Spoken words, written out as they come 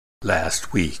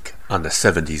Last week on the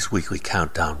 70s Weekly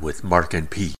Countdown with Mark and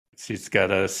Pete. She's got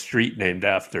a street named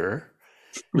after her.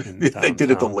 They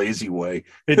did it the lazy way.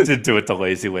 They did do it the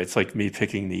lazy way. It's like me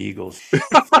picking the Eagles for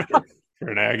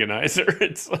an agonizer.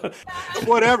 It's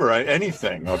whatever,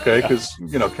 anything, okay? Because,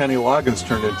 Kenny Loggins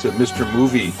turned into Mr.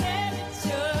 Movie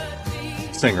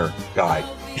singer guy.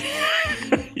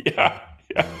 Yeah,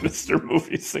 Mr.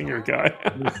 Movie singer guy.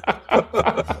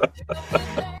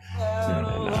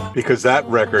 Because that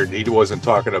record, he wasn't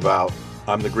talking about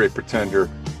I'm the Great Pretender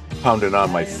pounding on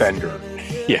my Fender.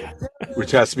 Yeah.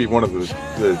 Which has to be one of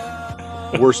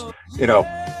the worst,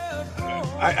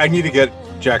 I need to get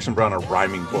Jackson Browne a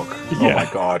rhyming book. Yeah. Oh my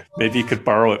God. Maybe you could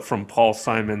borrow it from Paul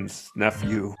Simon's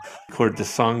nephew. Recorded the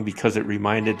song because it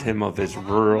reminded him of his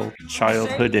rural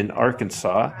childhood in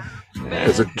Arkansas.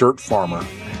 As a dirt farmer.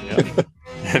 Yeah.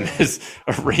 And his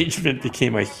arrangement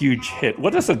became a huge hit.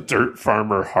 What does a dirt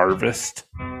farmer harvest?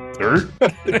 Dirt?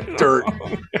 Dirt.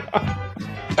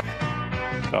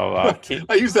 So,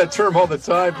 I use that term all the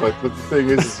time, but the thing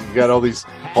is you got all these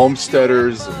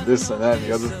homesteaders and this and that and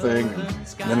the other thing,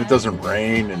 and then it doesn't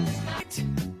rain,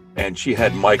 and she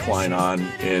had Mike Line on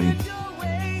in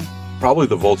probably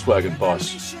the Volkswagen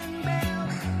bus,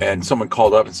 and someone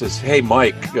called up and says, "Hey,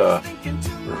 Mike," or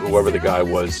whoever the guy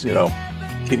was,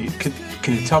 can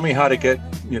you tell me how to get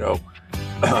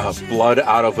blood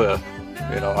out of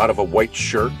a white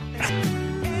shirt?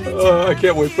 I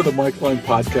can't wait for the Mike Line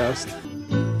podcast.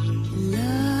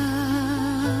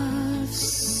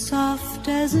 Soft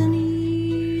as an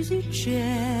easy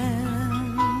chair.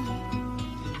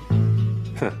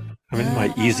 I'm in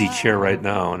my easy chair right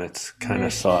now, and it's kind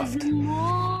of soft.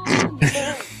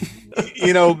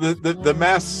 The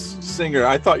Masked Singer,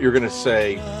 I thought you were going to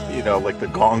say, like the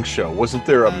Gong Show. Wasn't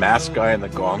there a masked guy in the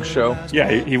Gong Show?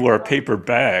 Yeah, he wore a paper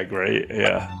bag, right?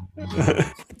 Yeah.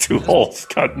 2 holes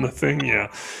cut in the thing, yeah.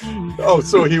 Oh,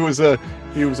 so he was a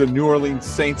New Orleans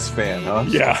Saints fan, huh?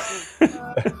 Yeah.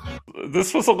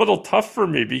 This was a little tough for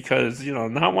me because,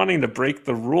 not wanting to break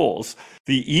the rules.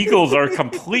 The Eagles are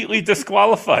completely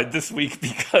disqualified this week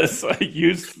because I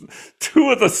used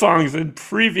 2 of the songs in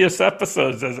previous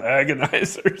episodes as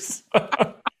agonizers.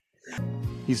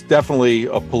 He's definitely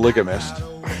a polygamist.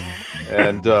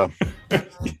 And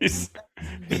he's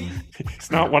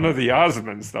not one of the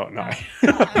Osmonds, though, no.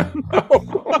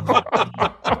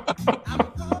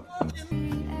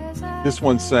 This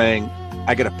one's saying,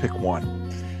 I got to pick one.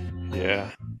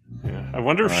 Yeah. I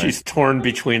wonder if she's torn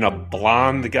between a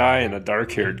blonde guy and a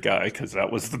dark-haired guy, because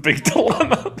that was the big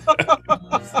dilemma.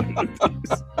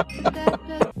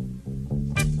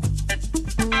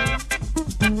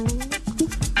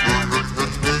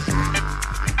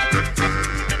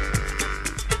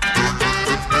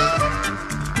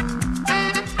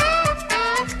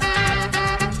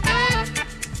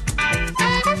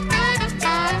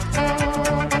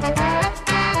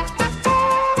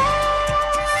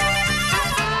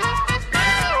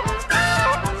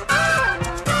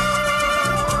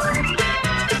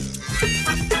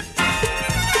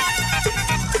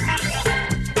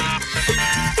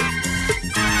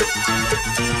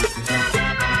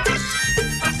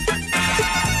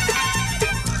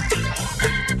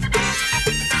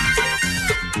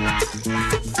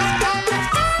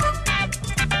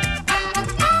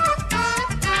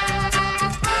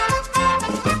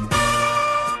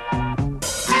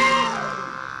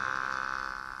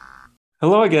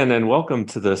 Hello again, and welcome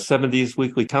to the 70s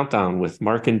Weekly Countdown with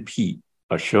Mark and Pete,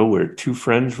 a show where 2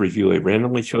 friends review a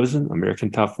randomly chosen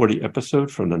American Top 40 episode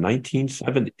from the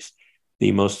 1970s,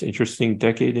 the most interesting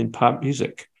decade in pop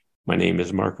music. My name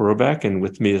is Mark Roback, and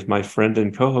with me is my friend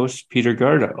and co-host, Peter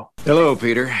Gardo. Hello,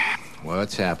 Peter.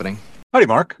 What's happening? Howdy,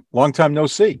 Mark. Long time no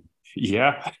see.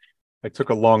 Yeah. I took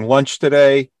a long lunch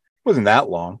today. It wasn't that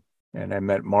long. And I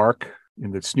met Mark in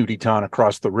the snooty town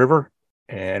across the river,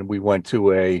 and we went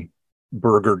to a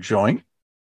burger joint,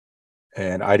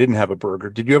 and I didn't have a burger.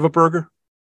 Did you have a burger?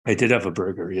 I did have a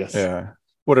burger, yes. Yeah.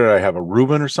 What did I have, a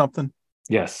Reuben or something?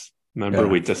 Yes. Remember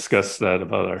we discussed that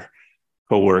about our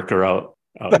coworker out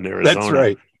in Arizona. That's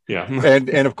right. Yeah.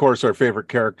 and of course our favorite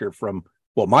character from,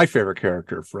 my favorite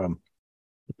character from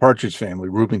the Partridge Family,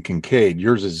 Reuben Kincaid.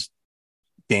 Yours is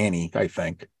Danny, I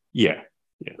think. Yeah.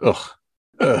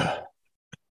 Ugh.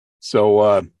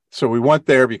 So we went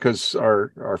there because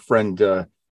our friend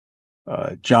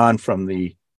John from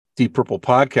the Deep Purple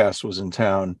podcast was in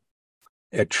town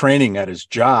at training at his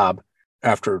job.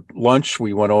 After lunch,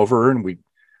 we went over and we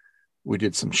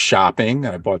did some shopping.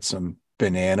 I bought some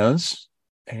bananas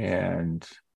and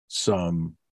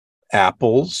some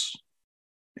apples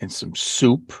and some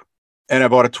soup. And I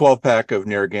bought a 12-pack of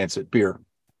Narragansett beer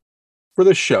for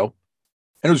the show.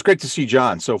 And it was great to see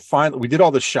John. So finally, we did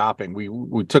all the shopping.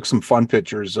 We took some fun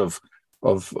pictures of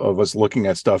us looking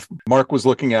at stuff. Mark was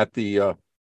looking at the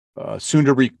soon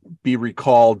to be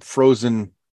recalled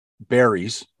frozen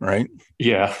berries, right?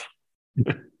 Yeah.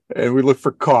 And we looked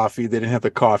for coffee. They didn't have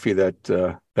the coffee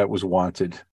that was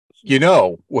wanted. You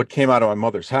know what came out of my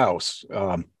mother's house,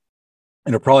 and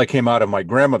it probably came out of my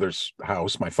grandmother's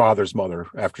house, my father's mother,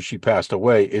 after she passed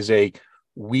away, is a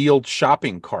wheeled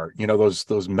shopping cart. You know,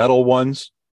 those metal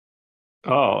ones.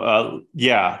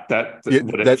 Yeah, that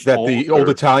the old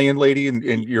Italian lady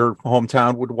in your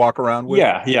hometown would walk around with.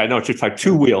 Yeah, I know what you're talking.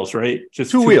 2 wheels, right?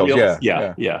 Just two wheels.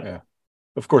 Yeah.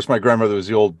 Of course, my grandmother was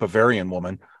the old Bavarian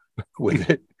woman with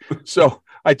it. So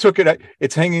I took it.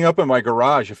 It's hanging up in my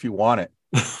garage if you want it.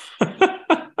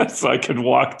 So I could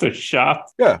walk to shop.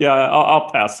 Yeah. I'll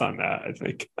pass on that, I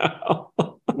think.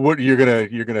 What you're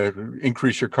gonna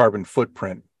increase your carbon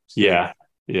footprint. Yeah.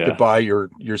 To buy your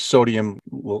sodium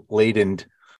laden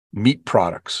meat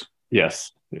products.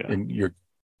 Yes. Yeah. And your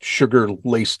sugar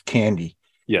laced candy.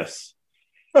 Yes.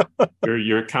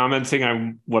 You're commenting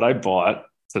on what I bought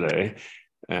today.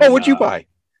 And, what'd you buy?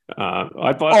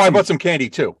 I bought some candy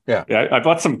too. Yeah. I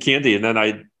bought some candy, and then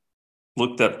I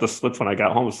looked at the slip when I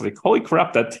got home. It's like, holy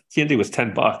crap, that candy was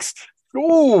 $10.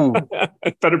 Ooh.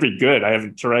 It better be good. I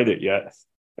haven't tried it yet.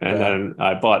 And then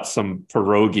I bought some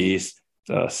pierogies,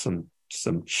 some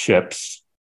chips,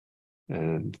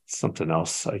 and something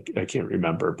else. I can't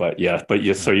remember, but yeah.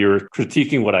 So you're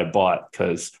critiquing what I bought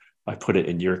because I put it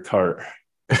in your cart.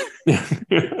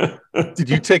 Did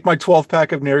you take my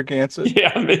 12-pack of Narragansett?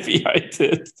 Yeah, maybe I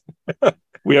did.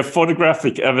 We have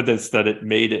photographic evidence that it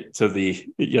made it to the,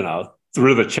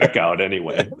 through the checkout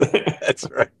anyway. That's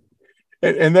right.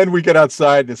 And then we get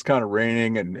outside and it's kind of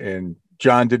raining, and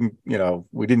John didn't,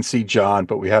 we didn't see John,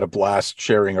 but we had a blast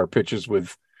sharing our pictures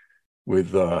with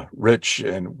Rich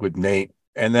and with Nate.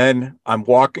 And then I'm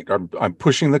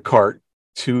pushing the cart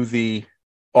to the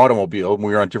automobile, and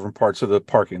we were on different parts of the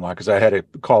parking lot because I had to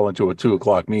call into a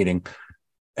 2:00 meeting,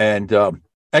 and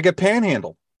I get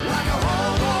panhandled.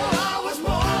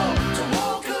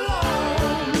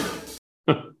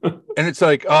 And it's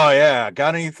like, oh yeah,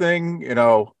 got anything?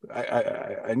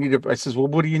 I need I says, well,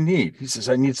 what do you need? He says,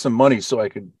 I need some money so I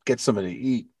could get something to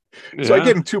eat. Yeah. So I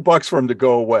gave him $2 for him to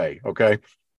go away. Okay.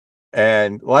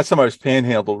 And the last time I was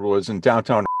panhandled was in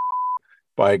downtown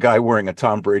by a guy wearing a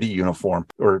Tom Brady uniform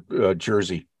or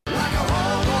jersey.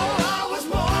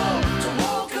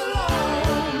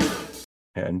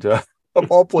 And of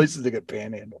all places to get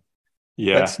panhandled.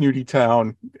 Yeah. That snooty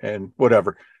town and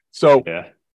whatever. So yeah.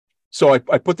 So I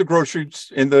put the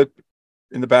groceries in the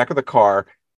back of the car.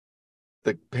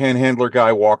 The panhandler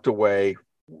guy walked away.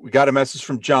 We got a message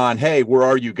from John. Hey, where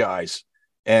are you guys?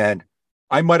 And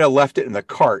I might have left it in the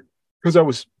cart because I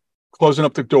was closing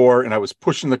up the door and I was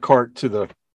pushing the cart to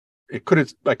I could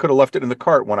have left it in the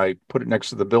cart when I put it next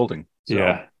to the building. So.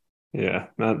 Yeah. Yeah.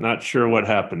 Not sure what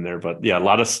happened there, but yeah, a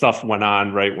lot of stuff went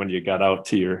on right when you got out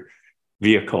to your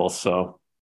vehicle. So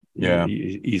yeah,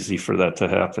 easy for that to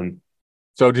happen.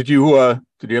 So did you have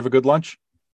a good lunch?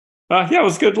 Yeah, it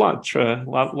was good lunch. A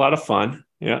lot of fun.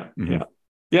 Yeah. Mm-hmm.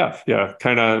 Yeah.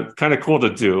 Kind of cool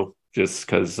to do just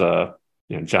because,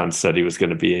 John said he was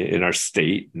going to be in our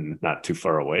state and not too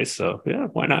far away. So yeah,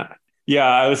 why not? Yeah.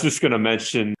 I was just going to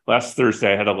mention last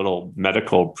Thursday, I had a little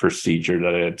medical procedure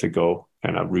that I had to go,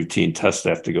 kind of routine test I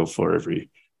have to go for every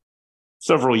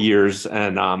several years.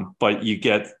 And, but you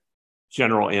get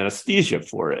general anesthesia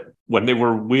for it. When they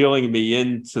were wheeling me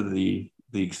into the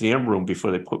exam room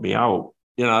before they put me out,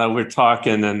 we're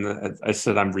talking and I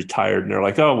said, I'm retired. And they're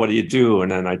like, oh, what do you do?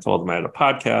 And then I told them I had a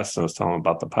podcast. And I was telling them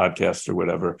about the podcast or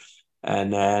whatever.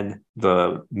 And then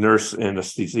the nurse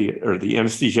anesthesia or the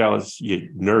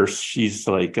anesthesiologist nurse, she's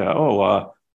like,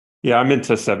 yeah, I'm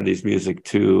into 70s music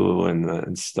too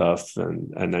and stuff.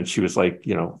 And then she was like,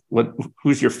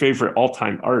 who's your favorite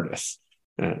all-time artist?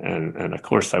 And of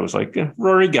course I was like,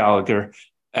 Rory Gallagher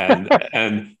and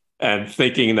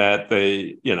thinking that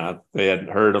they hadn't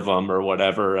heard of him or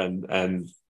whatever. And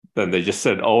then they just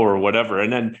said, oh, or whatever.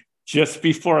 And then just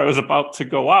before I was about to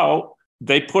go out,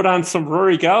 they put on some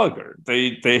Rory Gallagher.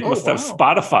 They must have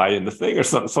Spotify in the thing or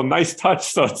something. So nice touch.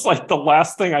 So it's like the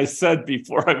last thing I said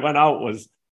before I went out was,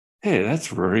 hey,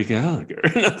 that's Rory Gallagher.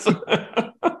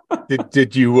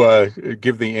 Did you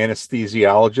give the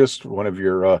anesthesiologist one of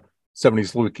your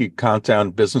 70s Weekly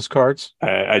Countdown business cards?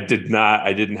 I did not.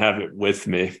 I didn't have it with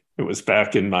me. It was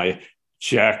back in my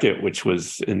jacket, which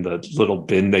was in the little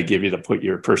bin they give you to put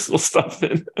your personal stuff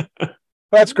in.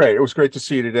 That's great. It was great to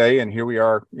see you today. And here we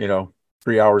are,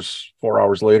 4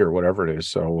 hours later, whatever it is.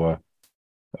 So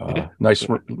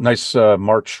nice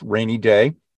March rainy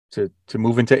day. to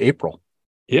move into April.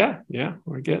 Yeah,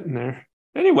 we're getting there.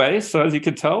 Anyway, so as you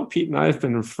can tell, Pete and I have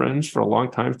been friends for a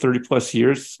long time, 30 plus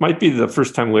years. This might be the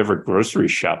first time we ever grocery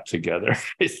shop together,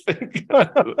 I think.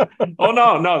 Oh,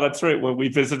 no, that's right. When we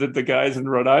visited the guys in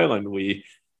Rhode Island, we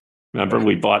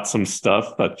bought some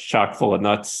stuff, a chock full of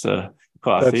nuts,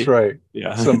 coffee. That's right.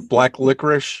 Yeah. Some black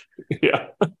licorice. Yeah.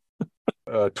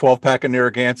 12-pack of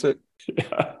Narragansett.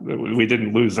 Yeah. We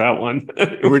didn't lose that one.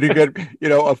 We did get,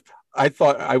 I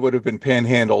thought I would have been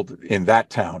panhandled in that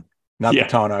town, not the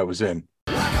town I was in.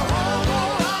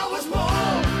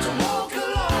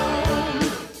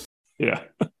 Yeah.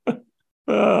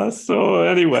 So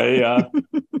anyway,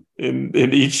 in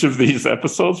each of these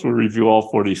episodes, we'll review all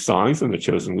 40 songs in the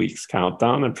chosen week's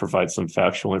countdown and provide some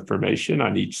factual information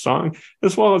on each song,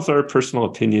 as well as our personal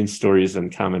opinions, stories,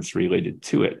 and comments related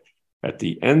to it. At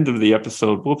the end of the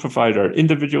episode, we'll provide our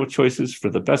individual choices for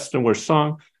the best and worst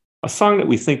song, a song that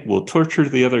we think will torture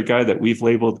the other guy that we've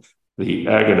labeled the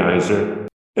agonizer,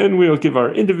 and we'll give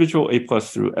our individual A+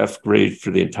 through F grade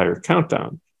for the entire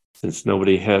countdown. Since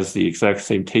nobody has the exact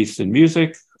same taste in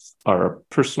music, our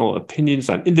personal opinions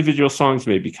on individual songs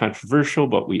may be controversial,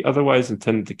 but we otherwise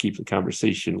intend to keep the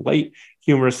conversation light,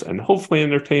 humorous, and hopefully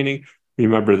entertaining.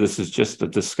 Remember, this is just a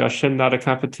discussion, not a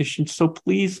competition, so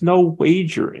please no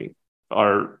wagering.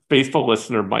 Our faithful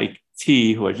listener, Mike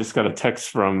T., who I just got a text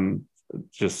from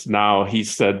just now, he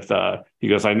said, he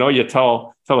goes, I know you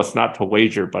tell us not to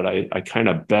wager, but I kind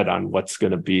of bet on what's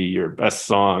going to be your best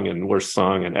song and worst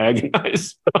song and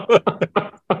agonize.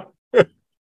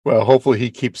 Well, hopefully he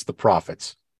keeps the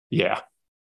profits. Yeah.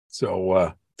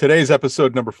 So today's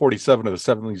episode number 47 of the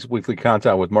 70s Weekly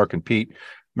Countdown with Mark and Pete,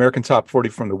 American Top 40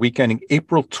 from the week ending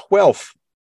April 12th,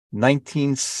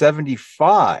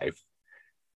 1975.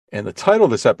 And the title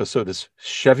of this episode is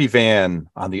Chevy Van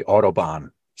on the Autobahn.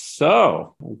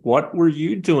 So what were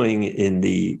you doing in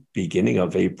the beginning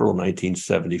of April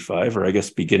 1975, or I guess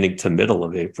beginning to middle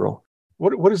of April?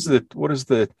 What does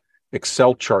the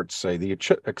Excel chart say? The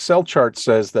Excel chart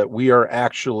says that we are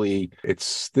actually,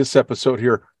 it's this episode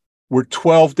here, we're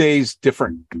 12 days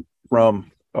different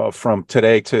from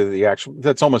today to the actual,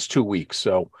 that's almost 2 weeks.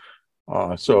 So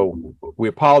we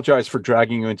apologize for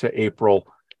dragging you into April.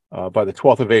 By the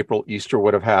 12th of April, Easter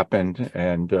would have happened,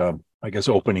 and I guess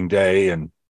opening day and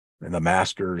the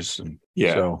Masters. And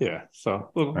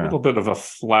So a little bit of a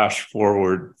flash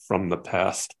forward from the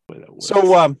past.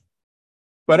 So,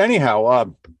 but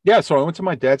anyhow, so I went to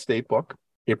my dad's date book,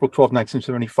 April 12th,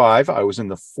 1975. I was in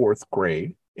the 4th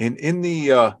grade, and in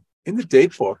the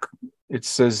date book, it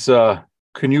says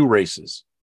canoe races.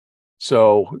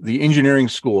 So the engineering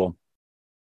school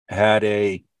had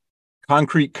a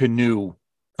concrete canoe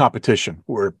competition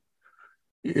where,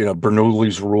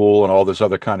 Bernoulli's rule and all this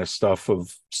other kind of stuff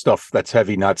that's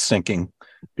heavy, not sinking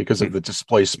because of the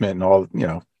displacement and all,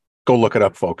 go look it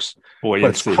up, folks. But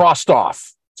it's crossed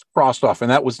off. And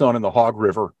that was done in the Hog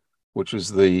River, which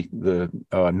is the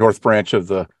north branch of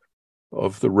the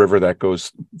river that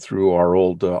goes through our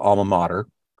old alma mater.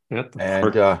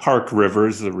 Yeah, Park River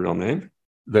is the real name.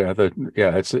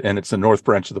 It's the north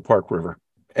branch of the Park River.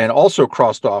 And also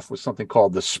crossed off was something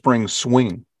called the Spring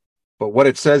Swing. But what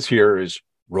it says here is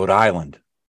Rhode Island.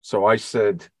 So I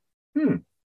said,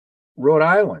 Rhode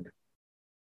Island.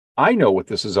 I know what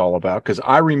this is all about because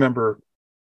I remember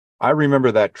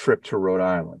that trip to Rhode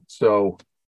Island. So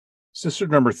sister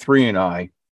number 3 and I,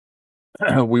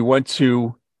 we went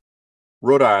to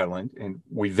Rhode Island and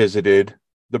we visited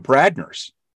the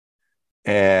Bradners.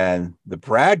 And the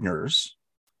Bradners,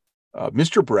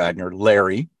 Mr. Bradner,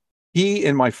 Larry, he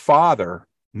and my father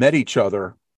met each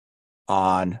other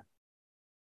on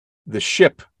the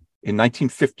ship in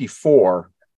 1954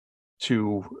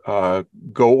 to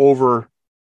go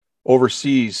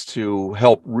overseas to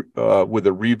help with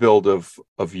the rebuild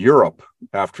of Europe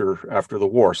after the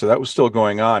war. So that was still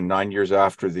going on 9 years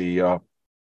after the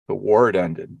war had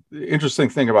ended. The interesting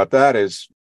thing about that is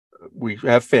we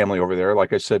have family over there.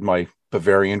 Like I said, my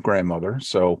Bavarian grandmother.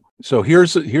 So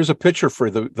here's a picture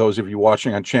for those of you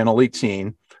watching on Channel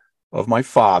 18 of my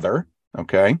father.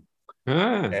 Okay.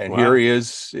 And wow. Here he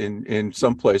is in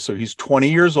some place. So he's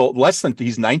 20 years old,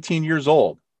 he's 19 years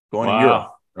old going to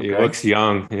Europe. Okay? He looks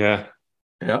young. Yeah.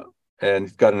 Yeah. And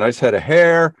he's got a nice head of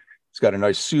hair. He's got a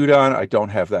nice suit on. I don't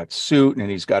have that suit. And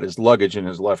he's got his luggage in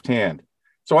his left hand.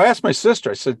 So I asked my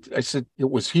sister, I said,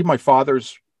 was he my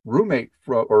father's roommate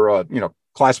or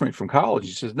classmate from college?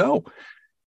 She says, no.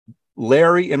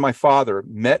 Larry and my father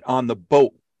met on the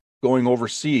boat going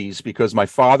overseas because my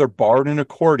father borrowed an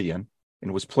accordion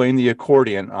and was playing the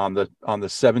accordion on the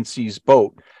Seven Seas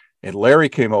boat. And Larry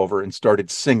came over and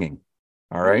started singing.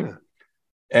 All right. Yeah.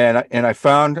 And I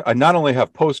found I not only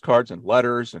have postcards and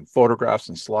letters and photographs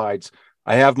and slides,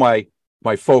 I have my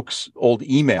folks' old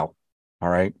email. All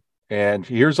right. And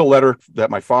here's a letter that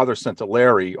my father sent to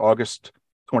Larry, August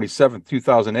 27th,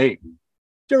 2008.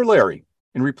 Dear Larry,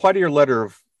 in reply to your letter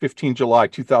of 15 July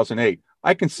 2008,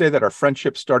 I can say that our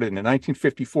friendship started in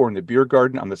 1954 in the beer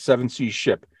garden on the Seven Seas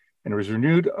ship and was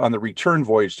renewed on the return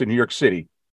voyage to New York City.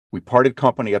 We parted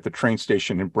company at the train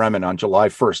station in Bremen on July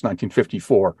 1st,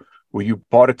 1954, where you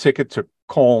bought a ticket to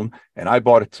Cologne and I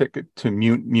bought a ticket to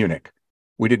Munich.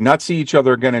 We did not see each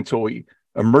other again until we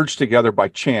emerged together by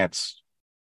chance,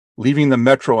 leaving the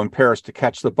metro in Paris to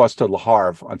catch the bus to Le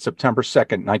Havre on September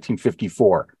 2nd,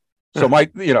 1954. So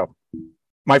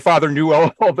my father knew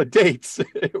all the dates.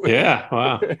 Wow.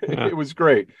 Yeah. It was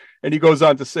great. And he goes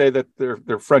on to say that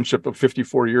their friendship of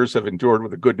 54 years have endured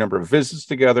with a good number of visits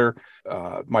together.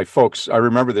 My folks, I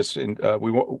remember this,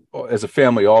 we as a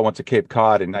family all went to Cape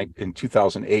Cod in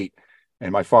 2008.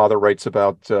 And my father writes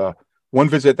about one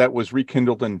visit that was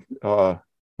rekindled in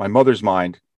my mother's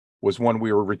mind was when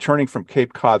we were returning from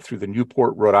Cape Cod through the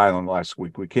Newport, Rhode Island last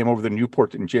week. We came over the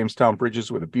Newport and Jamestown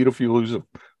bridges with a beautiful views of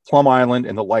Plum Island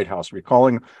and the lighthouse,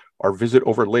 recalling our visit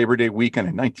over Labor Day weekend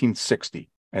in 1960.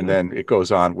 And then it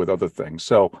goes on with other things.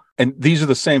 So, and these are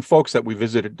the same folks that we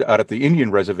visited out at the Indian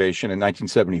Reservation in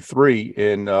 1973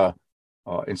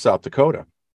 in South Dakota.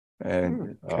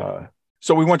 And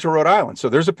so we went to Rhode Island. So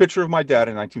there's a picture of my dad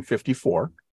in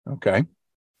 1954, okay,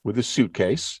 with his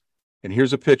suitcase. And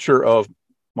here's a picture of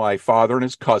my father and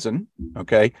his cousin,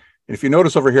 okay. And if you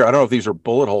notice over here, I don't know if these are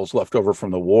bullet holes left over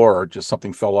from the war or just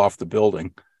something fell off the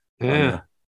building. Yeah.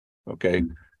 Okay.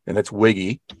 And that's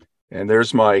Wiggy. And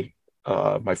there's my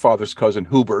father's cousin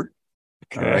Hubert,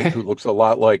 all right, who looks a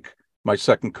lot like my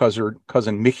second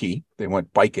cousin Mickey. They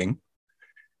went biking.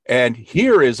 And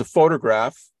here is a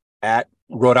photograph at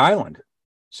Rhode Island.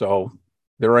 So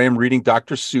there I am reading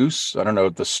Dr. Seuss, I don't know,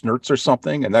 the Snurts or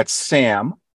something. And that's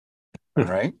Sam, all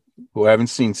right, who I haven't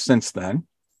seen since then.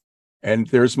 And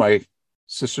there's my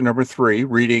sister number 3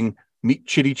 reading Meet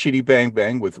Chitty Chitty Bang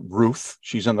Bang with Ruth.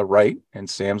 She's on the right and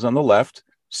Sam's on the left.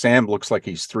 Sam looks like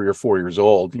he's 3 or 4 years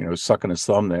old, sucking his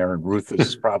thumb there. And Ruth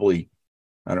is probably,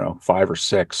 I don't know, 5 or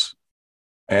 6.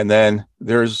 And then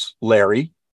there's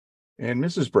Larry and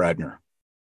Mrs. Bradner.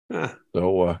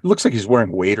 So it looks like he's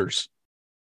wearing waders.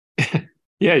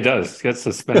 Yeah, he does. He's got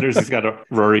suspenders. He's got a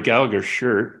Rory Gallagher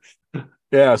shirt.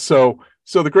 Yeah. So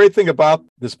the great thing about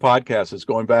this podcast is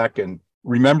going back and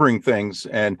remembering things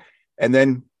and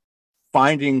then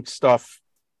finding stuff.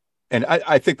 And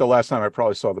I think the last time I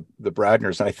probably saw the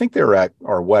Bradners, and I think they were at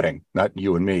our wedding, not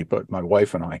you and me, but my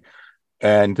wife and I.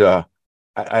 And I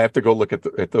have to go look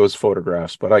at those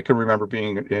photographs, but I can remember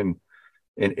being in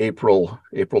April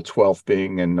 12th,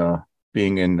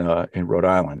 being in Rhode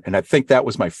Island. And I think that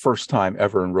was my first time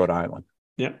ever in Rhode Island.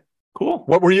 Yeah. Cool.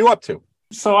 What were you up to?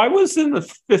 So I was in the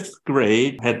 5th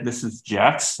grade, had Mrs.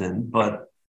 Jackson,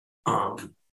 but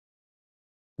I'm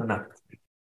gonna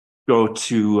go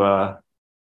to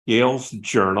Yale's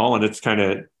journal, and it's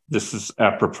this is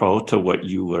apropos to what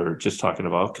you were just talking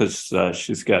about, because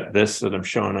she's got this that I'm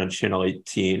showing on channel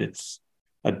 18. It's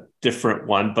a different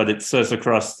one, but it says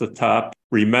across the top,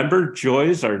 "Remember,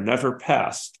 joys are never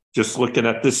past." Just looking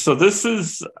at this. So this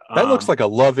is... that looks like a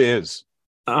Love Is.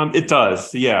 It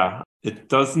does, yeah. It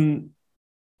doesn't...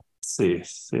 see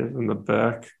it in the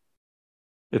back.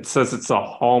 It says it's a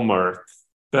Hallmark.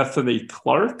 Bethany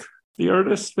Clark, the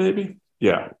artist, maybe?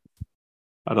 Yeah.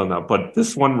 I don't know. But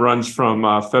this one runs from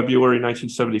February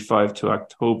 1975 to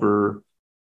October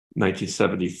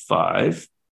 1975.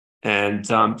 And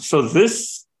so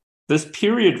this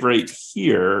period right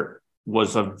here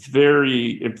was a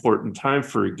very important time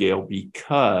for Gail,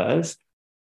 because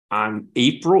on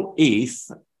April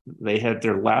 8th, they had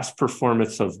their last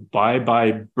performance of Bye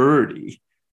Bye Birdie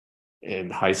in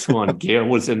high school, and Gail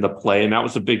was in the play, and that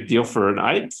was a big deal for her. And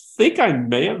I think I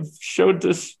may have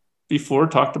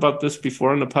talked about this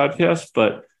before on the podcast,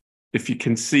 but if you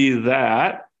can see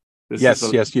that.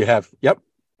 Yes, you have. Yep.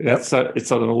 It's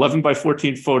an 11 by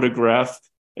 14 photograph.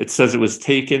 It says it was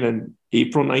taken in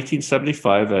April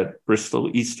 1975 at Bristol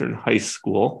Eastern High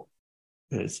School.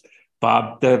 It's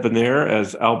Bob Debonair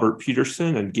as Albert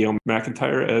Peterson and Gail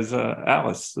McIntyre as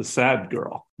Alice, the sad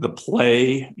girl. The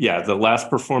play, the last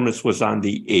performance was on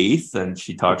the 8th, and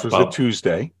she talked about... It was a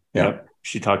Tuesday. Yeah. Yep.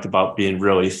 She talked about being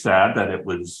really sad that it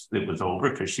was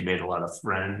over, because she made a lot of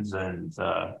friends and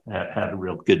had a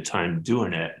real good time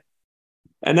doing it.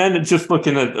 And then just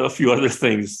looking at a few other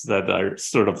things that are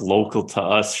sort of local to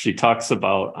us, she talks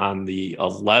about on the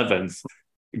 11th,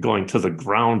 going to the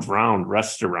Ground Round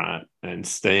restaurant and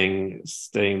staying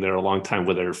there a long time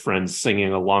with their friends,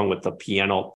 singing along with the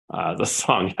piano, the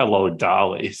song "Hello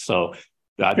Dolly." So,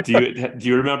 do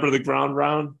you remember the Ground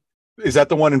Round? Is that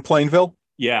the one in Plainville?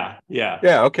 Yeah.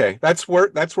 Okay. That's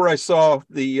where I saw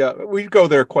we'd go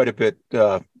there quite a bit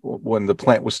when the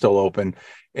plant was still open,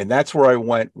 and that's where I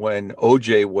went when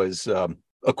OJ was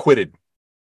acquitted.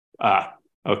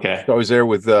 Okay. So I was there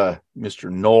with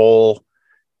Mr. Knoll,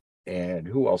 and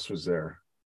who else was there?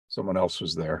 Someone else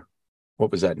was there.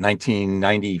 What was that?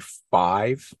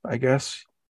 1995, I guess.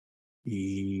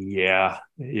 Yeah.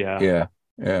 I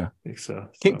think so.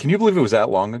 Can you believe it was that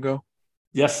long ago?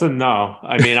 Yes and no.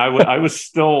 I mean, I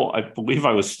believe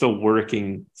I was still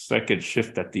working second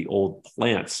shift at the old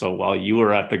plant. So while you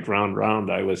were at the Ground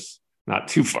Round, I was not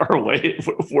too far away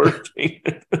working.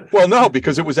 Well, no,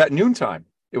 because it was at noontime.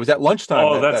 It was at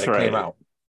lunchtime that it right. came out.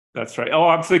 That's right. Oh,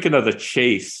 I'm thinking of the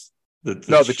Chase.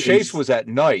 The Chase was at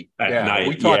night. At night.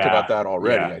 We talked about that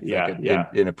already. I think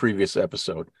in a previous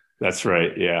episode. That's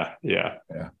right. Yeah.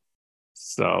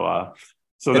 So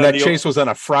and that Chase was on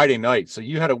a Friday night. So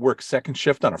you had to work second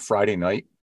shift on a Friday night.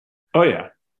 Oh yeah.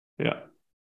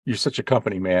 You're such a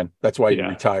company man. That's why you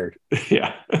retired.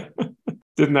 Yeah.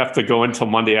 Didn't have to go until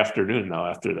Monday afternoon though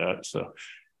after that. So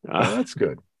that's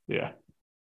good. Yeah.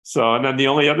 So, and then the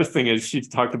only other thing is she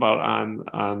talked about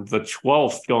on the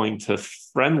 12th going to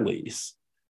Friendlies,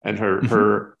 and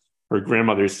her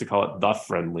grandmother used to call it the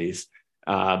Friendlies.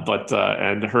 And her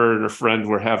and her friend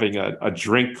were having a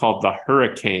drink called the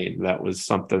Hurricane. That was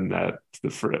something that the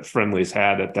Friendlies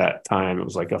had at that time. It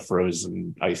was like a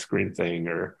frozen ice cream thing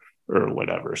or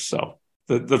whatever. So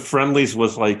the Friendlies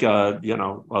was like a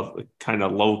kind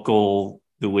of local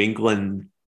New England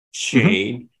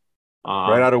chain.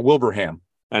 Right out of Wilbraham.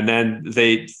 And then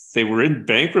they were in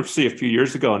bankruptcy a few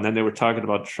years ago, and then they were talking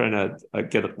about trying to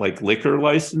get like liquor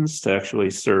license to actually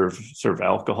serve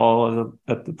alcohol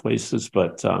at the places.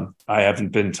 But I haven't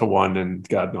been to one in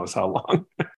God knows how long.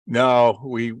 No,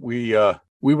 we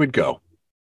would go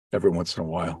every once in a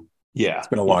while. Yeah, it's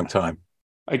been a long time.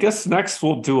 I guess next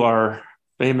we'll do our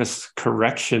famous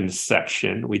corrections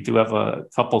section. We do have a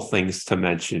couple things to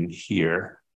mention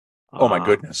here. Oh my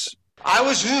goodness! I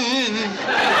was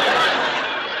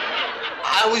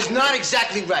not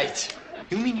exactly right.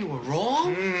 You mean you were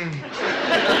wrong?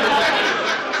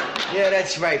 Yeah,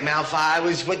 that's right, Malfoy. I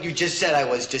was what you just said I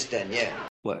was just then, yeah.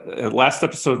 Last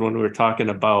episode when we were talking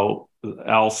about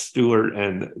Al Stewart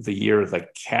and the Year of the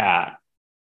Cat,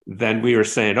 then we were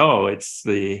saying, oh, it's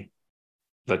the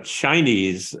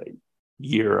Chinese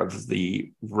Year of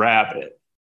the Rabbit.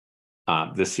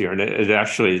 This year, and it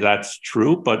actually that's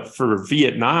true. But for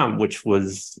Vietnam, which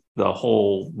was the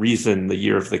whole reason the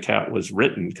Year of the Cat was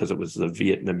written, because it was the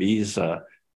Vietnamese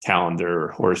calendar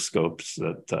or horoscopes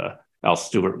that Al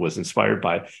Stewart was inspired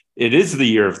by, it is the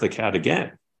Year of the Cat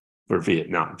again for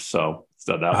Vietnam. So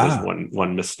that was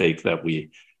one mistake that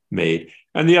we made,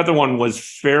 and the other one was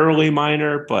fairly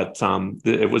minor, but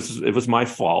it was my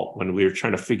fault when we were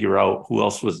trying to figure out who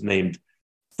else was named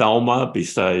Thelma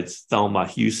besides Thelma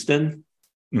Houston.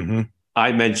 Mm-hmm.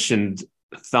 I mentioned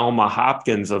Thelma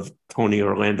Hopkins of Tony,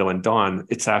 Orlando, and Dawn.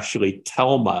 It's actually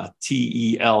Telma,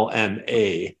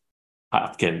 Telma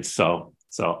Hopkins. So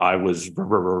I was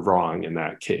wrong in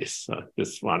that case. So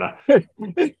just want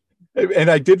to. And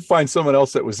I did find someone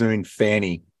else that was named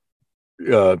Fanny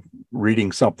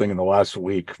reading something in the last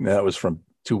week. And that was from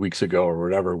 2 weeks ago or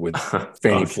whatever with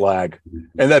Fanny Flagg.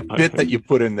 And that bit that you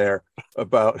put in there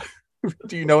about...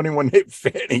 Do you know anyone named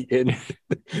Fanny? In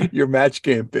your match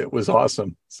game bit was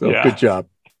awesome. So Good job.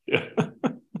 Yeah.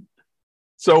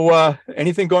 So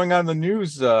anything going on in the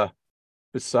news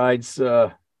besides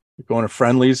going to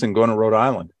Friendlies and going to Rhode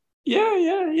Island?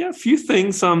 Yeah. A few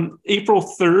things. April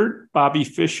 3rd, Bobby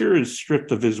Fischer is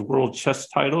stripped of his world chess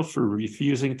title for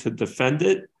refusing to defend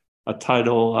it, a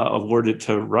title awarded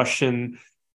to Russian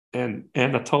and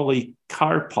Anatoly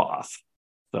Karpov.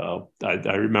 So I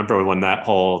remember when that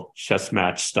whole chess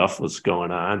match stuff was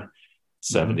going on,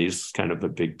 70s, kind of a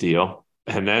big deal.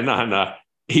 And then on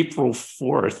April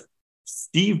 4th,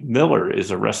 Steve Miller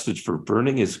is arrested for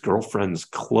burning his girlfriend's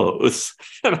clothes.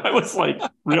 And I was like,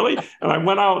 really? And I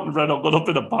went out and read a little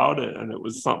bit about it. And it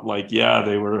was something like,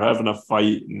 they were having a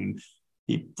fight and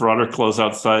he brought her clothes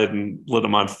outside and lit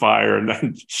them on fire. And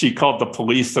then she called the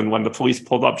police. And when the police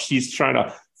pulled up, she's trying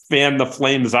to fan the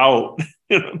flames out,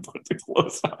 put the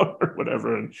clothes out or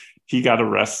whatever. And he got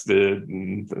arrested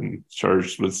and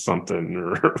charged with something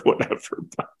or whatever.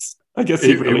 But I guess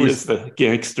he really is the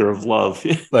gangster of love.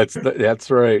 That's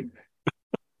right.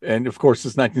 And of course,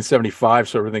 it's 1975,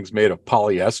 so everything's made of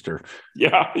polyester.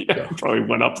 Yeah. It probably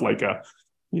went up like a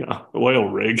oil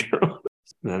rig.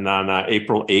 And on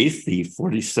April 8th, the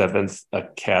 47th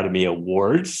Academy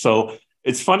Awards. So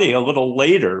it's funny, a little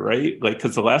later, right? Like,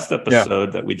 because the last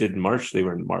episode that we did in March, they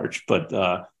were in March, but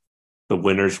the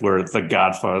winners were The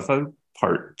Godfather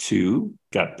Part 2,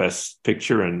 got Best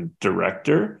Picture and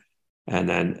Director. And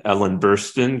then Ellen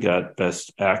Burstyn got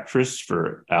Best Actress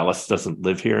for Alice Doesn't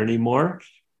Live Here Anymore.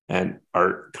 And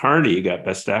Art Carney got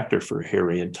Best Actor for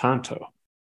Harry and Tonto.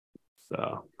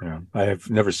 So yeah, I have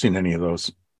never seen any of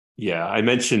those. Yeah, I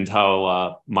mentioned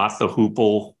how Martha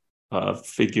Hoople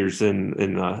figures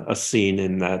in a scene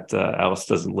in that Alice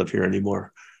Doesn't Live Here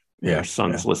Anymore. Yeah, her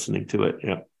son's listening to it.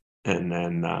 Yeah, and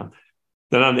then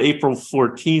on April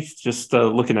 14th, just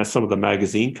looking at some of the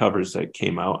magazine covers that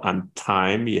came out on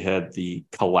Time, you had the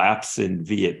collapse in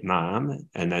Vietnam,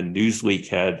 and then Newsweek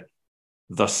had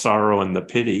The Sorrow and the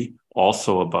Pity,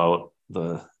 also about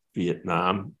the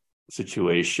Vietnam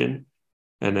situation.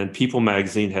 And then People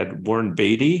magazine had Warren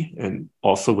Beatty, and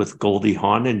also with Goldie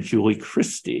Hawn and Julie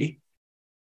Christie.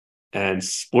 And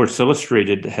Sports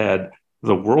Illustrated had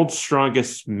the world's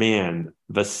strongest man,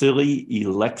 Vasily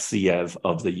Alexiev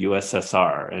of the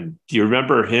USSR. And do you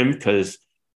remember him? Because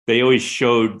they always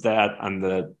showed that on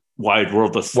the Wide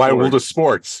World of Sports. Wide World of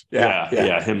Sports.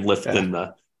 Yeah. Him lifting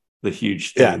the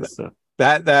huge thing. Yeah, so.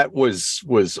 that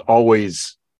was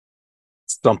always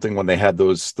something when they had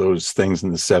those things in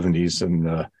the 70s,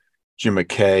 and Jim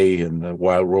McKay and the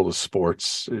Wild World of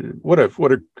Sports. What a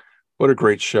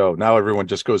great show. Now everyone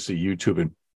just goes to YouTube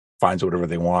and finds whatever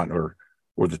they want, or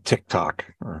the TikTok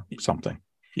or something.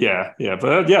 Yeah.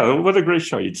 But what a great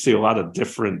show. You'd see a lot of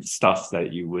different stuff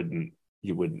that you wouldn't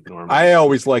normally. I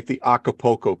always like the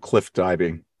Acapulco cliff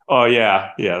diving. Oh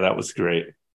yeah, that was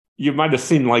great. You might have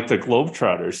seen like the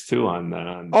Globetrotters too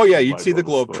on oh yeah, you'd see the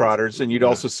Globetrotters, and you'd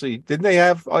also see. Didn't they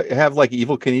have like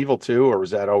Evel Knievel too, or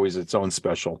was that always its own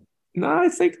special? No, I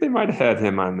think they might have had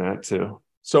him on that too.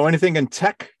 So anything in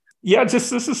tech? Yeah,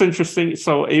 this is interesting.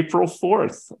 So April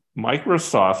 4th,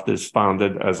 Microsoft is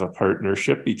founded as a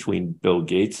partnership between Bill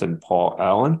Gates and Paul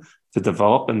Allen to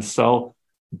develop and sell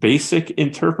basic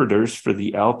interpreters for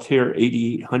the Altair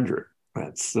 8800.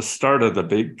 That's the start of the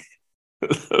big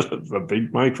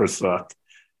Microsoft.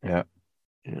 Yeah.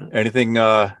 Anything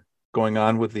going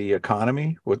on with the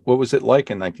economy? What was it like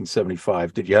in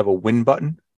 1975? Did you have a win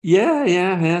button?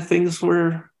 Yeah. Things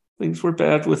were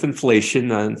bad with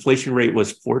inflation. Inflation rate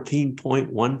was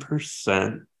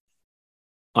 14.1%.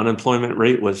 Unemployment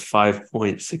rate was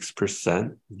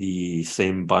 5.6%. The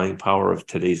same buying power of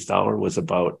today's dollar was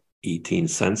about 18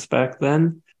 cents back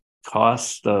then.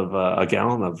 Cost of a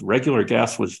gallon of regular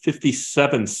gas was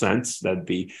 57 cents. That'd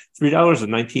be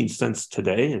 $3.19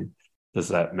 today. And does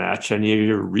that match any of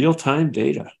your real-time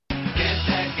data?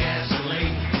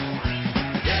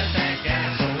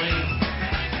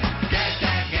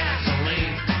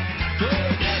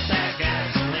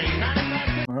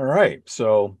 All right,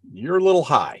 so you're a little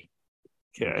high.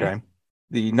 Okay.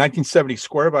 The 1970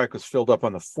 Square Bike was filled up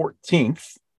on the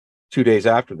 14th, 2 days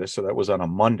after this, so that was on a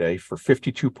Monday, for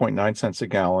 52.9 cents a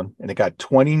gallon, and it got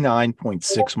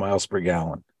 29.6 miles per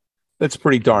gallon. That's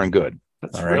pretty darn good.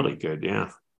 That's really good,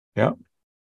 yeah. Yeah.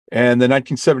 And the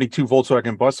 1972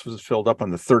 Volkswagen bus was filled up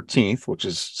on the 13th, which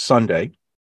is Sunday,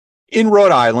 in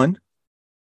Rhode Island.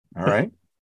 All right.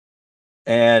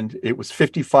 And it was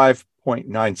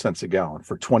 55.9 cents a gallon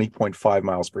for 20.5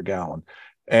 miles per gallon.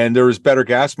 And there was better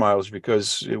gas mileage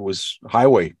because it was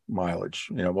highway mileage.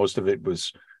 Most of it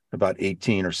was about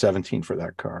 18 or 17 for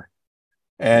that car.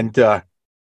 And I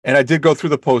did go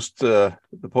through the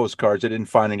postcards. I didn't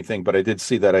find anything, but I did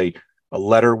see that a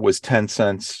letter was 10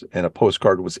 cents and a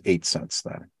postcard was 8 cents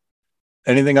then.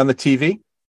 Anything on the TV?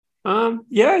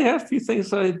 Yeah, a few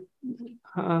things I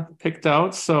picked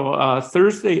out. So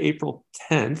Thursday, April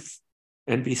 10th,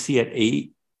 NBC at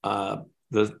 8,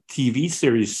 the TV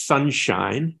series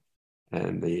Sunshine,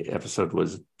 and the episode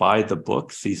was By the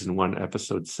Book, season 1,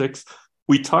 episode 6.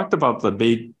 We talked about the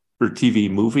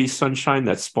made-for-TV movie Sunshine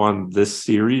that spawned this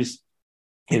series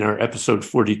in our episode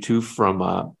 42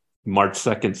 from March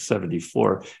 2nd,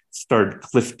 74. It starred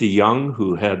Cliff DeYoung,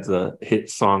 who had the hit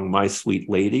song My Sweet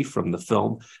Lady from the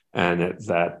film, and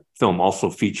that film also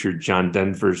featured John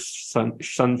Denver's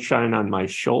Sunshine on My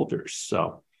Shoulders.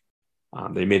 So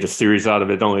they made a series out of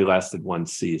it. It only lasted one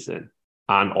season.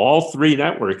 On all 3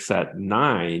 networks at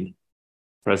 9,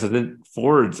 President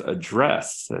Ford's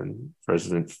address, and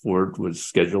President Ford was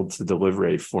scheduled to deliver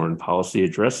a foreign policy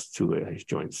address to a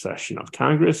joint session of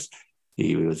Congress.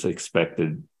 He was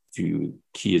expected to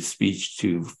key his speech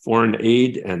to foreign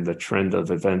aid and the trend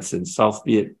of events in South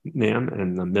Vietnam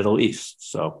and the Middle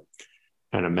East. So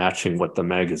kind of matching what the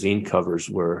magazine covers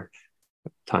were.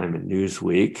 Time in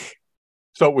Newsweek.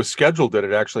 So it was scheduled. Did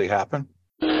it actually happen?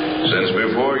 Since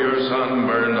before your sun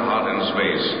burned hot in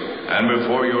space and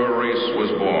before your race was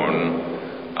born,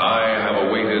 I have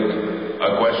awaited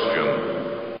a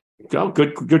question. Oh,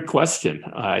 good question.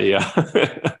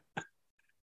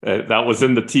 That was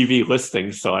in the TV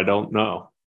listing, so I don't know.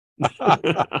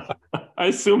 I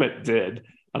assume it did.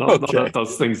 I don't know that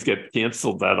those things get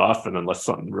canceled that often unless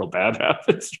something real bad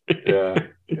happens. Yeah.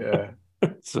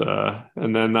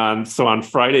 And then on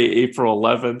Friday, April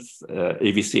 11th,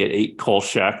 ABC at 8,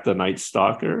 Kolchak, The Night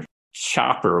Stalker.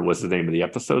 Chopper was the name of the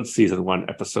episode, season 1,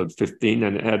 episode 15,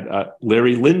 and it had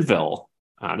Larry Linville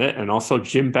on it, and also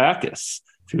Jim Backus,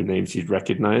 2 names you'd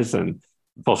recognize. And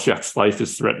Kolchak's life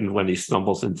is threatened when he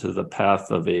stumbles into the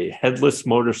path of a headless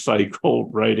motorcycle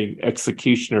riding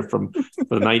executioner from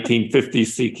the 1950s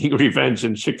seeking revenge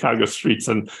in Chicago streets.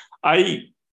 And I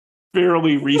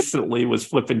fairly recently was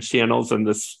flipping channels and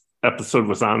this episode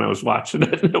was on. I was watching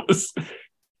it, and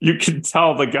you could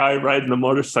tell the guy riding the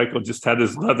motorcycle just had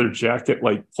his leather jacket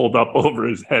like pulled up over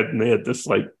his head, and they had this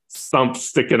like stump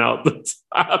sticking out the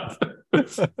top.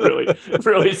 It's really,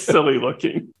 really silly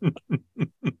looking.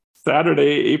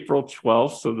 Saturday, April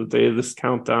 12th, so the day of this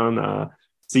countdown,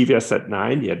 CBS at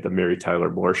 9, you had the Mary Tyler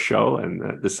Moore Show,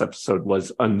 and this episode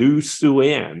was A New Sue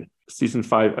Ann, season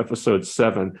 5, episode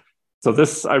 7. So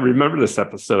I remember this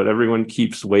episode. Everyone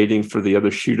keeps waiting for the other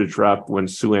shoe to drop when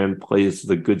Sue Ann plays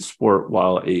the good sport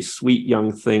while a sweet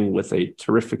young thing with a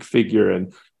terrific figure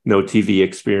and no TV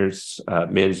experience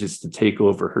manages to take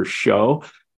over her show.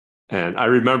 And I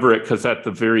remember it because at the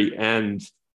very end,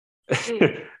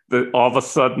 all of a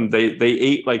sudden they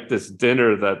ate like this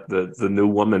dinner that the new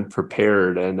woman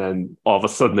prepared, and then all of a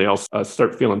sudden they all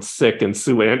start feeling sick, and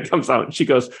Sue Ann comes out and she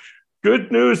goes,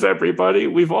 "Good news, everybody,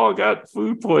 we've all got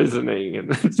food poisoning."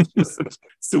 And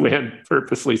Sue Ann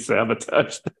purposely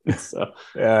sabotaged it. So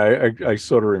yeah, I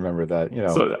sort of remember that.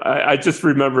 So I just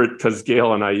remember it because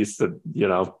Gail and I used to,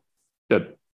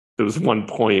 that there was one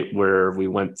point where we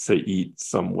went to eat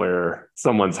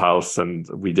someone's house, and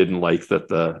we didn't like that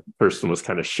the person was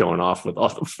kind of showing off with all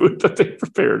the food that they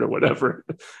prepared or whatever.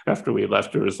 After we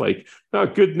left, it was like, "Oh,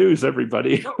 good news,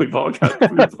 everybody, we've all got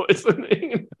food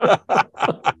poisoning."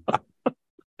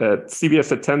 At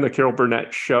CBS at 10, the Carol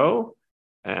Burnett Show,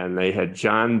 and they had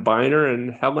John Byner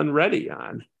and Helen Reddy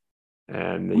on.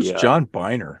 And who's John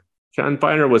Byner? John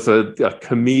Byner was a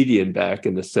comedian back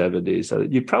in the 70s.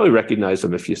 You'd probably recognize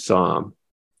him if you saw him.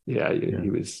 Yeah. He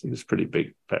was pretty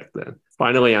big back then.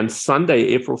 Finally, on Sunday,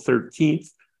 April 13th,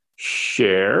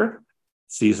 Cher,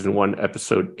 season 1,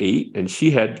 episode 8, and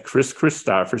she had Chris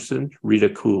Christopherson, Rita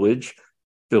Coolidge,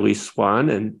 Billy Swan,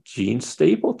 and Gene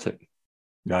Stapleton.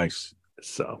 Nice.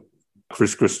 So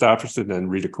Chris Christopherson and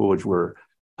Rita Coolidge were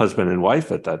husband and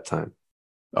wife at that time.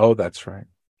 Oh, that's right.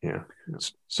 Yeah.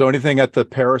 So anything at the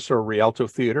Paris or Rialto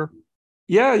Theater?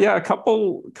 Yeah. A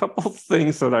couple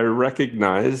things that I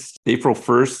recognized. April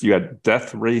 1st, you had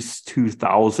Death Race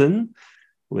 2000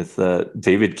 with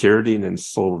David Carradine and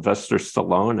Sylvester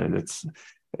Stallone, and it's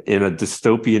in a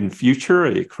dystopian future.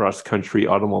 A cross-country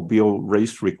automobile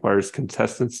race requires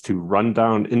contestants to run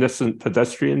down innocent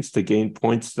pedestrians to gain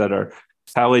points that are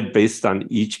tallied based on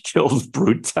each kill's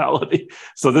brutality.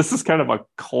 So this is kind of a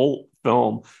cult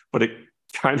film, but it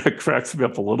kind of cracks me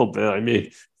up a little bit. I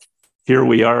mean, here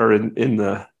we are in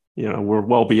the, we're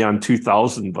well beyond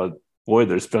 2000, but boy,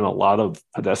 there's been a lot of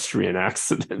pedestrian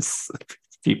accidents.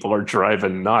 People are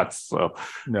driving nuts. So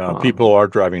no, people are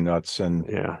driving nuts. And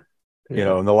yeah.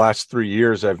 In the last 3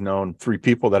 years, I've known 3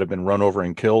 people that have been run over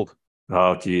and killed.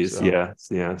 Oh, geez. So,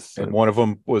 yeah. And one of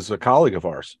them was a colleague of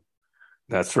ours.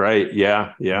 That's right.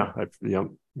 Yeah.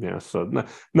 So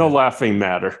no laughing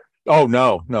matter. Oh,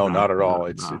 no, not at all.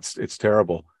 It's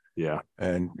terrible. Yeah.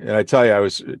 And I tell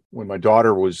you, when my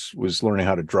daughter was learning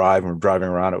how to drive and we're driving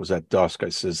around, it was at dusk. I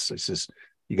says,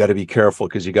 you got to be careful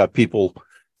because you got people,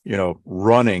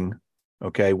 running,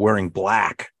 okay, wearing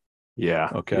black. Yeah.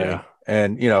 Okay. Yeah.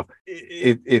 And,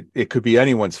 it could be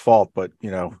anyone's fault, but,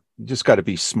 you just got to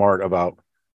be smart about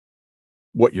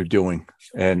what you're doing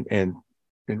and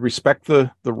respect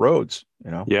the roads,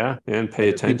 Yeah. And pay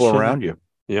attention. People around you.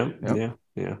 Yeah.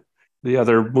 The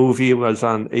other movie was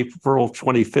on April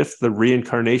 25th, The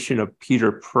Reincarnation of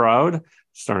Peter Proud,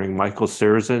 starring Michael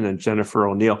Sarrazin and Jennifer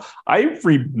O'Neill. I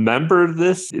remember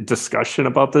this discussion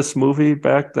about this movie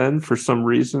back then for some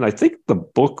reason. I think the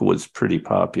book was pretty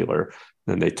popular,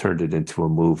 and they turned it into a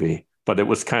movie. But it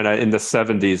was kind of in the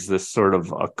 70s, this sort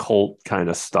of occult kind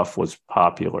of stuff was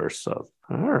popular. So,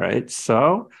 all right.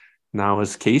 So now,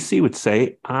 as Casey would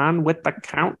say, on with the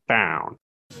countdown.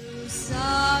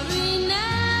 Sorry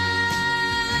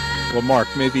now. Well, Mark,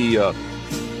 maybe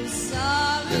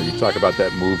You talk about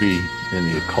that movie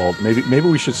in the occult. Maybe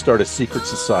we should start a secret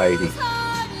society.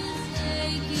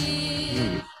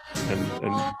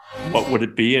 And what would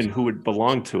it be, and who would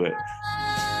belong to it?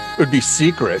 It would be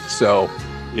secret, so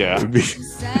yeah. It would be,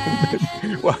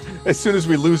 well, as soon as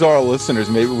we lose all our listeners,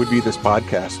 maybe it would be this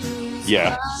podcast.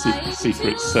 Yeah,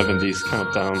 secret 70s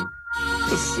countdown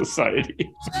society.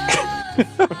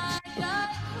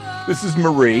 This is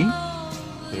Marie.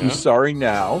 Yeah. I'm sorry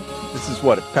now. This is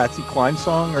what, a Patsy Cline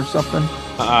song or something?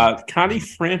 Connie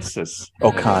Francis.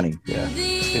 Oh, Connie, yeah.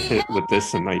 Hit with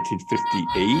this in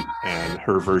 1958, and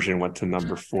her version went to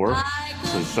number 4.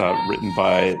 It was written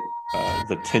by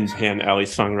the Tin Pan Alley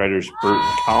songwriters Bert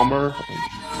Kalmer,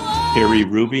 Harry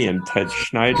Ruby, and Ted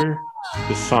Schneider.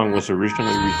 This song was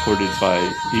originally recorded by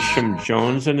Isham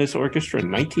Jones and his orchestra in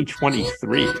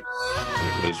 1923. It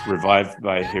was revived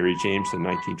by Harry James in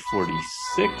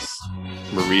 1946.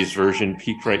 Marie's version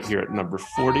peaked right here at number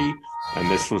 40, and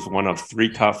this was one of 3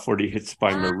 top 40 hits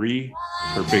by Marie.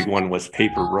 Her big one was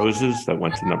Paper Roses, that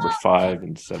went to number 5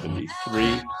 in 73,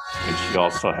 and she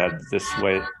also had This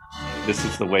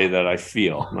Is the Way That I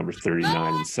Feel, number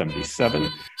 39 in 77,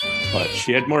 but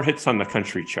she had more hits on the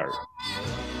country chart.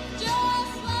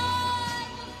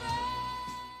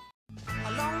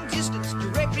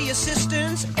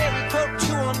 Assistance, every quote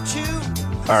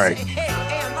 212. All right. Hey,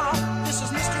 this is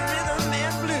Mr. Rhythm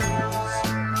and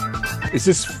Blues. Is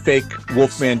this fake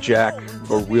Wolfman Jack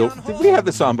or real? Did we have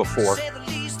this on before?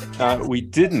 We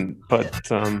didn't, but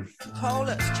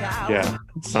yeah,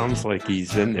 it sounds like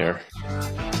he's in there.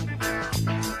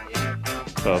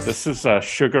 So this is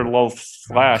Sugarloaf /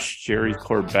 Jerry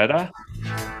Corbetta,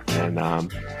 and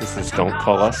this is Don't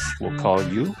Call Us, We'll Call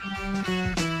You.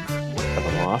 Cut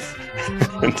them off.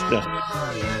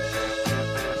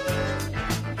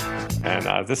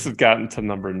 and this has gotten to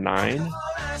number 9.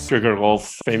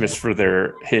 Sugarloaf, famous for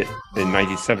their hit in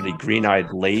 1970, Green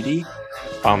Eyed Lady,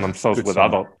 found themselves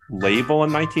without a label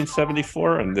in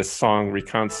 1974, and this song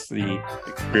recounts the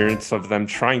experience of them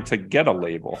trying to get a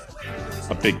label.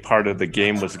 A big part of the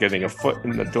game was getting a foot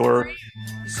in the door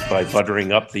by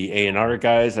buttering up the A&R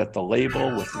guys at the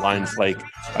label with lines like,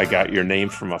 I got your name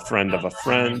from a friend of a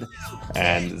friend,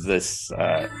 and this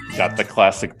got the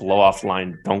classic blow-off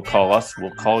line, don't call us,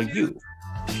 we'll call you.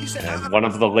 And one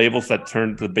of the labels that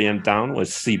turned the band down was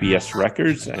CBS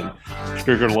Records, and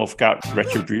Sugarloaf got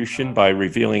retribution by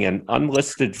revealing an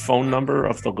unlisted phone number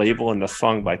of the label in the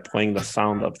song by playing the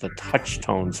sound of the touch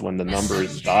tones when the number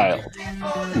is dialed.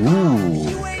 Ooh.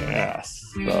 Yes.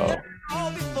 So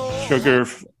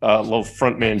Sugarloaf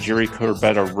frontman Jerry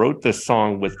Corbetta wrote this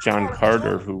song with John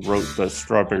Carter, who wrote the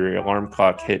Strawberry Alarm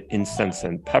Clock hit Incense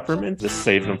and Peppermint. This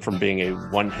saved them from being a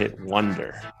one-hit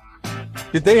wonder.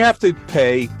 Did they have to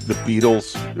pay the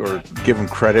Beatles or give them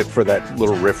credit for that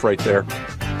little riff right there?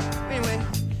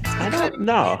 I don't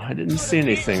know. I didn't see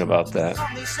anything about that.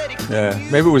 Yeah,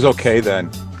 maybe it was okay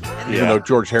then. Yeah. Even though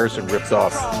George Harrison ripped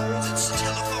off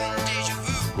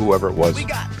whoever it was.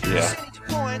 Yeah.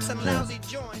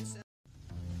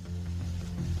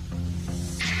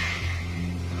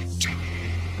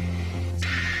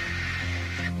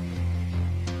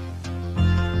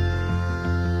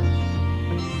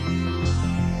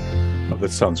 Oh,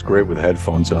 that sounds great with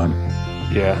headphones on.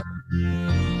 Yeah.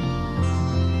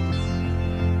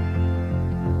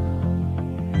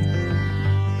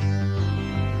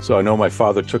 So I know my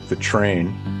father took the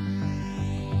train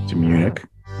to Munich.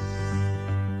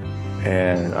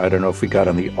 And I don't know if we got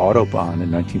on the Autobahn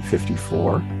in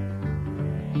 1954.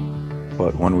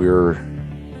 But when we were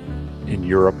in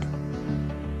Europe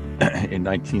in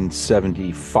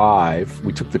 1975,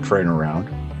 we took the train around.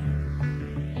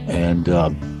 And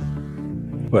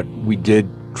but we did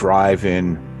drive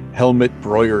in Helmut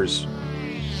Breuer's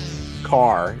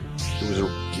car.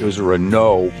 It was a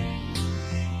Renault,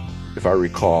 if I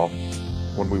recall,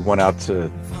 when we went out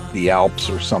to the Alps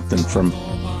or something from.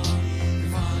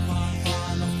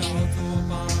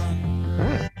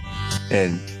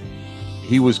 And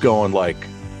he was going like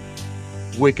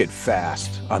wicked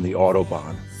fast on the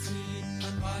Autobahn.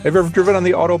 Have you ever driven on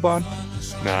the Autobahn?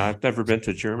 Nah, I've never been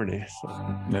to Germany. So.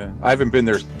 Yeah, I haven't been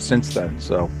there since then.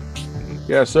 So,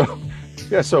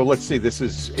 so let's see. This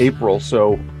is April,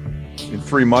 so in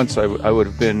 3 months I would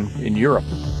have been in Europe.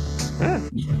 Yeah.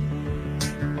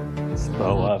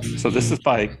 So this is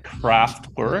by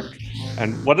Kraftwerk,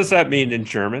 and what does that mean in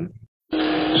German?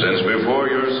 Since before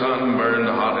your sun burned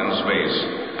hot in space,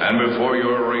 and before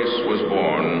your race was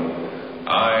born,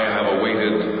 I have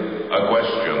awaited a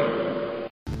question.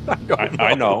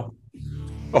 I know.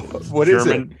 Oh, what German,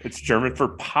 is it? It's German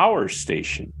for power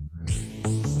station.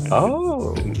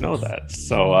 Oh. I didn't know that.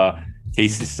 So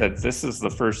Casey said this is the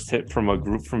first hit from a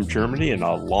group from Germany in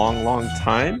a long, long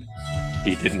time.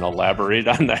 He didn't elaborate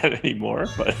on that anymore,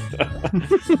 but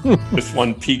this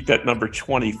one peaked at number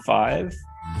 25.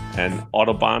 And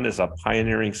Autobahn is a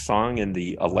pioneering song in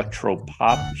the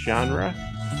electro-pop genre.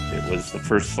 It was the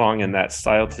first song in that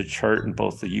style to chart in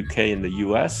both the UK and the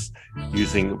US,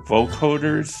 using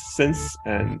vocoders, synths,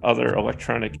 and other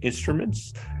electronic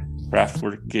instruments.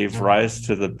 Kraftwerk gave rise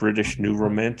to the British New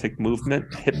Romantic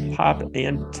movement, hip-hop,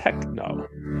 and techno.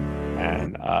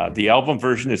 And the album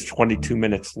version is 22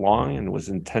 minutes long and was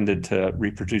intended to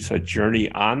reproduce a journey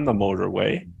on the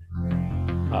motorway.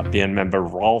 Band member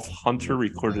Rolf Hunter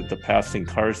recorded the passing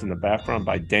cars in the background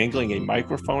by dangling a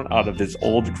microphone out of his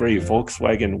old gray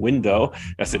Volkswagen window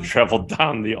as it traveled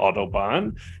down the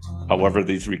Autobahn. However,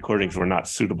 these recordings were not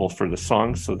suitable for the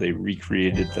song, so they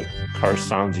recreated the car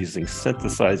sounds using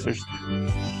synthesizers.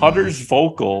 Hunter's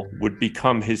vocal would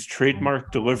become his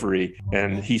trademark delivery,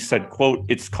 and he said, quote,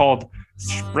 "It's called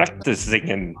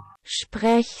Sprechgesingen."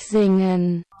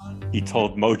 Sprechsingen. He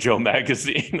told Mojo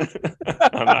magazine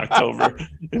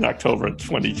in October of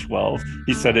 2012.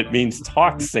 He said it means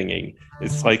talk singing.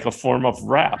 It's like a form of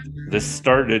rap. This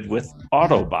started with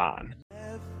Autobahn.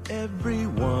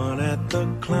 Everyone at the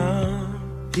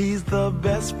club, he's the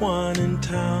best one in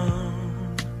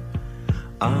town.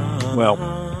 Well,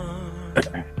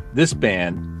 this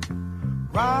band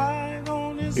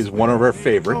is one of our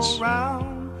favorites.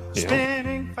 Yeah.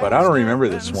 But I don't remember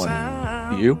this one.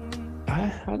 Do you?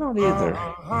 I don't either.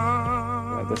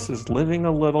 Yeah, this is Living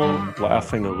a Little,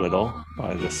 Laughing a Little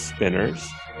by the Spinners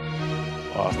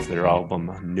off their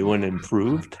album New and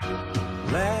Improved.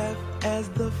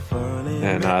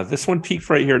 And this one peaked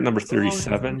right here at number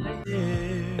 37.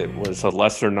 It was a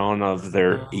lesser known of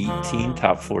their 18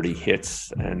 top 40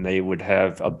 hits, and they would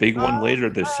have a big one later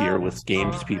this year with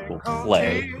Games People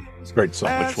Play. It's a great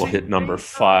song. Which will hit number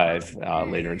 5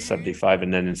 later in 75.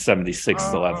 And then in 76,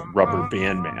 they'll have Rubber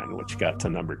Band Man, which got to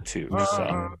number 2.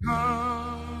 So.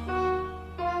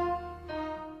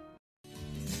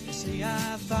 See,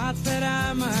 I thought that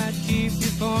I might keep you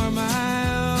for my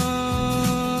own.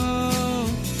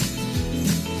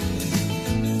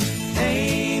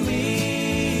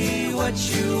 Amy, what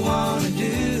you want to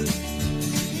do?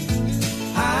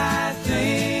 I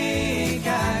think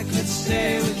I could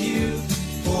stay with you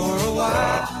for a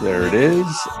while. There it is,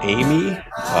 Amy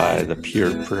by the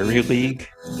Pure Prairie League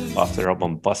off their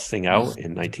album Busting Out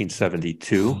in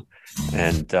 1972.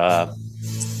 And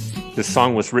this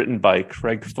song was written by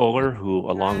Craig Fuller, who,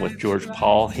 along with George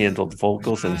Paul, handled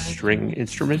vocals and string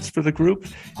instruments for the group.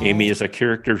 Amy is a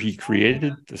character he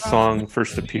created. The song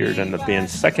first appeared on the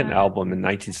band's second album in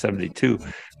 1972,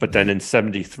 but then in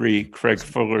 73, Craig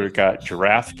Fuller got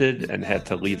drafted and had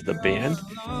to leave the band.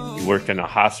 He worked in a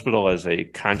hospital as a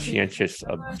conscientious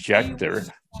objector,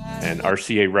 and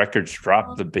RCA Records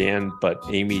dropped the band, but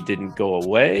Amy didn't go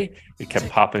away. It kept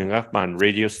popping up on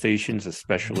radio stations,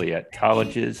 especially at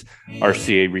colleges.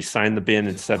 RCA re-signed the band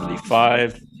in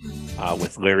 75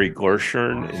 with Larry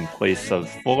Gorshern in place of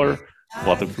Fuller.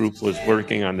 While the group was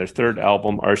working on their third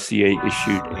album, RCA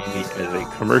issued Amy as a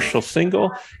commercial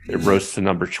single. It rose to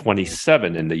number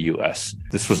 27 in the U.S.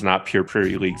 This was not Pure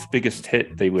Prairie League's biggest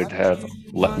hit. They would have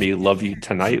Let Me Love You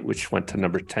Tonight, which went to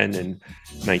number 10 in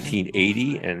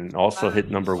 1980 and also hit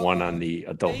number 1 on the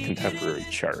adult contemporary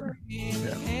chart.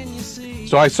 Yeah.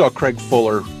 So I saw Craig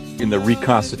Fuller in the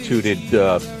reconstituted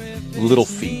Little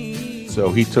Feat.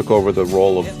 So he took over the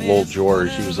role of Lowell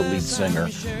George. He was a lead singer.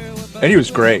 And he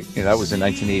was great. You know, that was in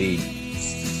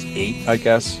 1988, I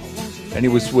guess. And he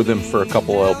was with him for a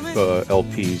couple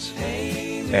LPs.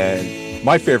 And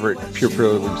my favorite Pure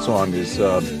Prairie League song is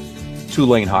Two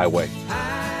Lane Highway.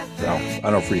 So, I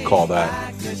don't know if you recall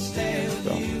that.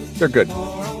 So, they're good.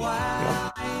 Yeah.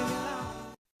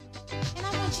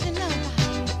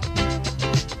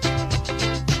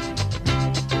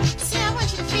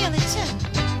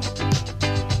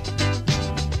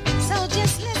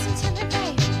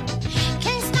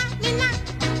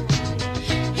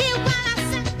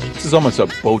 This is almost a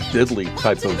Bo Diddley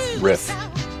type of riff.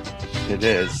 It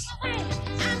is.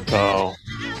 So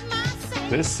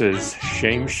this is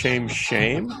Shame, Shame,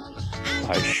 Shame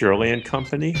by Shirley and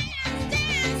Company.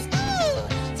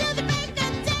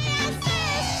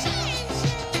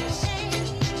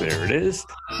 There it is.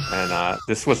 And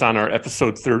this was on our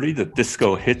episode 30, the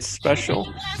Disco Hits special.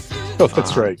 Oh,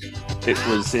 that's right. It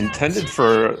was intended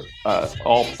for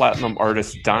all-platinum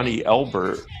artist Donnie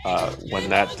Elbert. When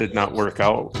that did not work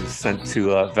out, it was sent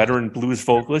to veteran blues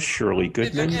vocalist Shirley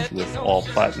Goodman with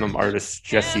all-platinum artist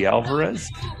Jesse Alvarez.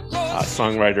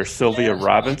 Songwriter Sylvia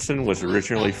Robinson was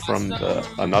originally from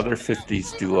another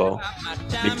 50s duo,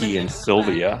 Mickey and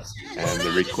Sylvia, and the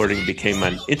recording became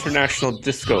an international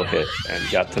disco hit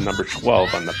and got to number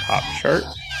 12 on the pop chart.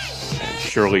 And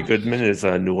Shirley Goodman is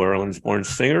a New Orleans-born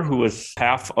singer who was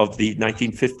half of the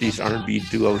 1950s R&B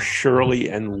duo Shirley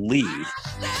and Lee.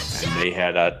 And they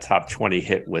had a top 20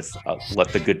 hit with Let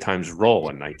the Good Times Roll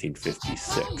in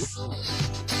 1956.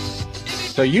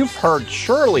 So you've heard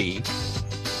Shirley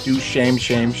do Shame,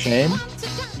 Shame, Shame.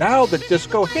 Now the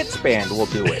Disco Hits Band will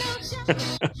do it.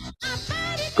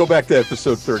 Go back to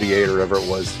episode 38 or whatever it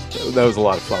was. That was a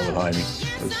lot of fun with Jaime.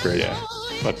 That was great. Yeah.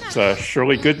 But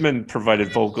Shirley Goodman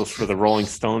provided vocals for the Rolling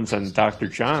Stones and Dr.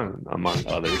 John, among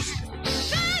others.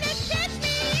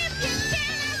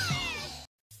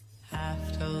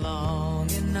 After long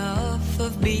enough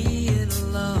of being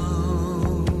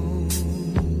alone,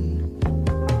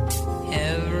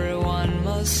 everyone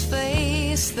must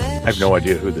face their I have no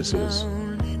idea who this is.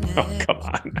 Oh, come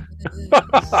on.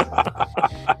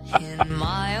 In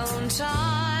my own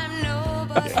time,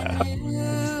 nobody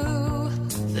knew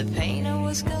the pain I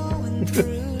was going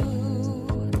through.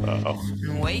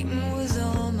 And waiting was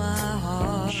all my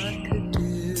heart could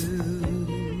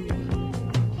do.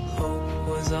 Hope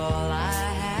was all I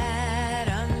had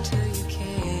until you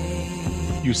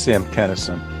came. You, Sam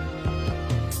Kennison.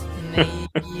 Maybe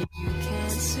you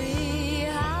can't see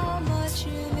how much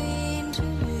you mean to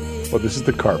me. Well, this is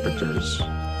the Carpenters.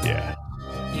 Yeah.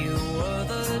 You were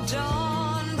the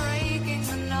dawn breaking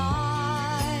the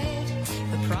night,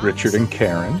 the Richard and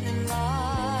Karen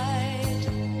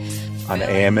on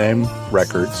AMM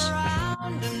Records.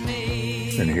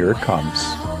 And here it comes.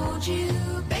 hold you,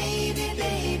 baby,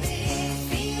 baby.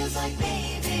 Feels like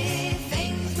baby,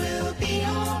 things will be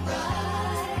alright.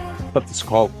 I thought this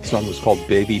song was called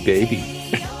Baby Baby,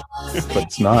 but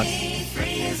it's not.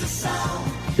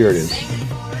 Here it is.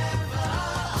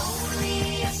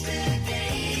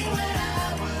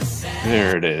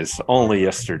 There it is. Only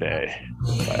Yesterday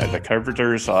by the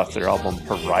Carpenters off their album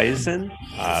Horizon.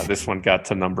 This one got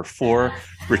to number 4.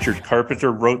 Richard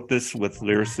Carpenter wrote this with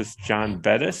lyricist John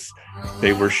Bettis.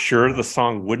 They were sure the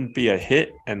song wouldn't be a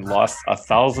hit and lost a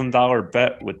 $1,000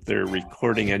 bet with their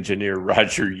recording engineer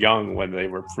Roger Young when they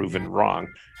were proven wrong.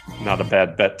 Not a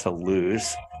bad bet to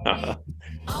lose.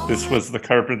 This was the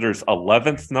Carpenters'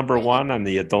 11th number 1 on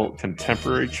the adult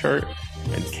contemporary chart,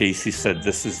 and Casey said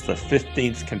this is the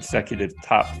 15th consecutive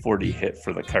top 40 hit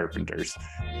for the Carpenters,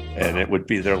 and it would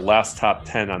be their last top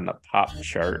 10 on the pop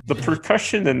chart. The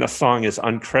percussion in the song is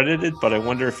uncredited, but I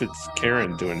wonder if it's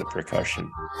Karen doing the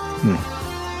percussion. Well,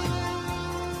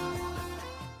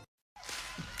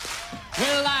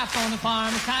 life on the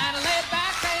farm is kind of laid back.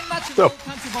 So,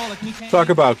 talk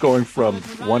about going from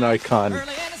one icon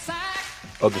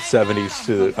of the 70s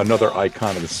to another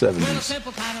icon of the 70s.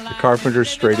 The Carpenters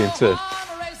straight into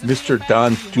Mr.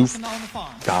 John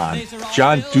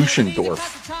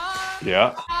Duschendorf.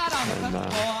 Yeah.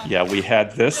 And, we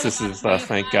had this. This is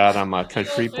Thank God I'm a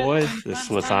Country Boy. This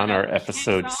was on our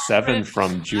episode 7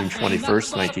 from June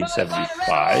 21st,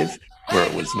 1975. Where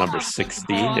it was number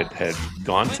 16. It had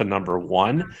gone to number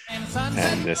 1.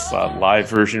 And this live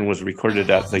version was recorded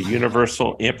at the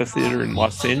Universal Amphitheater in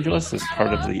Los Angeles as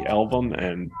part of the album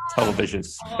and television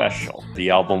special. The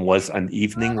album was An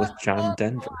Evening with John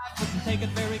Denver.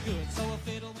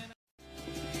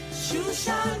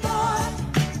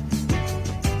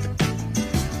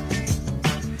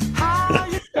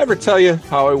 Ever tell you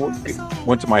how I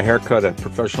went to my haircut at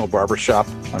Professional Barbershop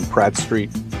on Pratt Street?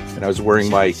 And I was wearing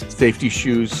my safety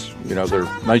shoes, they're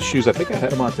nice shoes. I think I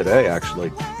had them on today,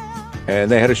 actually.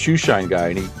 And they had a shoe shine guy,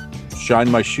 and he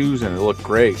shined my shoes, and it looked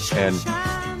great. And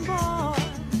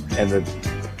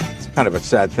it's kind of a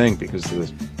sad thing because the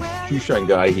shoe shine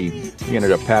guy, he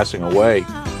ended up passing away.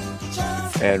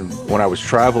 And when I was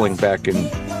traveling back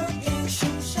in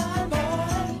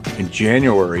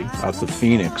January out to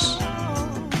Phoenix,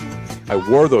 I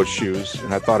wore those shoes,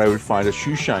 and I thought I would find a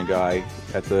shoe shine guy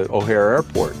at the O'Hare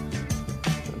Airport.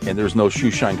 And there's no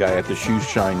shoe shine guy at the shoe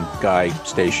shine guy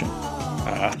station.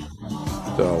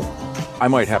 So I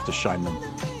might have to shine them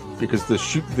because the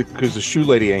shoe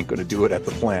lady ain't going to do it at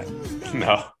the plant.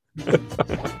 No.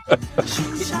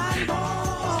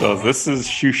 So this is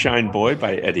Shoe Shine Boy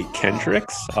by Eddie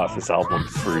Kendricks off his album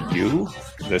For You.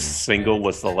 This single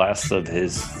was the last of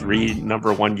his 3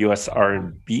 number 1 U.S.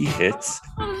 R&B hits.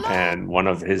 and one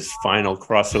of his final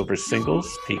crossover singles,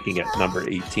 peaking at number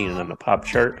 18 on the pop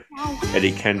chart.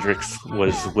 Eddie Kendricks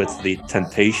was with the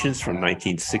Temptations from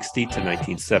 1960 to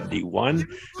 1971.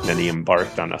 Then he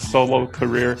embarked on a solo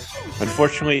career.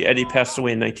 Unfortunately, Eddie passed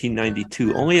away in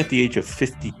 1992, only at the age of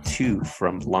 52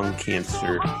 from lung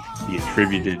cancer. He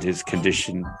attributed his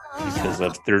condition because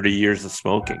of 30 years of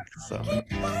smoking. So.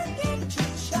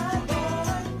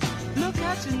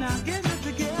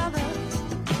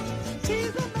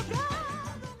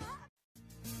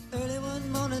 Early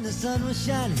one morning the sun was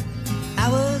shining. I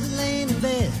was laying in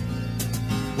bed,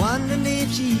 wondering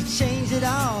if she'd changed it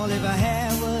all, if her hair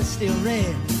was still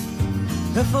red.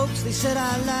 Her folks, they said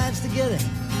our lives together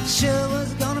sure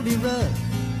was gonna be rough.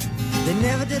 They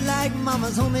never did like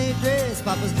Mama's homemade dress,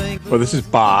 Papa's bank. Well, this is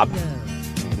Bob.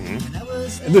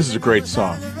 And this is a great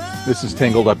song. This is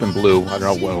Tangled Up in Blue. I don't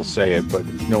know what'll say it, but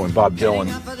knowing Bob Dylan.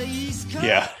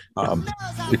 Yeah.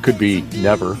 It could be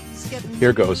Never.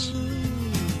 Here goes.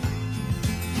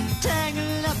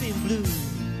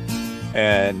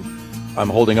 And I'm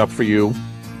holding up for you,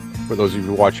 for those of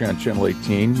you watching on Channel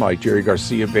 18, my Jerry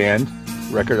Garcia band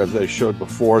record that I showed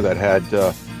before that had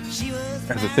the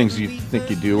Things You Think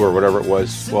You Do or whatever it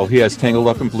was. Well, he has Tangled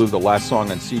Up in Blue, the last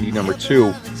song on CD number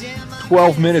 2.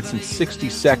 12 minutes and 60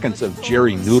 seconds of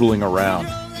Jerry noodling around.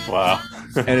 Wow.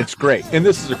 And it's great. And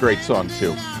this is a great song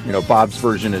too. You know, Bob's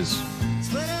version is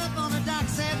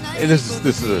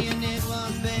this is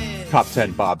a top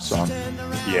 10 Bob song.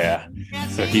 Yeah.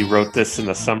 So he wrote this in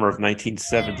the summer of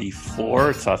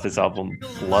 1974. It's off his album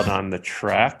Blood on the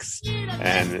Tracks.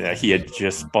 And he had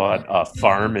just bought a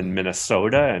farm in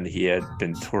Minnesota, and he had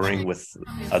been touring with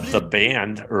the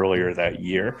band earlier that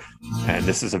year. And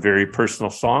this is a very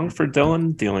personal song for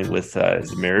Dylan, dealing with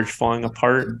his marriage falling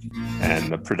apart.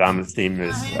 And the predominant theme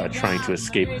is trying to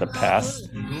escape the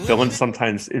past. Dylan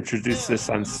sometimes introduced this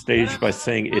on stage by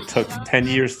saying it took 10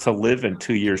 years to live and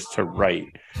 2 years to write.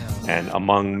 And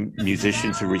among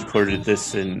musicians who recorded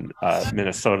this in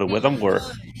Minnesota with him were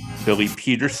Billy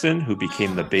Peterson, who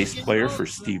became the bass player for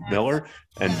Steve Miller,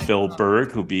 and Bill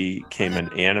Berg, who became an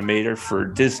animator for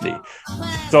Disney.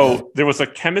 So there was a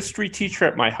chemistry teacher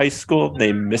at my high school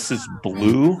named Mrs.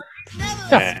 Blue.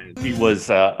 And he was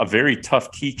a very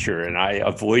tough teacher, and I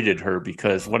avoided her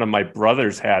because one of my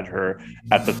brothers had her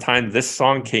at the time this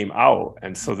song came out.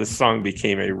 And so this song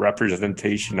became a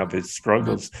representation of his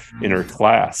struggles in her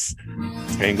class,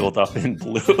 Tangled Up in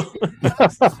Blue.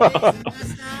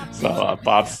 So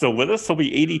Bob's still with us. He'll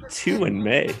be 82 in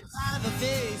May.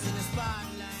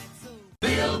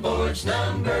 Billboard's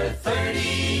number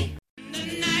 30.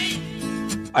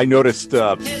 I noticed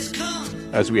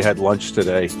as we had lunch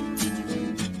today,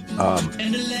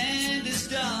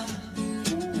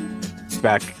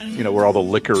 back, you know, where all the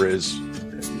liquor is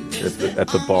at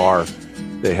the bar,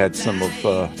 they had some of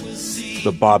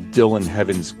the Bob Dylan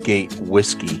Heaven's Gate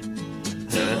whiskey.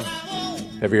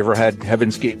 Have you ever had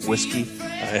Heaven's Gate whiskey?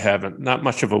 I haven't. Not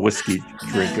much of a whiskey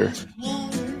drinker.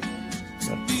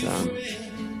 But,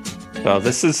 so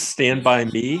this is Stand By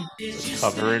Me,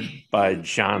 covered by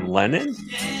John Lennon.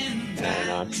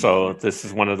 And so this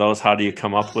is one of those, how do you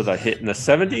come up with a hit in the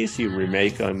 70s? You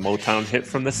remake a Motown hit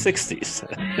from the 60s.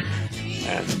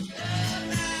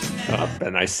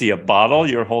 And I see a bottle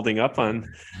you're holding up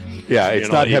on. Yeah,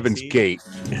 it's not 18. Heaven's Gate.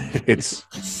 It's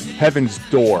Heaven's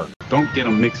Door. Don't get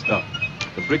them mixed up.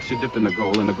 The bricks you dip in the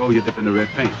gold, and the gold you dip in the red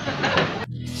paint.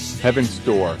 Heaven's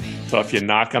Door. So if you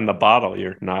knock on the bottle,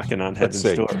 you're knocking on Heaven's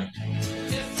Door.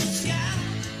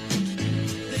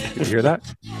 You hear that?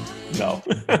 No.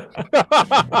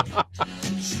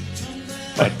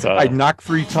 But I knocked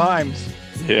 3 times.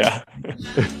 Yeah.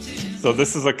 So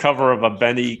this is a cover of a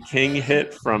Benny King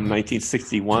hit from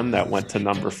 1961 that went to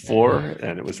number 4,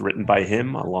 and it was written by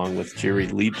him along with Jerry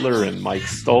Liebler and Mike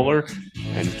Stoller.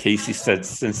 And Casey said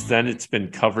since then it's been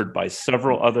covered by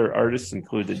several other artists,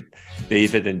 including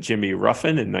David and Jimmy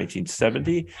Ruffin in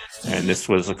 1970. And this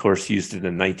was, of course, used in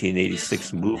a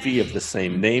 1986 movie of the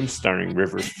same name starring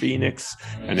River Phoenix.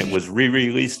 And it was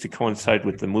re-released to coincide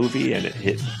with the movie, and it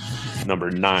hit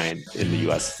number 9 in the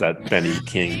U.S., that Benny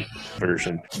King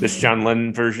version. This John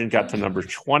Lennon version got to number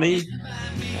 20,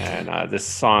 and this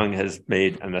song has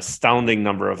made an astounding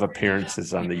number of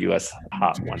appearances on the U.S.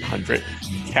 Hot 100.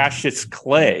 Cassius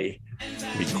Clay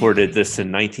recorded this in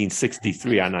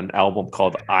 1963 on an album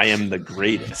called I Am the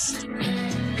Greatest.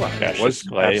 Well, was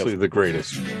Clay, absolutely the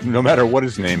greatest, no matter what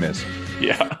his name is.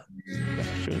 Yeah.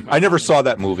 I never saw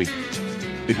that movie.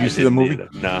 Did you see the movie? Either.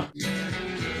 No.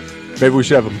 Maybe we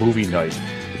should have a movie night.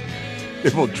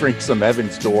 Maybe we'll drink some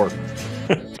Heaven's Door.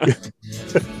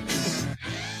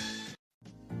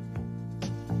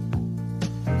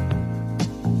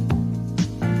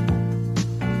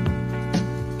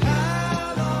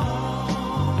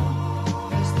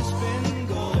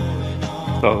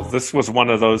 So this was one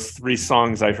of those 3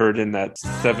 songs I heard in that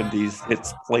 70s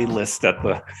hits playlist at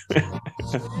the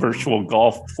virtual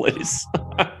golf place.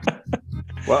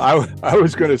 Well, I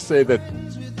was going to say that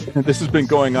this has been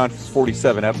going on for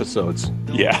 47 episodes.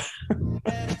 Yeah.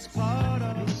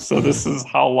 So this is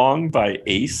How Long by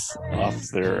Ace off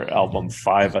their album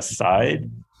Five Aside.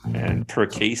 And Per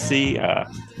Casey,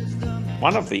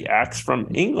 one of the acts from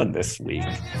England this week.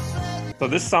 So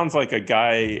this sounds like a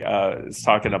guy is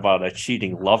talking about a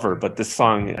cheating lover, but this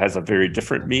song has a very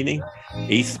different meaning.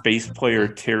 Ace bass player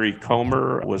Terry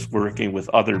Comer was working with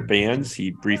other bands. He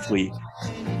briefly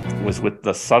was with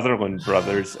the Sutherland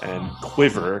Brothers and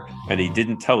Quiver, and he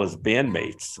didn't tell his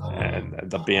bandmates. And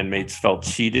the bandmates felt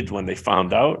cheated when they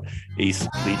found out. Ace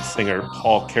lead singer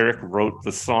Paul Carrick wrote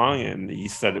the song, and he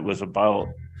said it was about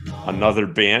another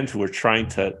band who were trying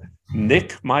to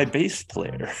nick my bass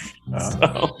player.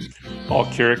 So Paul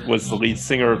Carrick was the lead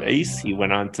singer of Ace. He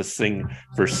went on to sing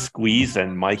for Squeeze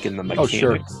and Mike and the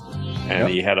Mechanics. And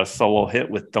he had a solo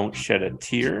hit with Don't Shed a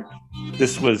Tear.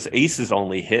 This was Ace's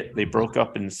only hit. They broke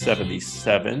up in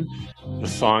 77. The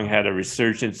song had a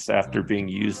resurgence after being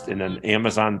used in an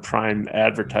Amazon Prime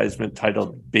advertisement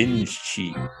titled Binge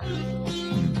Cheat.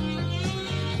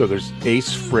 So there's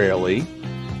Ace Frehley.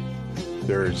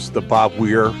 There's the Bob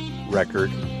Weir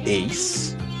record,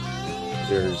 Ace.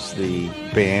 There's the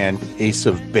band Ace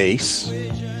of Base,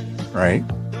 right?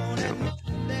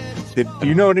 Do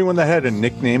you know anyone that had a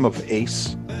nickname of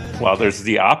Ace? Well, there's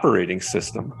the Operating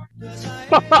System. I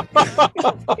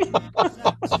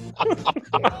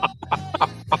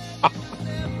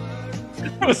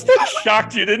was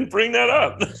shocked you didn't bring that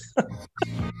up.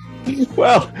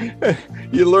 Well,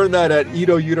 you learned that at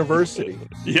Edo University.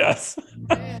 Yes.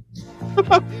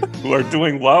 Who are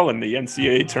doing well in the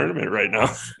NCAA tournament right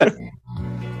now.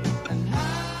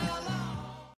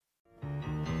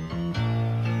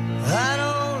 I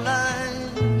don't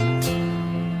like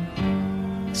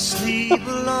sleep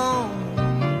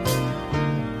alone.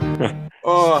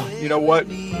 Oh, you know what?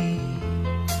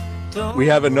 We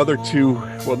have another 2.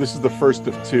 Well, this is the first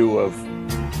of 2 of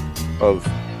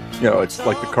you know, it's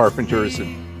like the Carpenters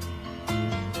and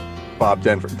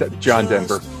John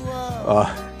Denver.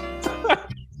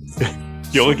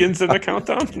 Gilligan's in the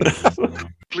countdown?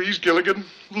 Please, Gilligan,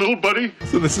 little buddy.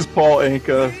 So this is Paul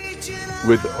Anka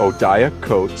with Odia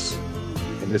Coates,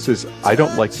 and this is I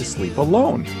Don't Like to Sleep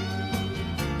Alone.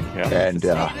 Yeah. And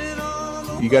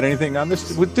you got anything on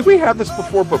this? Did we have this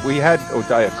before? But we had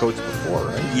Odia Coates before,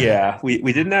 right? Yeah, we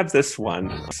didn't have this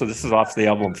one. So this is off the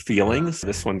album Feelings.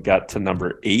 This one got to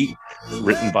number 8,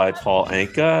 written by Paul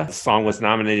Anka. The song was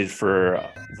nominated for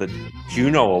the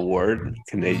Juno Award,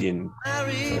 Canadian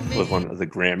equivalent of the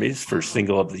Grammys, for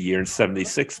Single of the Year in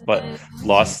 76, but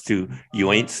lost to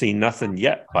You Ain't Seen Nothing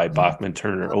Yet by Bachman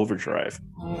Turner Overdrive.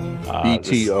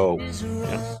 BTO.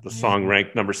 The song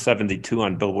ranked number 72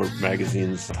 on Billboard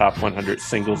Magazine's Top 100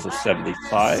 Singles of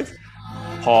 75.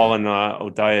 Paul and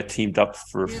Odia teamed up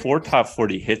for 4 top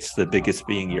 40 hits, the biggest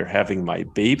being You're Having My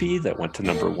Baby, that went to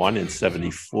number 1 in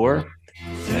 74.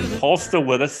 And Paul's still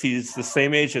with us. He's the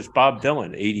same age as Bob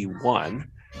Dylan, 81.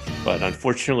 But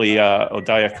unfortunately,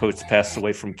 Odia Coates passed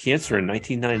away from cancer in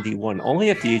 1991, only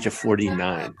at the age of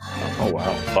 49. Oh,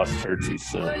 wow. Lost her too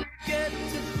soon.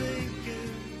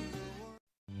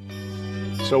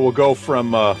 So we'll go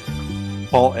from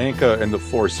Paul Anka and the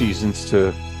Four Seasons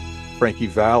to Frankie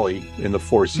Valli in the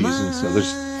Four Seasons. So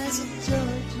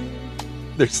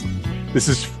this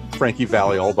is Frankie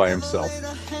Valli all by himself.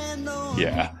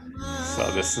 Yeah. So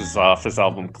this is off his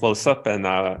album Close Up, and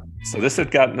so this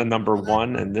had gotten to number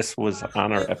 1, and this was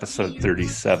on our episode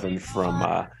 37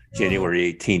 from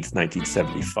January 18th,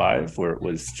 1975, where it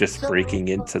was just breaking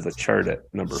into the chart at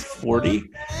number 40.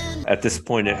 At this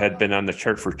point, it had been on the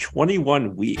chart for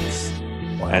 21 weeks.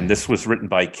 And this was written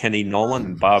by Kenny Nolan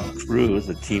and Bob Crew,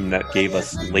 the team that gave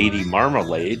us Lady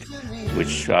Marmalade,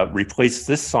 which replaced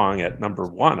this song at number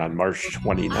 1 on March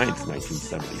 29th,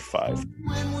 1975.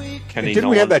 Didn't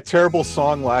we have that terrible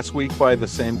song last week by the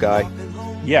same guy?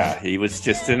 Yeah, he was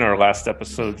just in our last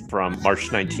episode from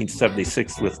March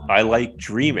 1976 with I Like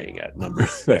Dreaming at number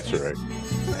 6. That's right.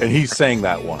 And he sang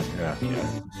that one. Yeah.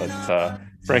 But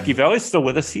Frankie Valli's still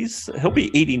with us. He'll be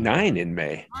 89 in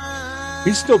May.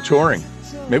 He's still touring.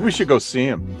 Maybe we should go see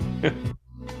him.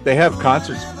 They have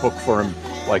concerts booked for him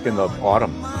like in the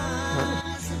autumn.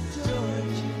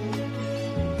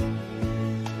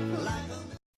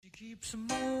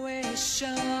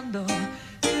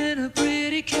 In a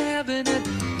pretty cabinet,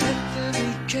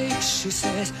 Bethany cake, she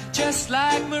says, just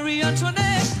like Marie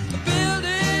Antoinette,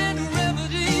 building a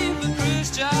remedy for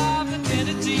Khrushchev and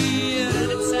Kennedy,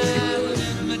 and it's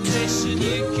an invitation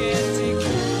you can't take.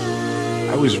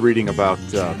 was reading about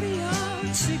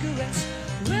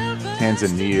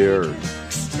Tanzania or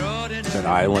that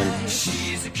island.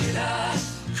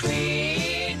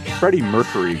 Freddie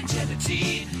Mercury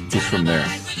is from there,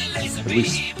 at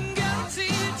least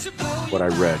what I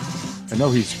read. I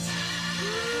know he's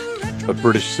a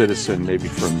British citizen, maybe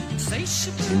from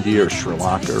India or Sri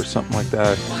Lanka or something like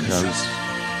that. You know,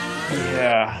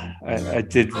 Yeah, I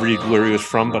did read where he was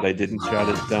from, but I didn't jot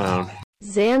it down.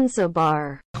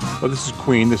 Zanzibar. Oh, this is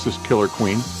Queen. This is Killer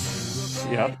Queen.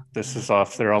 Yep, this is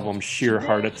off their album Sheer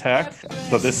Heart Attack.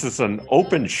 So this is an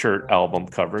open shirt album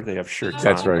cover. They have shirts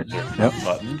That's on. right. Yep.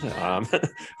 Buttoned.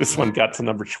 This one got to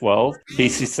number 12.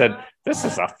 Casey said, this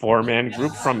is a four-man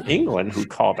group from England who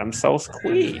call themselves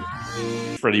Queen.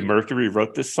 Freddie Mercury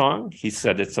wrote this song. He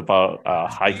said it's about a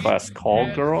high-class call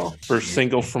girl. First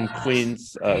single from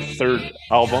Queen's third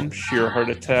album, Sheer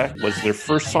Heart Attack, was their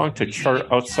first song to chart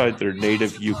outside their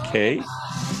native UK.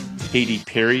 Katy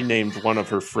Perry named one of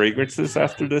her fragrances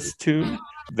after this tune.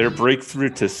 Their breakthrough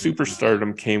to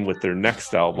superstardom came with their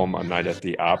next album, A Night at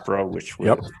the Opera, which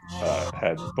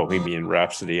had Bohemian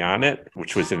Rhapsody on it,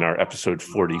 which was in our episode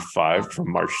 45 from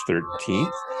March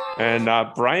 13th. And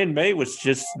Brian May was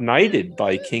just knighted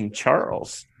by King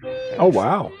Charles. Oh,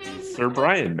 wow. Sir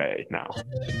Brian May now.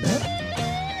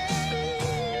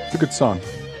 It's a good song.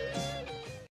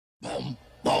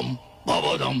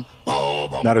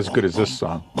 Not as good as this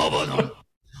song.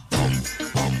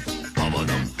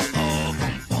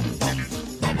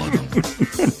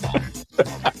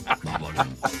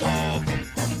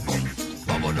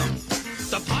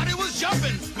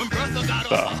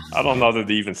 I don't know that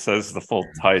it even says the full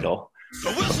title.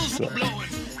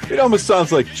 It almost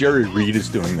sounds like Jerry Reed is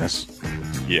doing this.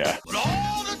 Yeah.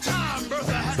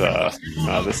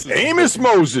 This is Amos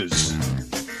Moses.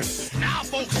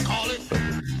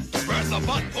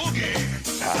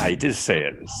 I did say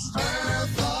it.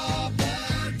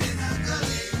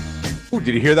 Ooh,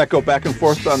 did you hear that go back and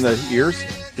forth on the ears?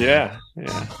 Yeah.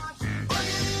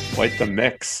 Quite the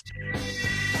mix.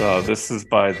 So this is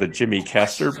by the Jimmy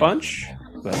Castor Bunch,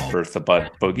 the Bertha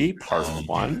Butt Boogie, Part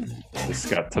 1. This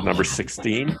got to number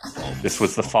 16. This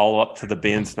was the follow-up to the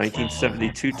band's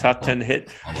 1972 top 10 hit,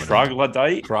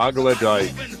 Troglodyte.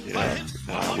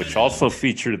 Which also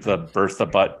featured the Bertha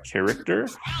Butt character,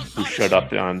 who showed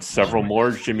up on several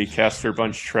more Jimmy Castor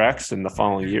Bunch tracks in the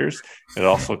following years. It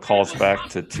also calls back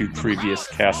to two previous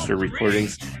Castor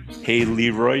recordings, Hey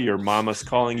Leroy, Your Mama's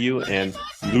Calling You, and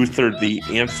Luther the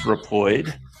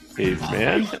Anthropoid,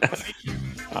 caveman,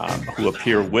 who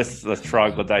appear with the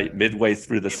Troglodyte midway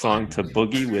through the song to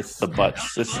boogie with the Butt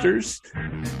Sisters.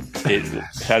 It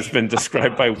has been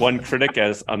described by one critic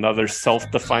as another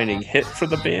self-defining hit for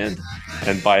the band,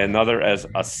 and by another as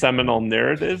a seminal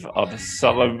narrative of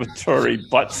celebratory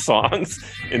butt songs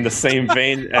in the same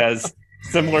vein as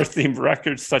similar themed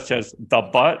records such as The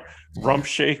Butt, Rump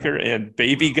Shaker, and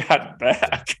Baby Got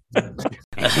Back.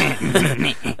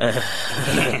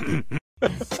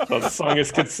 So the song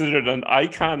is considered an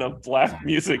icon of black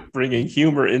music, bringing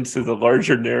humor into the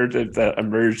larger narrative that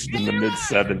emerged in the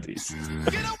mid-70s.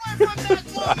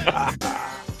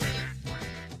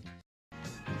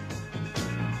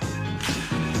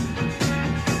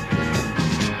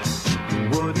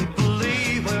 Wouldn't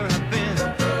believe where I've been.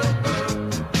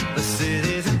 The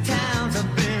cities and towns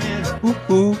I've been in.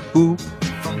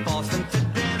 From Boston to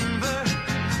Denver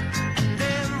and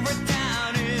every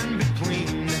town in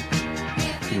between.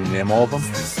 Can you name all of them?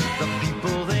 The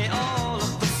people, they all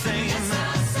look the same.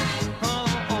 Oh,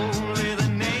 only the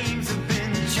names have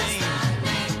been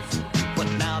changed. But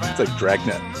now that It's like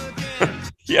Dragnet.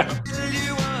 Yeah.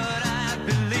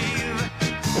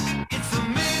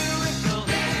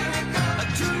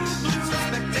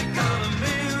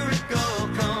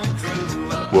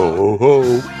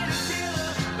 Whoa.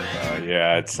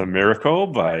 Yeah, it's a Miracle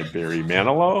by Barry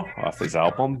Manilow off his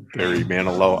album, Barry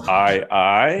Manilow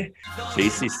I.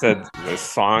 Casey said the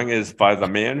song is by the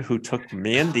man who took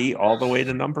Mandy all the way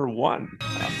to number 1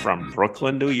 from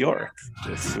Brooklyn, New York.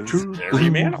 This is Barry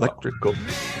Manilow. Electrical.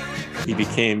 He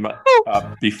became,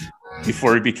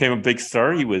 before he became a big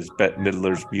star, he was Bette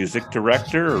Midler's music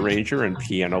director, arranger, and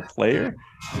piano player.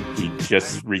 He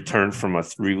just returned from a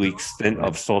 3-week stint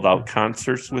of sold-out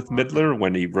concerts with Midler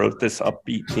when he wrote this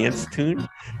upbeat dance tune.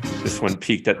 This one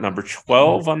peaked at number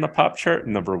 12 on the pop chart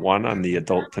and number 1 on the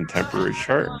adult contemporary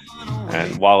chart.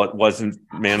 And while it wasn't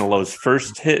Manilow's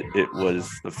first hit, it was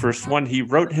the first one he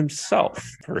wrote himself.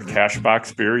 For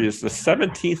Cashbox, Barry is the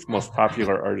 17th most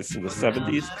popular artist in the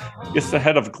 70s, just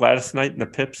ahead of Gladys Knight and the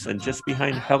Pips and just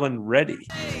behind Helen Reddy.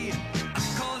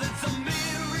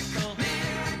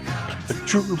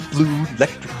 True blue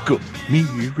electrical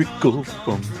miracle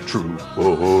come true.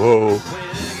 Oh.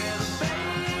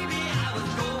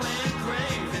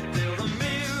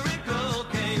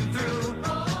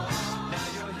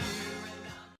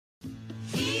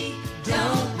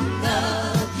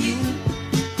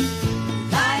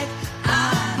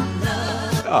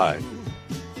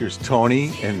 Here's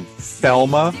Tony and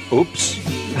Thelma. Oops.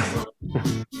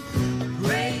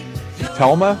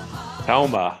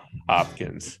 Thelma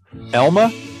Hopkins.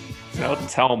 Elma? No,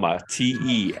 Thelma.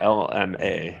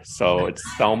 Telma. So it's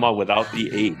Thelma without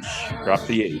the H. Drop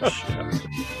the H.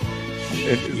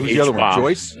 And who's the other one?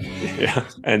 Joyce? Yeah.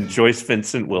 And Joyce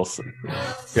Vincent Wilson.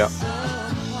 Yeah.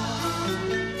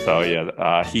 So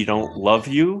yeah, He Don't Love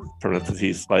You,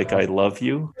 parentheses, Like I Love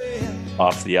You,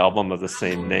 off the album of the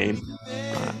same name.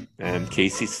 And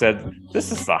Casey said,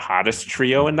 this is the hottest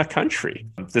trio in the country.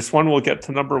 This one will get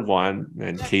to number one.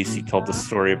 And Casey told the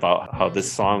story about how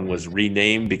this song was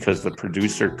renamed because the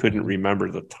producer couldn't remember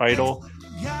the title.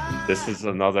 This is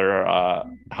another,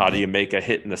 how do you make a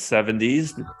hit in the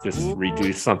 70s? Just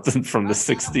redo something from the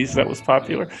 60s that was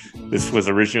popular. This was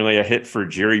originally a hit for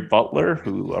Jerry Butler,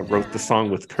 who wrote the song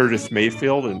with Curtis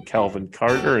Mayfield and Calvin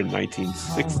Carter in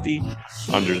 1960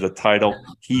 under the title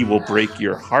He Will Break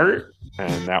Your Heart.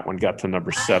 And that one got to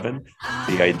number 7.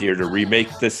 The idea to remake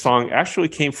this song actually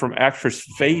came from actress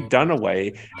Faye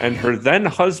Dunaway and her then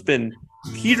husband,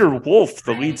 Peter Wolf,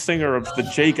 the lead singer of the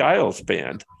Jay Giles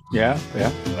Band. Yeah.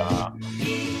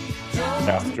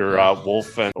 After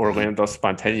Wolf and Orlando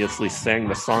spontaneously sang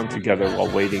the song together while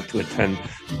waiting to attend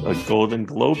a Golden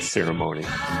Globe ceremony.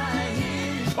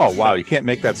 Oh, wow. You can't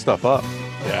make that stuff up.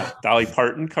 Yeah. Dolly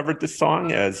Parton covered this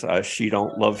song as She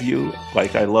Don't Love You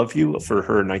Like I Love You for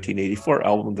her 1984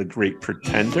 album, The Great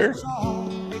Pretender.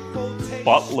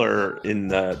 Butler, in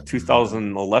the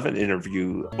 2011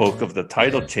 interview, spoke of the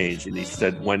title change, and he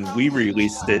said, when we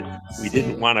released it, we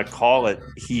didn't want to call it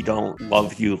He Don't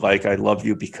Love You Like I Love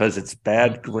You because it's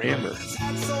bad grammar.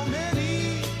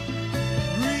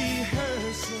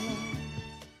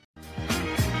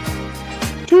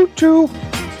 Toot-toot.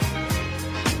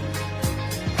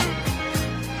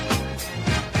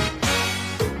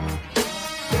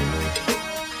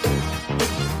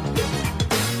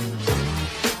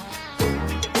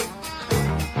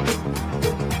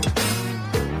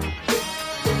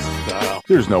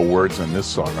 There's no words in this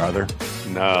song, are there?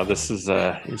 No, this is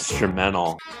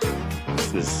instrumental.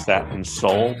 This is Satin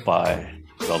Soul by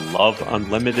the Love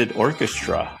Unlimited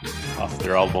Orchestra off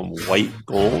their album White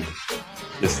Gold.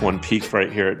 This one peaked right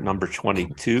here at number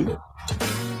 22.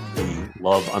 The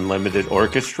Love Unlimited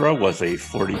Orchestra was a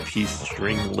 40-piece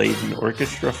string-laden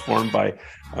orchestra formed by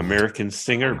American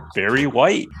singer Barry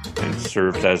White and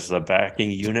served as the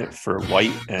backing unit for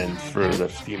White and for the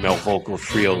female vocal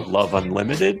trio Love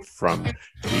Unlimited from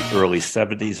the early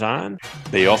 70s on.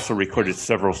 They also recorded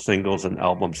several singles and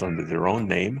albums under their own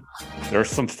name. There are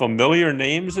some familiar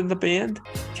names in the band.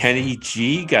 Kenny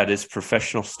G got his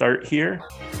professional start here.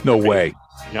 No way.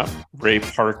 Yep. Ray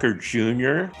Parker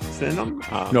Jr. is in them.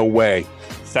 No way.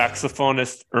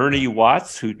 Saxophonist Ernie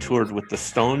Watts, who toured with the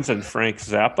Stones and Frank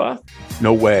Zappa.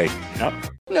 No way. Yep.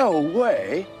 No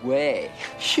way. Way.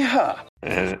 Yeah.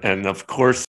 And of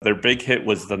course, their big hit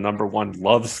was the number one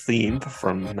Love's Theme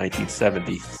from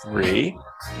 1973.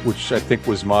 Which I think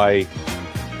was my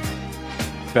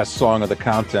best song of the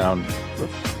countdown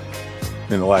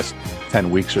in the last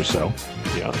 10 weeks or so.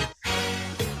 Yeah.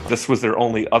 This was their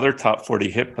only other top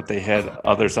 40 hit, but they had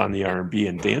others on the R&B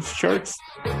and dance charts.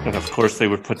 And of course, they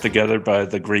were put together by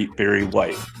the great Barry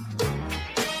White.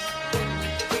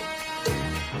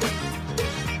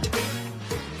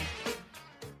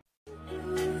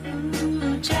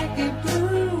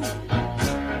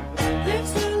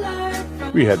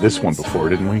 We had this one before,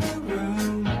 didn't we?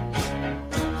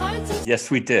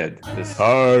 Yes, we did.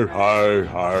 Har, har,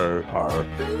 har, har.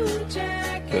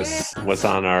 This was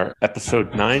on our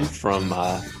episode 9 from...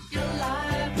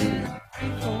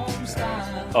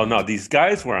 oh, no, these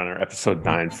guys were on our episode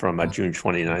 9 from June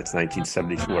 29th,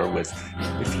 1974 with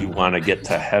If You Want to Get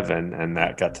to Heaven, and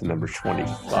that got to number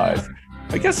 25.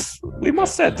 I guess we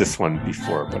must have had this one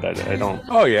before, but I don't...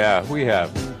 Oh, yeah, we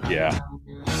have. Yeah.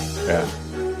 Yeah.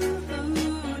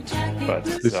 But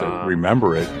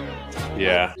remember it.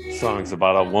 Yeah, song's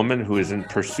about a woman who is in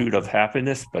pursuit of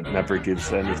happiness but never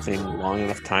gives anything long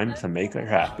enough time to make her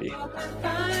happy.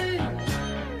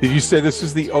 Did you say this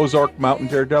is the Ozark Mountain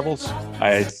Daredevils?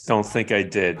 I don't think I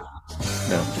did.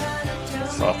 No.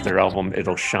 It's off their album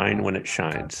It'll Shine When It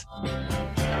Shines.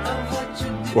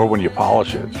 Or when you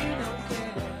polish it.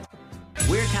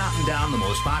 We're counting down the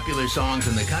most popular songs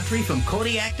in the country from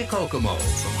Kodiak to Kokomo,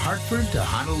 from Hartford to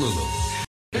Honolulu.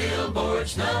 Billboard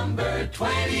Porch number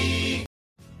 20.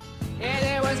 Yeah,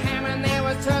 there was ham and there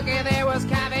was turkey, there was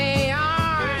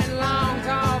caviar and long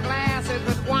tall glasses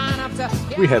with wine up to.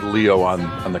 We had Leo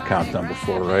on the countdown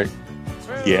before, right?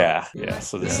 Yeah.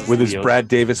 So this is with his Leo. Brad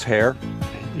Davis hair.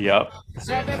 Yep.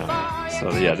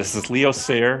 This is Leo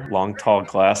Sayer, Long Tall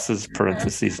Glasses,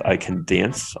 parentheses, I Can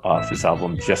Dance, off his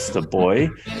album Just a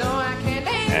Boy.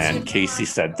 And Casey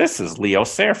said, this is Leo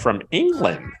Sayer from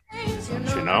England.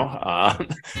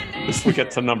 This will get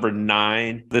to number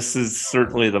 9. This is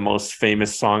certainly the most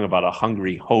famous song about a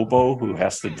hungry hobo who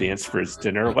has to dance for his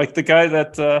dinner, like the guy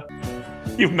that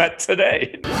you met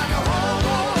today.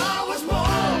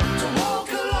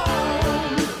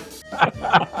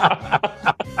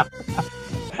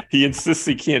 He insists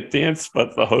he can't dance,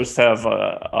 but the hosts have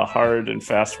a hard and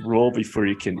fast rule: before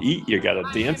you can eat, you got to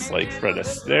dance like Fred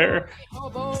Astaire.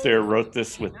 Astaire wrote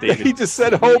this with David. He just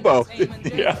said hobo.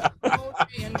 Yeah.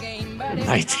 In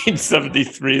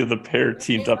 1973, the pair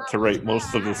teamed up to write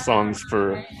most of the songs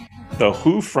for the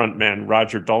Who frontman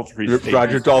Roger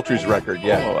Daltrey's record,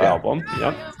 album.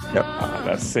 Yep.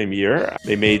 That same year,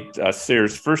 they made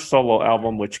Sayer's first solo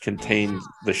album, which contained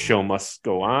 "The Show Must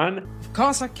Go On." Of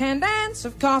course I can dance.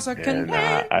 Of course I can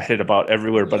dance. I hit about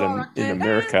everywhere but in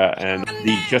America. And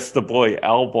the Just the Boy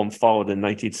album followed in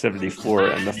 1974,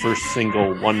 and the first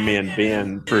single, One Man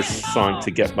Band, first song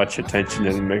to get much attention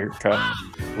in America,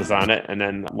 was on it. And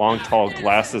then Long Tall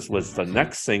Glasses was the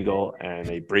next single and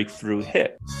a breakthrough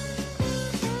hit.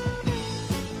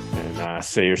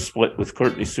 Sayer split with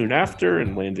Courtney soon after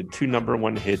and landed 2 number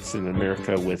 1 hits in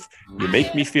America with You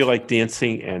Make Me Feel Like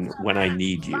Dancing and When I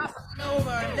Need You.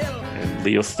 And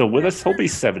Leo's still with us. He'll be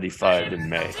 75 in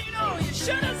May.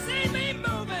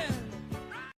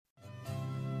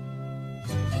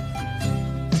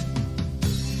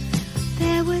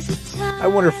 I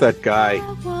wonder if that guy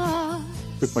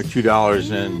took my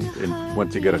 $2 and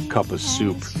went to get a cup of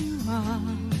soup.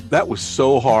 That was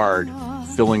so hard,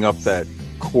 filling up that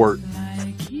quart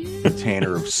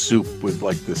container of soup with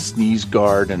like the sneeze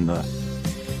guard and the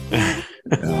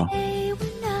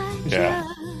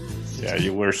yeah,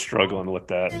 you were struggling with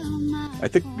that. I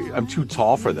think I'm too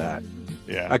tall for that.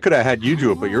 Yeah, I could have had you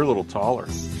do it, but you're a little taller.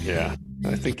 Yeah,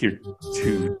 I think you're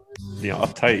too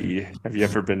uptight. Have you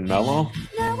ever been mellow?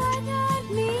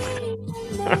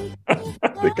 I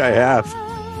think I have.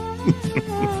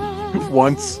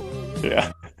 Once.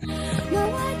 Yeah.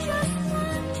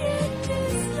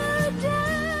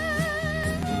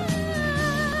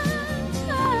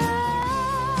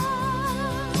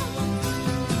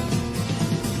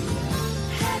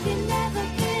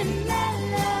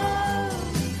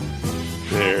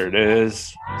 There it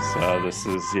is. So this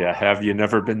is, Have You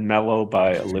Never Been Mellow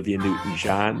by Olivia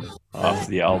Newton-John off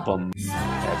the album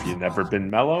Have You Never Been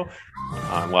Mellow?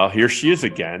 Well, here she is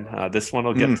again. This one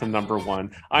will get to number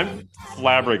 1. I'm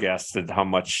flabbergasted how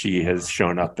much she has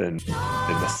shown up in the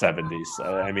 70s.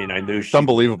 I mean, I knew she's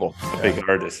unbelievable, a big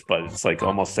artist, but it's like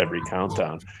almost every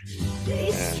countdown.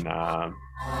 And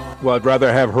well, I'd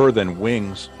rather have her than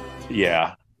Wings.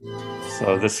 Yeah.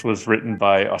 So this was written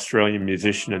by Australian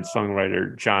musician and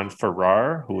songwriter John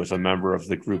Farrar, who was a member of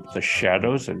the group The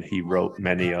Shadows, and he wrote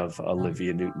many of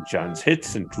Olivia Newton-John's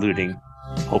hits, including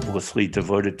Hopelessly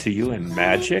Devoted to You and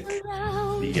Magic.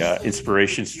 The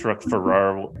inspiration struck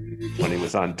Farrar when he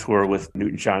was on tour with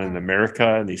Newton-John in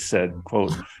America, and he said,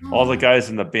 quote, all the guys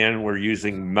in the band were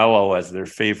using mellow as their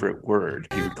favorite word.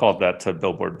 He recalled that to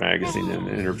Billboard magazine in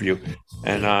an interview.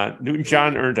 And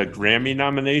Newton-John earned a Grammy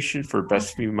nomination for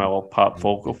Best Female Pop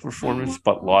Vocal Performance,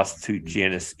 but lost to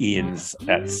Janice Ians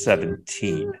at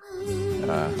 17.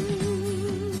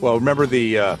 Well, remember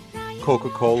the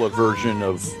Coca-Cola version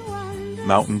of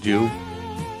Mountain Dew,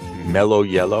 Mellow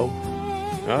Yellow?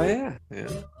 Oh, yeah.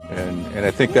 And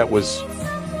I think that was,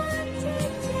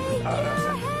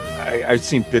 I've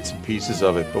seen bits and pieces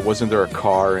of it, but wasn't there a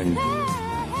car in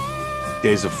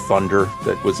Days of Thunder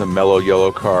that was a Mellow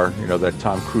Yellow car? You know, that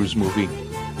Tom Cruise movie?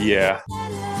 Yeah.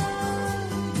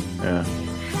 Yeah.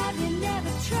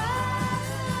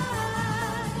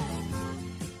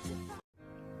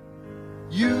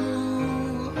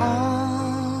 You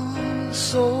are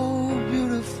so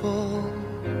beautiful.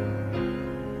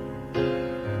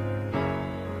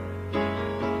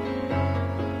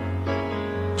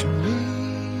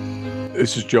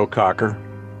 This is Joe Cocker.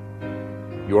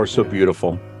 You're So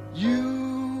Beautiful.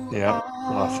 Yeah,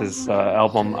 off his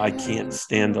album I Can't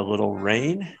Stand a Little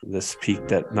Rain. This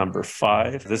peaked at number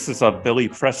 5. This is a Billy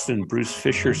Preston, Bruce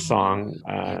Fisher song,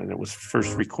 and it was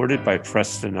first recorded by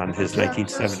Preston on his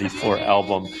 1974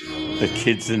 album The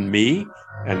Kids and Me,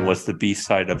 and was the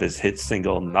B-side of his hit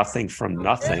single Nothing from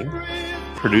Nothing.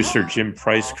 Producer Jim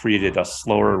Price created a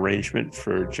slower arrangement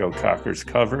for Joe Cocker's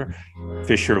cover.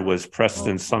 Fisher was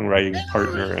Preston's songwriting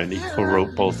partner, and he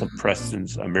co-wrote both of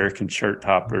Preston's American chart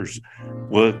toppers,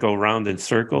 Will It Go Round in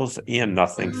Circles and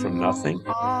Nothing from Nothing.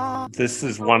 This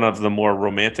is one of the more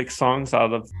romantic songs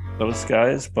out of those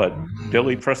guys, but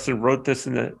Billy Preston wrote this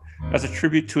as a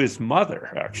tribute to his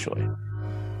mother, actually.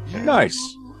 Nice.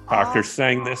 Cocker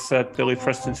sang this at Billy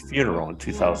Preston's funeral in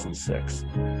 2006.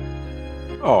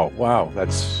 Oh, wow.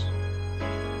 That's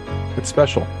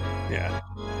special. Yeah.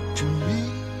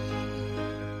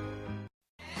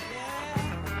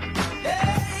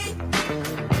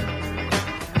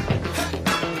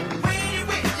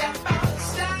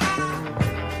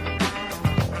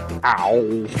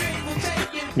 Ow.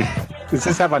 Does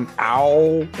this have an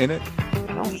ow in it?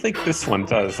 I don't think this one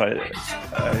does.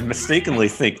 I mistakenly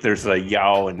think there's a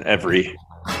yow in every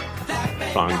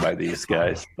song by these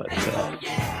guys. But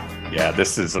yeah,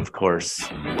 this is, of course,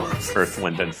 Earth,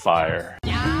 Wind, and Fire.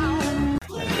 And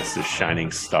this is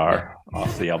Shining Star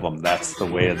off the album That's the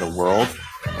Way of the World.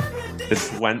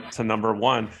 This went to number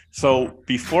 1. So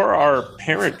before our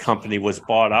parent company was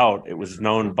bought out, it was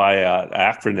known by an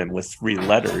acronym with 3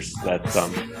 letters that,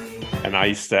 and I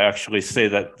used to actually say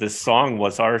that this song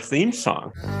was our theme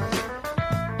song,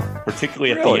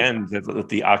 particularly at the end with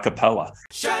the a cappella.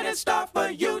 Shining star for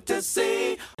you to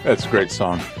see. That's a great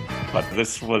song. But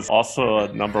this was also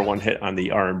a number 1 hit on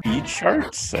the R&B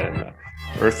charts, and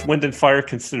Earth, Wind, and Fire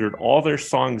considered all their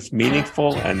songs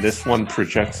meaningful, and this one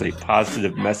projects a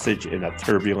positive message in a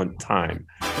turbulent time.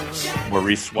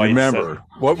 Maurice White Remember,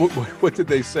 said, what did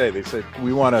they say? They said,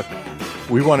 we want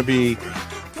to be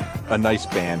a nice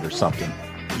band or something.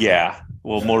 Yeah.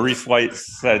 Well, Maurice White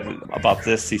said about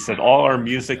this, he said, all our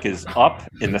music is up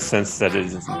in the sense that it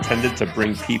is intended to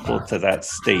bring people to that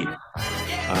state.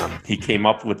 He came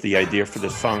up with the idea for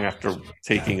this song after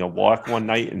taking a walk one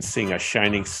night and seeing a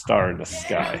shining star in the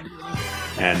sky.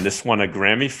 And this won a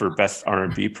Grammy for Best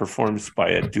R&B Performance by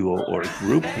a Duo or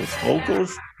Group with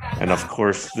vocals. And of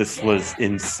course, this was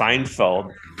in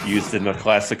Seinfeld, used in the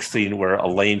classic scene where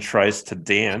Elaine tries to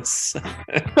dance,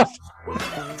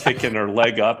 kicking her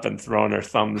leg up and throwing her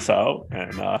thumbs out.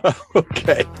 And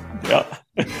okay. Yeah.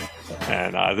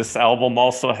 And this album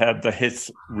also had the hits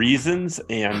Reasons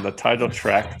and the title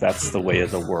track, That's the Way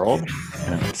of the World.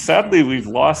 Sadly, we've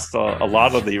lost a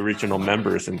lot of the original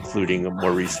members, including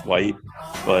Maurice White,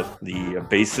 but the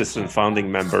bassist and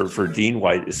founding member, Verdine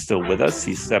White, is still with us.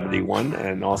 He's 71,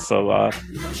 and also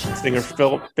singer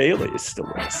Philip Bailey is still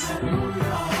with us.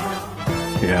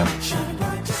 Yeah.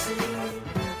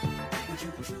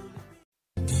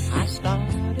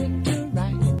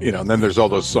 You know, and then there's all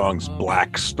those songs,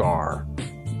 Black Star.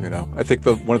 You know, I think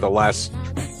one of the last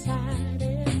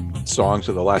songs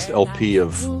of the last LP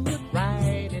of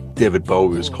David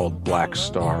Bowie was called Black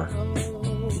Star.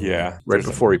 Yeah. Right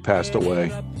before he passed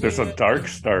away. There's a Dark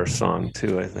Star song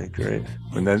too, I think, right?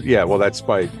 And then, yeah, well, that's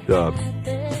by the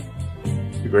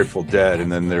Grateful Dead.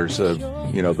 And then there's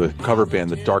the cover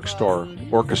band, the Dark Star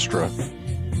Orchestra.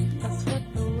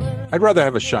 I'd rather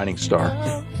have a shining star.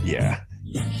 Yeah.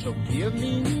 So give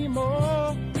me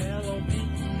more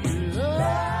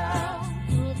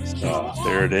So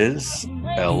there it is,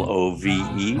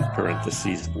 L-O-V-E,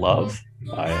 parentheses, Love,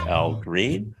 by Al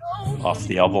Green, off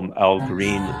the album Al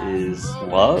Green is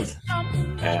Love.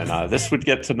 And this would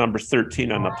get to number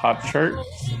 13 on the pop chart,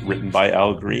 written by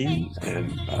Al Green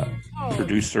and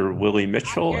producer Willie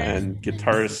Mitchell and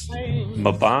guitarist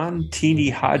Mabon Teeny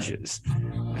Hodges.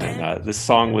 And this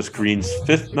song was Green's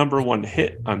 5th number 1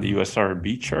 hit on the U.S.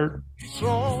 R&B chart.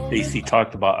 Stacey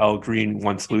talked about Al Green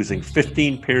once losing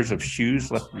 15 pairs of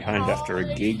shoes left behind after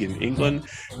a gig in England,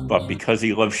 but because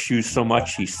he loved shoes so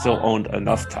much, he still owned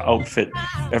enough to outfit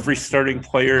every starting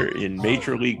player in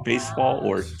Major League Baseball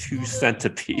or 2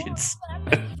 centipedes.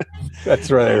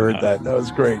 That's right, I heard that. That was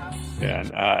great.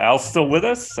 And Al's still with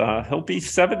us. He'll be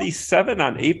 77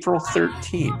 on April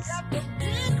 13th.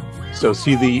 So is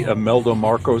he the Imelda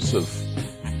Marcos of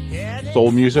soul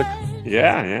music?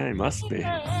 Yeah, he must be.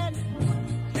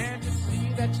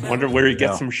 Wonder where he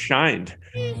gets them shined.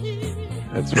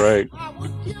 That's right.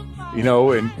 You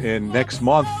know, in next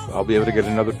month, I'll be able to get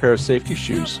another pair of safety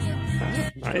shoes.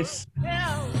 Nice.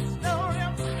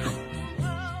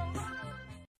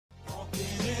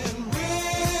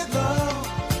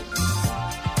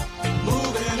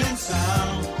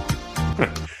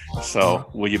 So,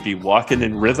 will you be walking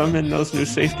in rhythm in those new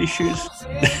safety shoes?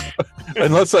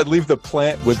 Unless I leave the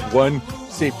plant with one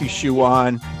safety shoe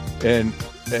on and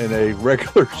a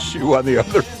regular shoe on the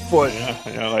other foot.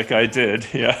 Yeah, like I did.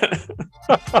 Yeah.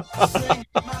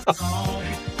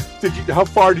 How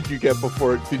far did you get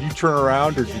before? Did you turn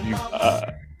around or did you?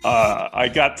 I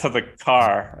got to the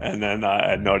car and then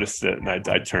I noticed it and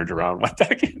I turned around, went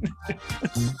back in.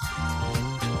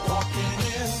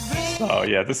 Oh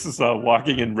yeah, this is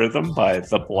Walking in Rhythm by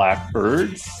the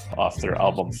Blackbirds off their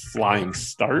album Flying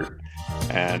Start.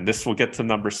 And this will get to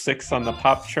number 6 on the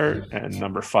pop chart and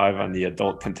number 5 on the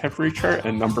adult contemporary chart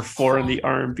and number 4 on the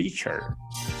R&B chart.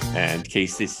 And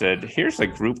Casey said, here's a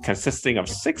group consisting of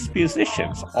 6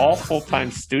 musicians, all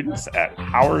full-time students at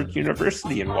Howard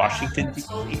University in Washington,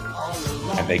 D.C.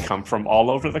 And they come from all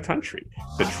over the country,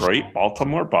 Detroit,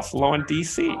 Baltimore, Buffalo, and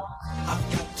D.C.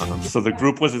 So the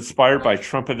group was inspired by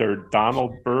trumpeter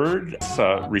Donald Byrd,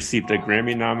 received a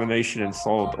Grammy nomination and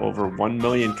sold over 1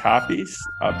 million copies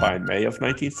by May of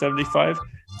 1975.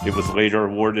 It was later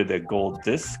awarded a gold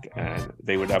disc, and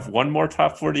they would have one more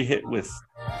top 40 hit with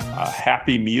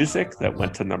Happy Music that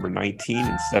went to number 19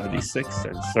 in 76,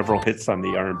 and several hits on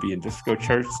the R&B and disco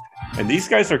charts. And these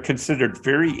guys are considered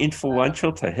very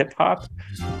influential to hip-hop.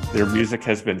 Their music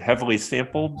has been heavily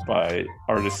sampled by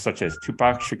artists such as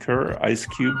Tupac Shakur, Ice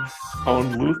Cube,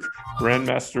 Tone Luke,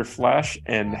 Grandmaster Flash,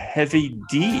 and Heavy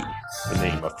D, to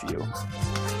name a few.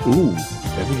 Ooh,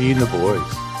 Heavy D and the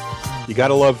Boys. You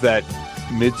gotta love that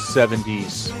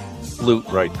mid-70s flute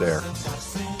right there.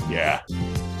 Yeah.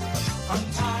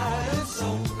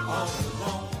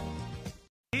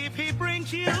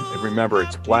 And remember,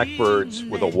 it's Blackbirds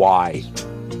with a Y.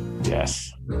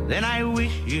 Yes. Then I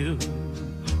wish you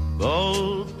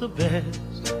both the best.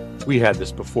 We had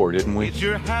this before, didn't we? It's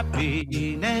your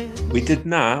happiness. We did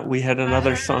not. We had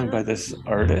another song by this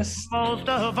artist.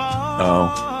 Oh.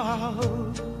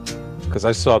 Because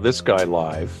I saw this guy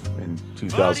live in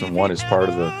 2001 as part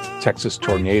of the Texas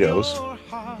Tornadoes.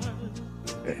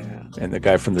 And the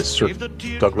guy from the Sir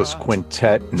Douglas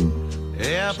Quintet and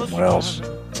someone else.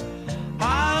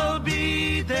 I'll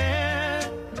be there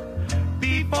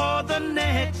before the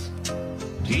next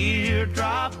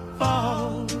teardrop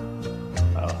falls.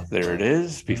 There it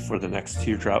is, Before the Next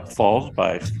Teardrop Falls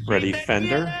by Freddie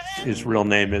Fender. His real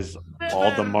name is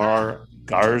Aldemar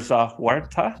Garza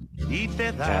Huerta.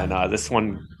 And this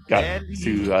one got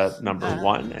to number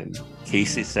 1. And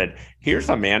Casey said, here's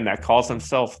a man that calls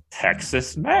himself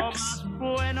Texas Mex.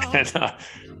 And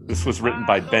this was written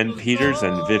by Ben Peters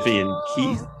and Vivian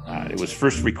Keith. It was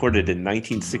first recorded in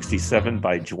 1967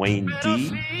 by Dwayne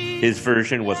D. His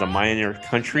version was a minor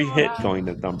country hit, going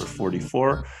to number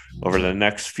 44. Over the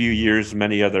next few years,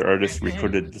 many other artists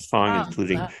recorded the song,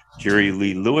 including Jerry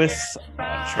Lee Lewis,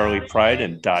 Charlie Pride,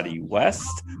 and Dottie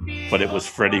West. But it was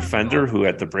Freddie Fender who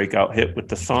had the breakout hit with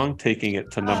the song, taking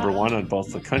it to number 1 on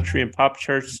both the country and pop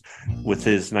charts with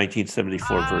his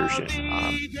 1974 version.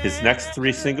 His next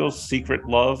 3 singles, Secret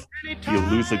Love, You'll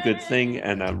Lose a Good Thing,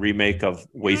 and a remake of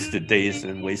Wasted Days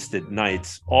and Wasted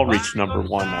Nights, all reached number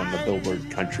 1 on the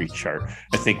Billboard country chart.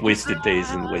 I think Wasted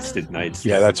Days and Wasted Nights.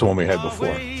 Yeah, that's the one we had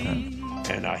before.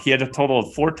 And he had a total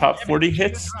of 4 top 40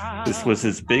 hits. This was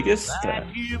his biggest.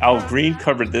 Al Green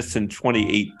covered this in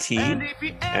 2018.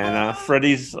 And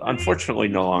Freddie's unfortunately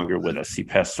no longer with us. He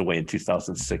passed away in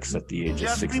 2006 at the age of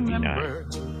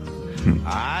 69.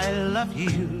 I love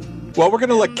you. Well, we're going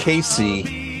to let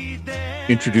Casey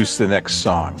introduce the next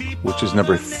song, which is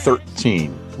number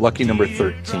 13. Lucky number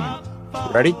 13.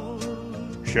 Ready?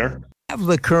 Sure. Have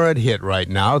the current hit right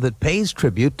now that pays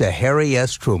tribute to Harry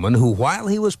S. Truman, who, while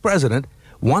he was president,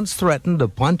 once threatened to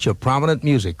punch a prominent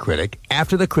music critic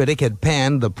after the critic had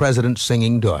panned the president's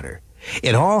singing daughter.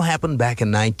 It all happened back in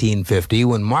 1950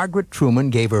 when Margaret Truman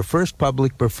gave her first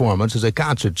public performance as a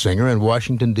concert singer in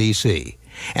Washington, D.C.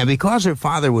 And because her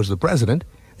father was the president,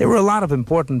 there were a lot of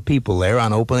important people there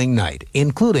on opening night,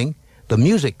 including the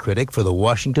music critic for the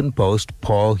Washington Post,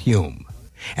 Paul Hume.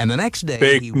 And the next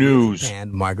day, he really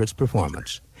panned Margaret's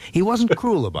performance. He wasn't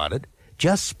cruel about it,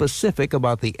 just specific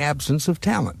about the absence of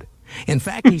talent. In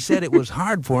fact, he said it was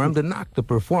hard for him to knock the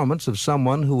performance of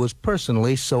someone who was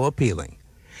personally so appealing.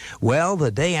 Well,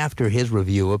 the day after his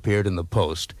review appeared in the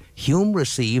Post, Hume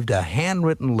received a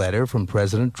handwritten letter from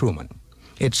President Truman.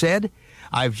 It said,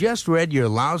 "I've just read your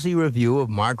lousy review of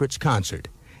Margaret's concert,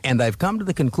 and I've come to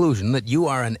the conclusion that you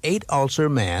are an 8-ulcer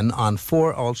man on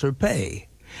 4-ulcer pay.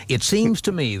 It seems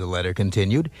to me," the letter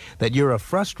continued, "that you're a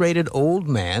frustrated old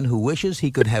man who wishes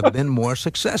he could have been more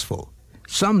successful.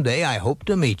 Someday I hope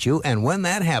to meet you, and when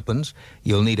that happens,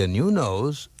 you'll need a new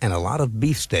nose and a lot of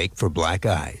beefsteak for black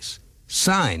eyes.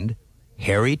 Signed,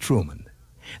 Harry Truman."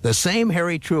 The same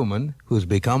Harry Truman who's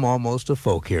become almost a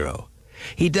folk hero.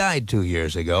 He died 2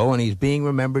 years ago, and he's being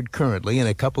remembered currently in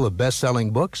a couple of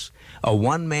best-selling books, a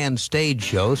one-man stage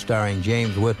show starring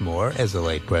James Whitmore as the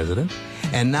late president,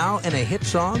 and now in a hit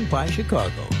song by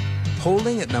Chicago.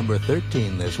 Holding at number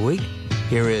 13 this week,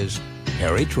 here is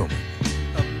Harry Truman.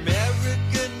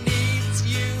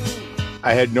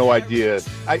 I had no idea.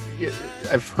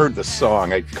 I've heard the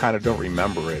song. I kind of don't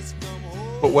remember it.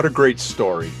 But what a great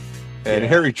story. And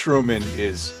Harry Truman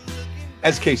is,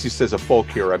 as Casey says, a folk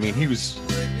hero. I mean, he was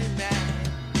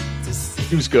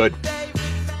good.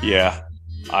 Yeah.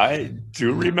 I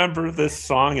do remember this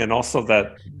song and also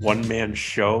that one-man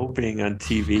show being on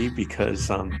TV because,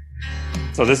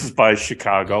 so this is by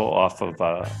Chicago off of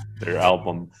their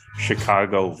album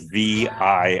Chicago VIII.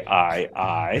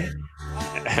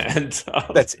 And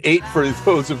that's 8 for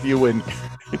those of you in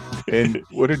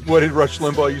what did Rush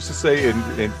Limbaugh used to say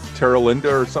in Terra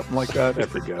Linda or something like that? I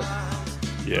forget.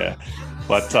 Yeah.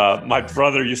 But my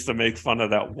brother used to make fun of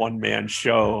that one-man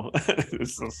show.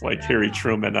 It's just like Harry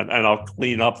Truman, and I'll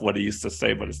clean up what he used to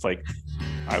say, but it's like,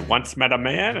 I once met a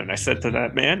man, and I said to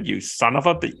that man, you son of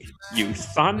a bee. You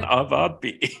son of a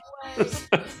bee.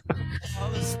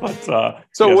 But,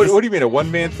 so yeah, what do you mean, a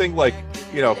one-man thing? Like,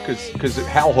 because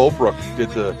Hal Holbrook did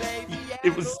the...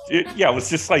 It was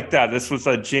just like that. This was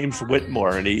James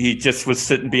Whitmore, and he just was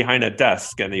sitting behind a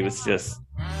desk, and he was just...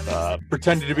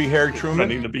 pretending to be Harry Truman?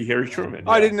 Pretending to be Harry Truman.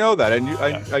 Yeah. I didn't know that.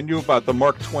 I knew about the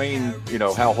Mark Twain,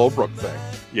 Hal Holbrook thing.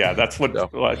 Yeah, that's what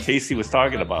Casey was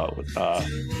talking about with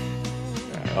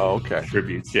okay.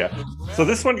 Tributes, yeah. So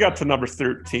this one got to number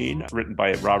 13, written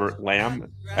by Robert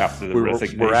Lamb after the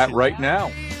resignation. We're at right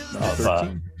now.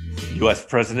 Of U.S.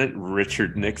 President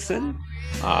Richard Nixon.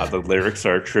 The lyrics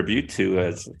are a tribute to,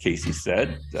 as Casey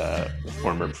said, the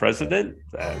former president.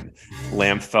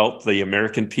 Lamb felt the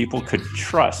American people could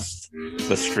trust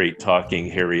the straight-talking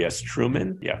Harry S.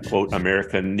 Truman. Yeah, quote,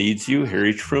 America needs you,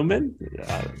 Harry Truman,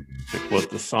 to quote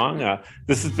the song.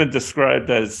 This has been described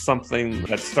as something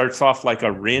that starts off like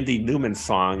a Randy Newman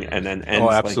song and then ends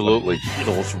like a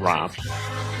Beatles romp.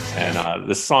 And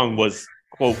this song was,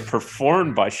 quote,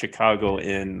 performed by Chicago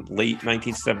in late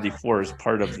 1974 as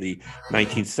part of the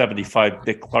 1975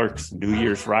 Dick Clark's New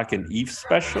Year's Rockin' Eve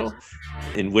special,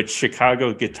 in which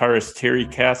Chicago guitarist Terry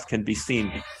Kath can be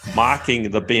seen mocking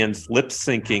the band's lip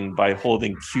syncing by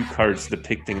holding cue cards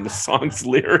depicting the song's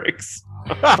lyrics.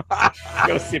 I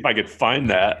gotta see if I could find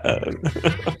that.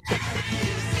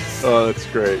 Oh, that's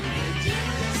great.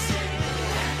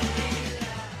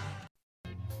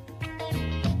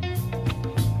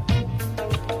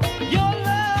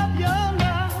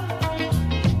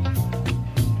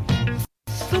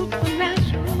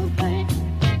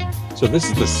 So this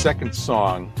is the second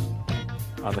song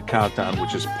on the countdown,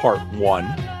 which is part 1.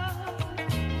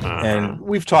 And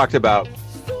we've talked about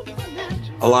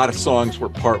a lot of songs were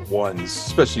part 1s,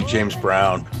 especially James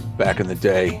Brown back in the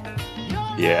day.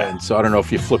 Yeah. And so I don't know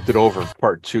if you flipped it over, if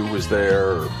part 2 was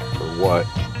there or what.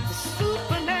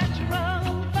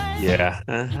 Yeah,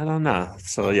 I don't know.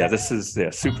 So yeah, this is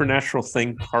the Supernatural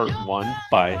Thing part 1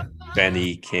 by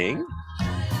Benny King.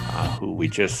 Who we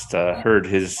just heard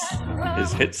his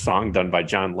hit song done by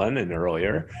John Lennon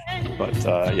earlier. But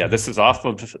yeah, this is off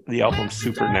of the album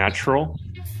Supernatural.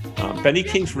 Benny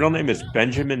King's real name is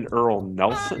Benjamin Earl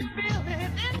Nelson.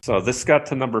 So this got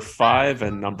to number 5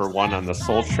 and number 1 on the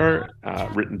Soul chart,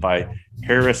 written by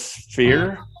Harris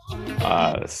Fear.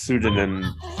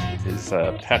 Pseudonym is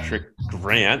Patrick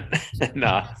Grant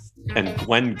and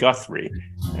Glenn Guthrie.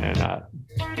 And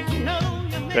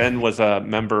Ben was a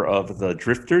member of the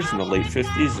Drifters in the late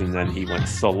 50s, and then he went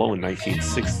solo in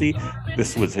 1960.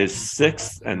 This was his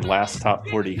 6th and last top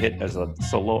 40 hit as a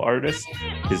solo artist.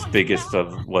 His biggest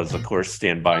was, of course,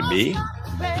 Stand By Me.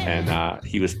 And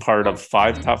he was part of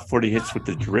 5 top 40 hits with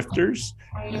the Drifters.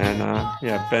 And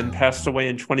yeah, Ben passed away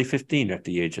in 2015 at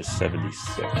the age of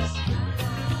 76.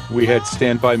 We had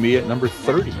Stand By Me at number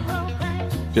 30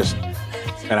 just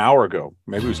an hour ago.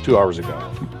 Maybe it was 2 hours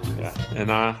ago. Yeah, and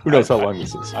who knows how long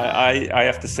this is? I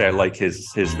have to say I like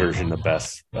his version the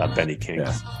best, Benny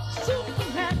King's. Yeah.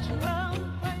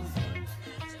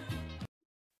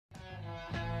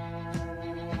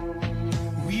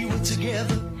 We were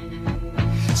together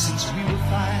since we were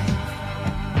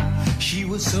 5. She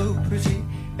was so pretty,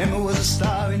 Emma was a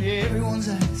star in everyone's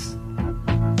eyes.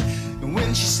 And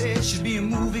when she said she'd be a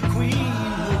movie queen,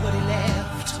 nobody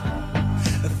laughed.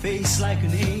 A face like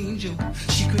an angel,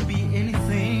 she could be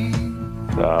anything.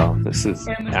 So this is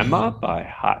Emma by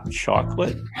Hot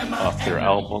Chocolate off their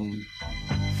album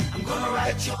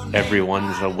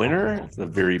Everyone's a Winner, the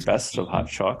very best of Hot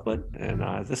Chocolate.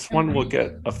 And this one will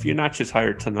get a few notches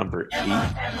higher to number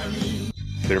 8.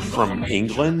 They're from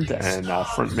England, and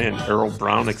frontman Errol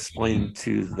Brown explained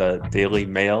to the Daily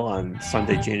Mail on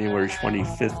Sunday, January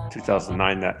 25th,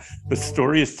 2009, that the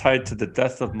story is tied to the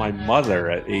death of my mother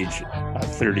at age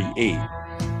 38.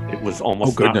 It was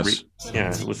almost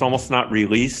it was almost not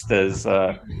released as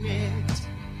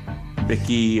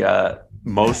Mickey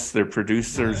Most, their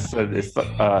producers,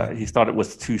 he thought it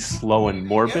was too slow and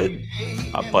morbid,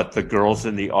 but the girls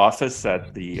in the office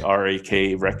at the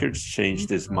RAK Records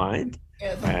changed his mind,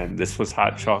 and this was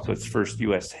Hot Chocolate's first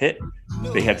U.S. hit.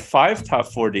 They had 5 top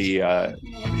 40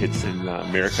 hits in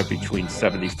America between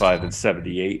 75 and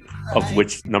 78, of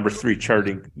which number 3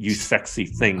 charting You Sexy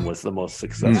Thing was the most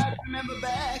successful.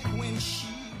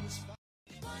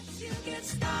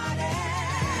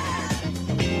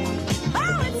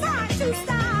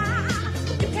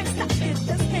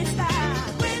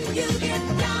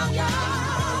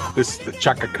 This is the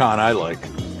Chaka Khan I like.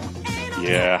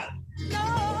 Yeah.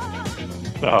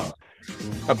 Oh.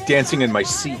 I'm dancing in my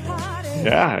seat.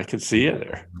 Yeah, I can see you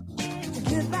there.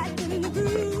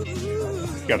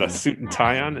 He's got a suit and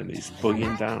tie on and he's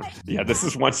boogieing down. Yeah, this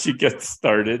is Once You Get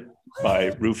Started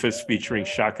by Rufus featuring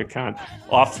Chaka Khan.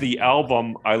 Off the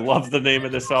album, I love the name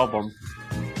of this album,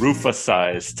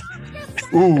 Rufusized.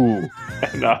 Ooh.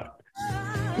 And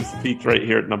it's peaked right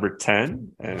here at number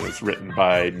 10, and it's written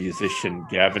by musician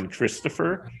Gavin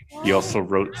Christopher. He also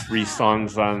wrote 3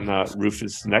 songs on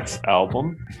Rufus' next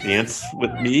album, Dance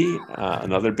With Me,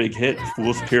 another big hit,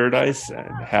 Fool's Paradise,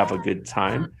 and Have a Good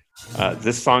Time.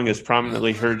 This song is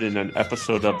prominently heard in an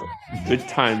episode of Good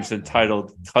Times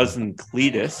entitled Cousin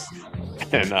Cletus.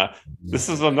 And this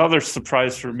is another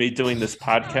surprise for me doing this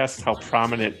podcast, how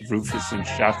prominent Rufus and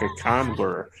Chaka Khan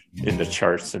were in the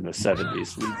charts in the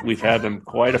 70s. We've had them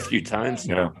quite a few times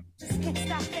now.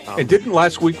 And didn't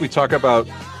last week we talk about,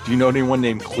 do you know anyone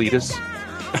named Cletus?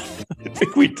 I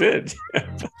think we did.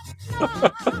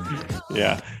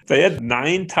 Yeah. They had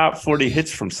 9 top 40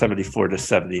 hits from 74 to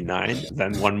 79,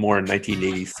 then one more in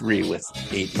 1983 with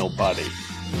Ain't Nobody.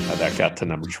 That got to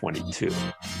number 22.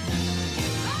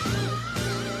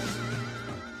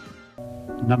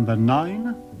 Number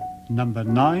 9, number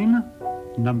 9,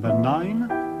 number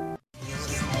 9.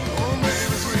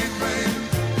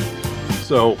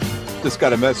 So, just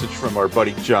got a message from our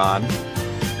buddy John,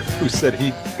 who said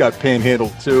he got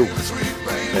panhandled too.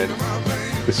 And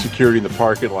the security in the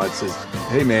parking lot says,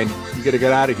 "Hey man, you gotta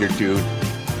get out of here, dude."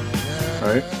 All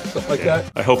right, stuff like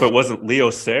that. I hope it wasn't Leo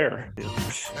Sayre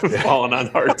falling on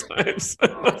hard times.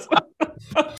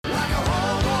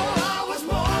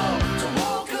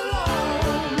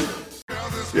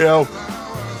 You know,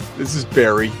 this is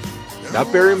Barry,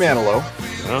 not Barry Manilow.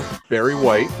 Huh? Barry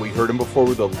White. We heard him before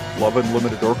with the Love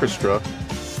Unlimited Orchestra.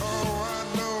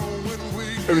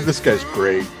 I mean, this guy's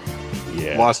great.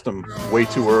 Yeah. Lost him way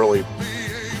too early.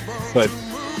 But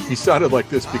he sounded like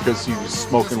this because he was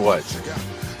smoking what?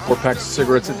 4 packs of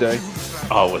cigarettes a day?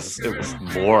 Oh, it was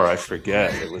more. I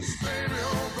forget. It was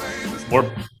more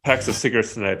packs of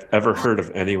cigarettes than I've ever heard of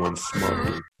anyone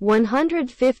smoking.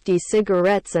 150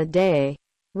 cigarettes a day,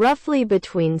 roughly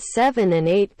between 7 and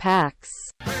 8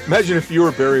 packs. Imagine if you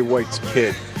were Barry White's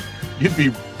kid. You'd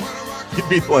be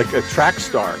like a track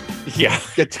star. Yeah.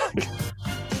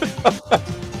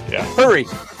 Yeah. Hurry.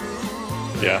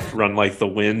 Yeah, Run Like the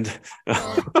Wind.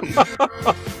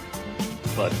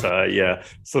 But yeah,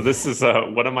 so this is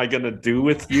What Am I Gonna Do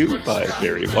With You by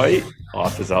Barry White,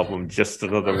 off his album Just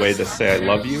Another Way to Say I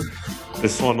Love You.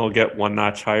 This one will get 1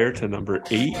 notch higher to number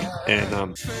 8.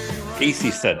 And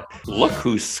Casey said, "Look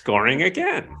who's scoring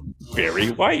again. Barry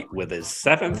White with his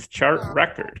 7th chart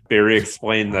record." Barry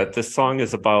explained that this song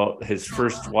is about his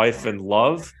first wife and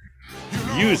love,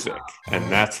 music, and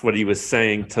that's what he was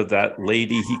saying to that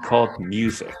lady he called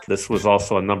music. This was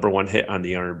also a number 1 hit on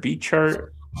the R&B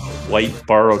chart. White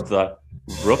borrowed the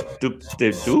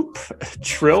roop-doop-de-doop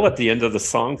trill at the end of the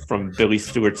song from Billy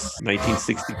Stewart's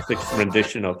 1966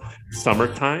 rendition of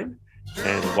Summertime.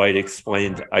 And White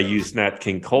explained, "I used Nat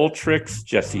King Cole tricks,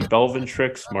 Jesse Belvin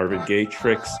tricks, Marvin Gaye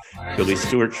tricks, Billy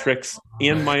Stewart tricks,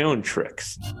 and my own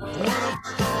tricks."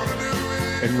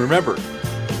 And remember,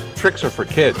 tricks are for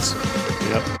kids.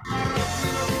 Yep.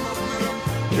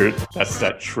 Here, that's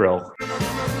that trill.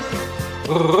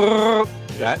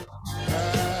 That?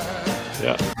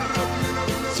 Yeah.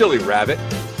 Silly rabbit.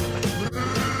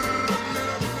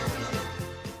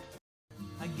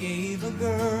 I gave a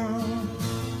girl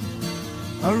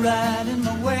a ride in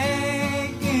the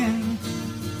wagon.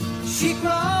 She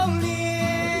crawled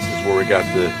in. This is where we got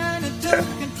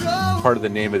the part of the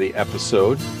name of the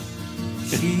episode.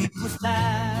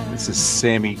 This is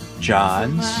Sammy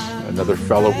Johns, another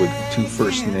fellow with 2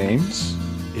 first names.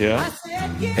 Yeah.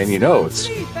 And you know,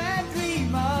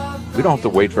 we don't have to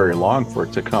wait very long for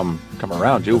it to come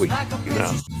around, do we?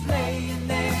 No.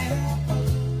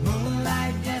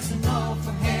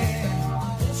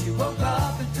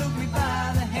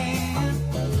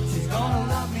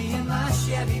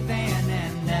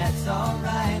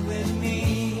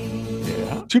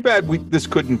 Too bad this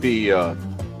couldn't be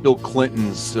Bill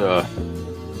Clinton's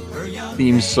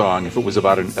theme song if it was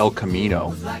about an El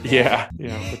Camino. Yeah,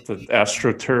 with the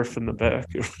AstroTurf in the back.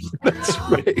 That's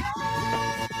right.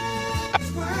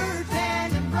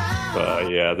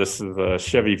 This is a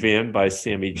Chevy van by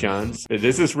Sammy Johns. It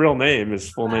is his real name. His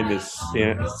full name is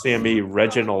Sammy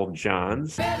Reginald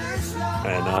Johns.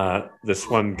 And this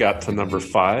one got to number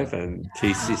 5. And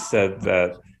Casey said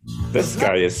that this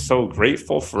guy is so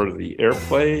grateful for the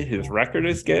airplay his record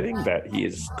is getting that he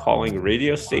is calling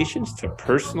radio stations to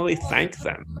personally thank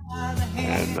them.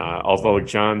 And although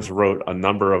Johns wrote a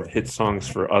number of hit songs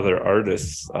for other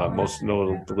artists, most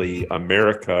notably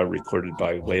America, recorded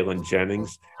by Waylon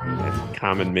Jennings, and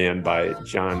Common Man by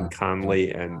John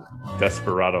Conley, and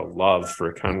Desperado Love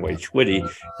for Conway Twitty,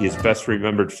 he is best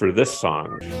remembered for this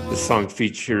song. This song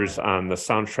features on the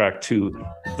soundtrack to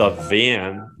The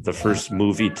Van, the first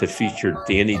movie to feature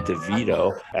Danny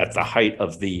DeVito at the height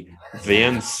of the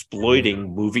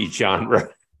van-sploiting movie genre.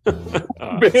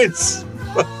 Van-sploiting.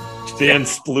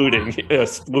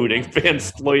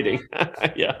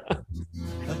 Yeah.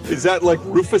 Is that like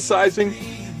Rufusizing?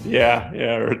 Yeah,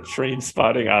 or train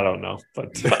spotting. I don't know,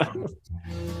 but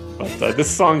this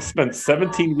song spent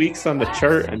 17 weeks on the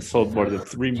chart and sold more than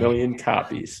 3 million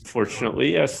copies.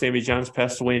 Fortunately, Sammy Johns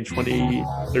passed away in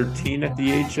 2013 at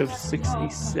the age of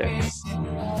 66.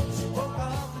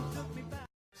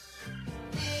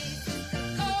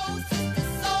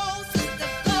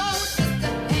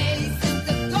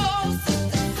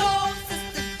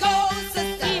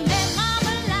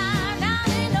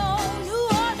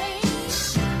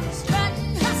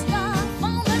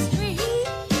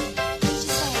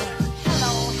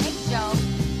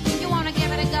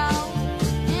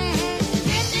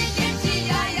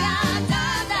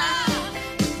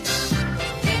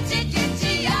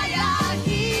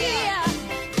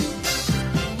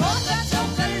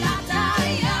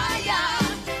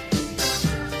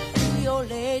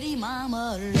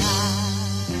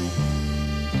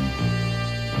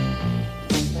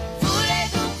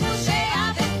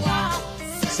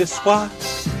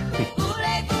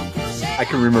 I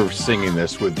can remember singing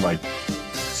this with my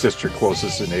sister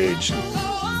closest in age.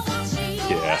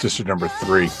 Yeah. Sister number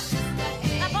 3.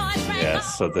 Yeah,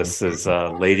 so this is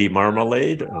Lady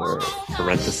Marmalade, or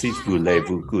parentheses,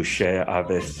 voulez-vous coucher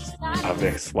avec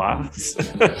soi?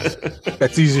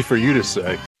 That's easy for you to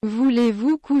say.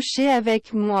 Voulez-vous coucher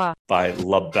avec moi? By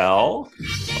LaBelle,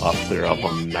 off their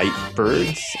album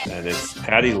Nightbirds. And it's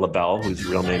Patti LaBelle, whose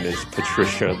real name is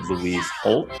Patricia Louise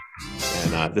Holt.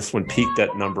 And this one peaked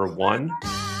at number 1.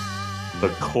 The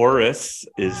chorus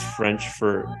is French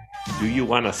for "Do you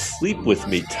want to sleep with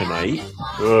me tonight?"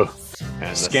 Ugh.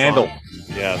 And Scandal.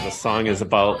 The song is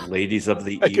about ladies of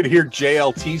the I could hear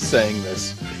JLT saying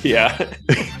this. Yeah.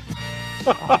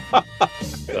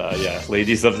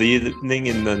 Ladies of the Evening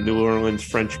in the New Orleans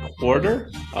French Quarter.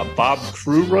 Bob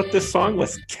Crew wrote this song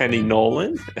with Kenny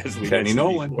Nolan, as we Kenny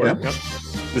Nolan, before. Yep.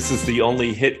 This is the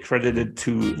only hit credited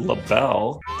to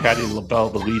LaBelle. Patti LaBelle,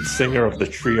 the lead singer of the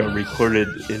trio, recorded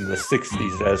in the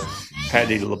 60s as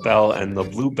Patti LaBelle and the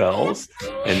Bluebells,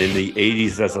 and in the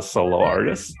 80s as a solo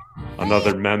artist.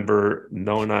 Another member,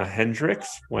 Nona Hendrix,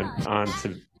 went on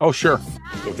to a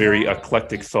very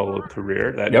eclectic solo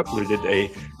career that included a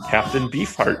Captain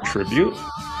Beefheart tribute.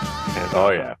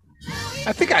 And,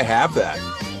 I think I have that.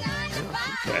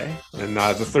 Okay. And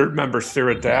the third member,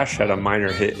 Sarah Dash, had a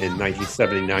minor hit in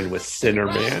 1979 with Sinner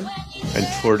Man and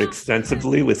toured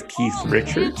extensively with Keith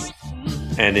Richards.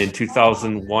 And in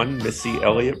 2001, Missy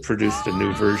Elliott produced a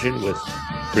new version with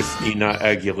Christina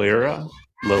Aguilera,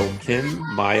 Lil' Kim,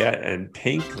 Maya, and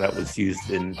Pink that was used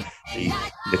in the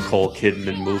Nicole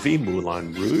Kidman movie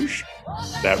Moulin Rouge.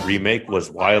 That remake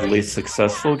was wildly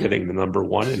successful, getting the number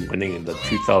 1 and winning the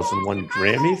 2001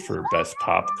 Grammy for Best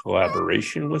Pop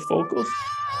Collaboration with Vocals.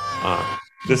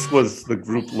 This was the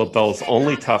group LaBelle's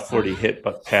only top 40 hit,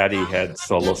 but Patti had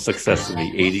solo success in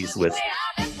the 80s with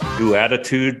New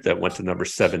Attitude that went to number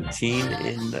 17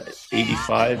 in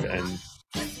 85, and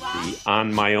the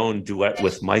On My Own duet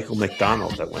with Michael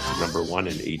McDonald that went to number 1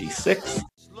 in 86.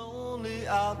 Slowly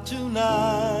out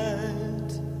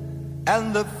tonight,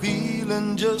 and the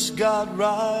feeling just got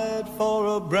right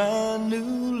for a brand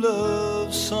new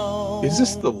love song. Is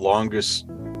this the longest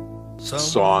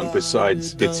song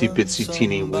besides Itsy Bitsy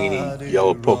Teeny Weeny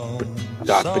Yellow Polka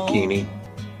Dot Bikini?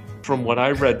 From what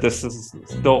I read, this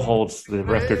still holds the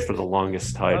record for the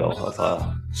longest title of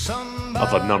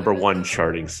a number one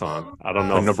charting song. I don't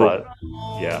know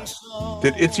yeah.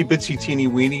 Did Itsy Bitsy Teeny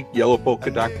Weeny Yellow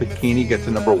Polka Dot Bikini get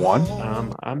to number one?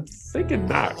 I'm thinking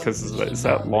not, because is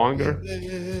that longer?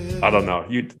 I don't know.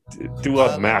 You do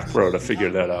a macro to figure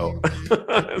that out.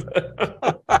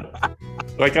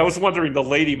 Like, I was wondering the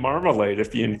Lady Marmalade,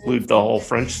 if you include the whole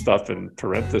French stuff in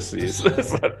parentheses.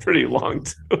 Is that pretty long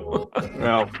too?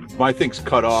 Well, my thing's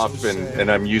cut off, and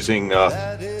I'm using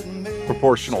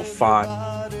proportional font.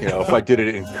 You know, if I did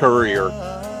it in Courier,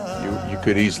 you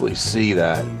could easily see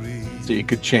that. So you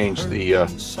could change the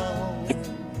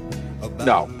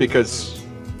no, because,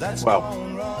 well,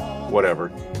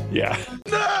 whatever. Yeah.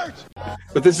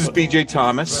 But this is B.J.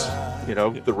 Thomas, you know,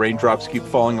 the raindrops keep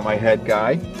falling on my head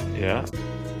guy. Yeah.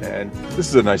 And this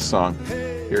is a nice song.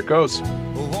 Here it goes.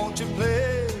 Won't you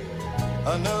play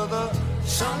another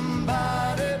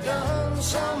somebody done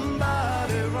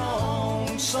somebody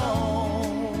wrong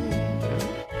song?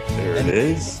 There it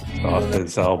is. Off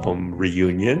his album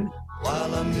Reunion.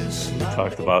 We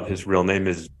talked about his real name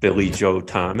is Billy Joe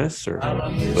Thomas, or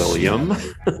William.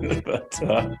 But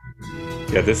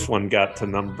yeah, this one got to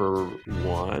number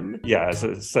one. Yeah, as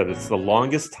I said, it's the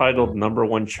longest titled number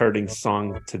one charting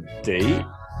song to date.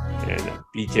 And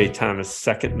B.J. Thomas'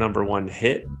 second number one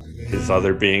hit, his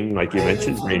other being, like you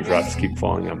mentioned, Raindrops Keep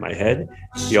Falling on My Head.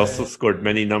 He also scored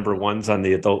many number ones on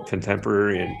the adult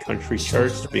contemporary and country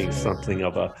charts, being something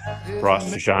of a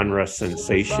cross-genre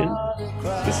sensation.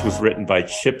 This was written by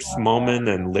Chips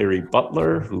Moman and Larry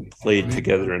Butler, who played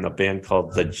together in a band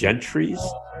called The Gentrys.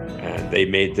 And they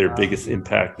made their biggest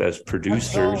impact as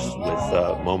producers, with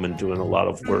Moman doing a lot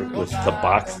of work with the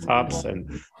Box Tops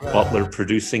and Butler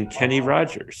producing Kenny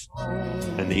Rogers.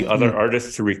 And the other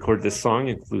artists to record this song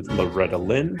include Loretta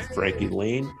Lynn, Frankie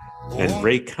Lane, and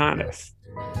Ray Conniff.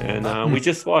 And we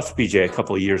just lost BJ a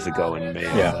couple of years ago in May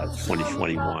of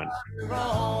 2021.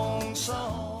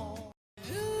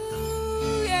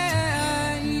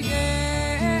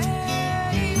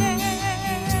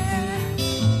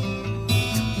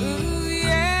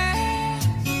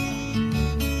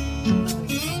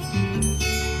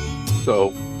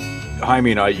 So, Jaime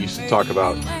and I used to talk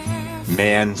about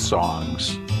man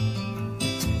songs,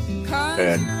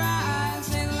 and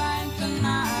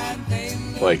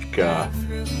like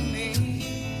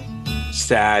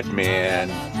Sad Man,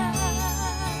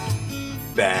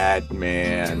 Bad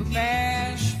Man,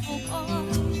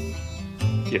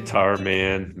 Guitar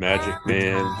Man, Magic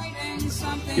Man.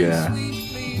 Yeah,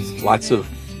 lots of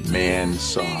man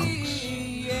songs,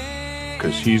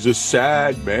 because he's a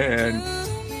sad man.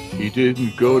 He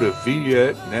didn't go to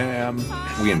Vietnam.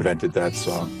 We invented that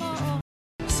song.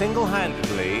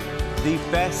 Single-handedly, the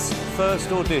best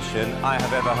first audition I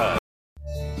have ever heard.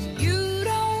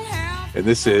 And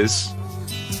this is...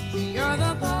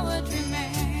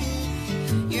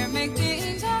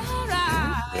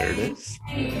 There it is.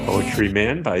 Poetry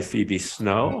Man by Phoebe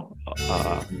Snow.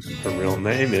 Her real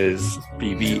name is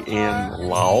Bibi Ann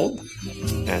Laub.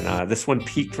 And this one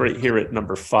peaked right here at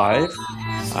number 5.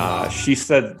 She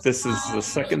said this is the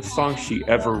second song she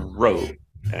ever wrote.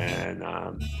 And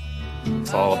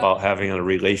it's all about having a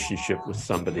relationship with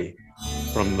somebody.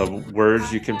 From the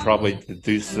words, you can probably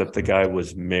deduce that the guy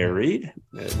was married.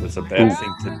 It was a bad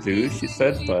thing to do, she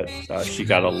said, but she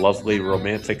got a lovely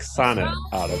romantic sonnet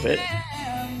out of it.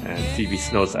 And Phoebe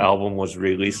Snow's album was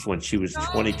released when she was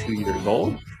 22 years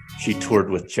old. She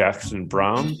toured with Jackson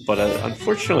Browne, but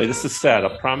unfortunately, this is sad.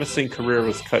 A promising career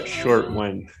was cut short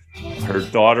when her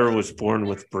daughter was born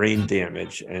with brain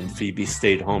damage, and Phoebe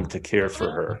stayed home to care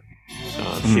for her.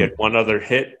 She had one other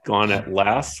hit, Gone at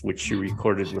Last, which she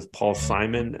recorded with Paul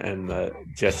Simon and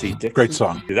Jesse Dixon. Great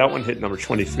song. That one hit number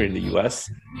 23 in the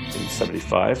U.S. in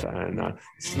 75. And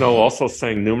Snow also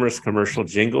sang numerous commercial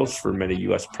jingles for many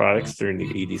U.S. products during the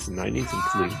 80s and 90s,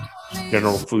 including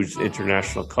General Foods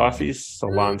International Coffees,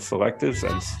 Salon Selectives,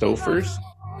 and Stouffer's.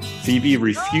 Phoebe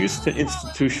refused to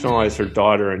institutionalize her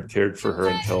daughter and cared for her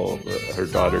until her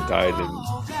daughter died in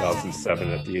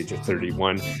 2007 at the age of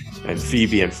 31. And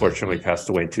Phoebe, unfortunately, passed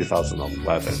away in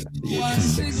 2011 at the age of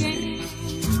 60.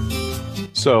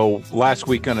 So last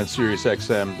week on Sirius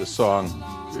XM, the song,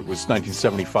 it was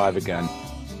 1975 again.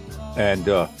 And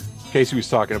Casey was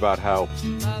talking about how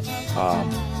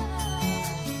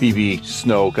Phoebe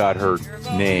Snow got her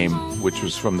name, which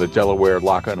was from the Delaware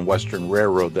Lock on Western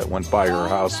Railroad that went by her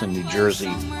house in New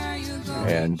Jersey,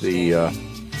 and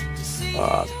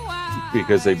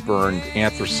because they burned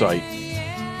anthracite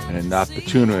and not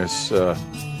bituminous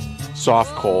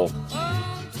soft coal,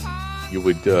 it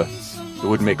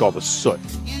would make all the soot.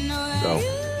 So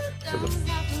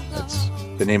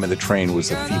the name of the train was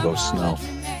the Phoebo Snow.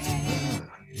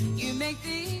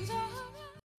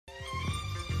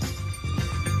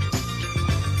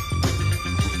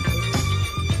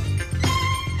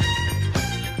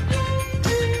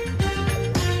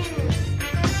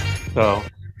 So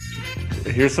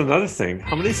here's another thing.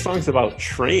 How many songs about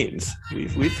trains?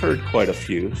 We've heard quite a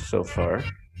few so far.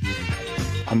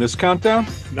 On this countdown?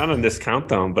 Not on this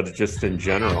countdown, but just in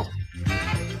general.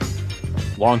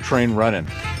 Long Train Running.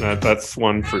 That's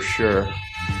one for sure.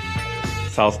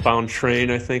 Southbound Train,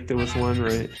 I think there was one,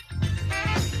 right?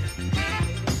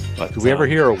 But, do we ever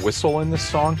hear a whistle in this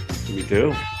song? We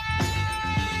do.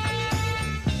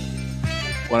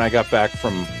 When I got back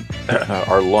from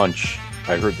our lunch,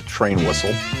 I heard the train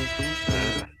whistle.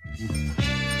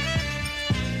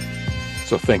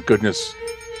 So thank goodness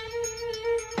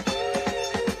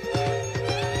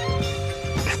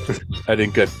I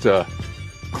didn't get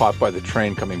caught by the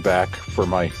train coming back for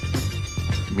my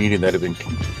meeting that had been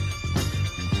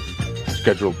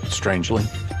scheduled strangely.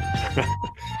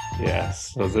 Yeah,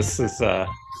 so this is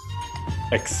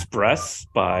Express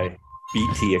by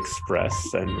BT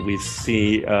Express, and we've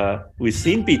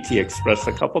seen BT Express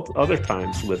a couple other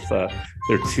times with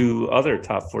their two other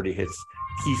top 40 hits,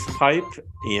 Peace Pipe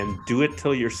and Do It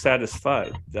Till You're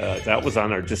Satisfied. That was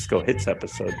on our Disco Hits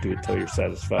episode, Do It Till You're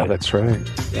Satisfied. Oh, that's right.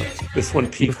 Yeah. This one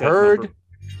peaked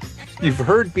You've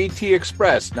heard BT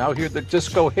Express. Now hear the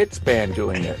Disco Hits band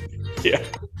doing it. Yeah.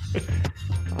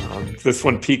 This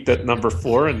one peaked at number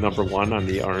 4 and number 1 on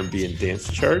the R&B and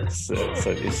dance charts. It's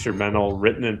an instrumental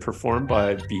written and performed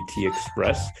by BT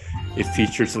Express. It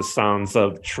features the sounds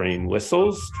of train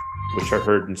whistles, which are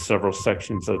heard in several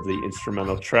sections of the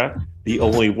instrumental track. The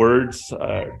only words,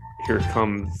 here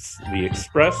comes the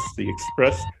express,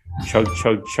 chug,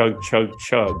 chug, chug, chug,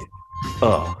 chug,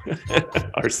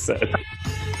 are said.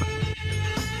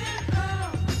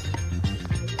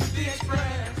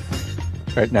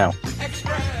 Right now.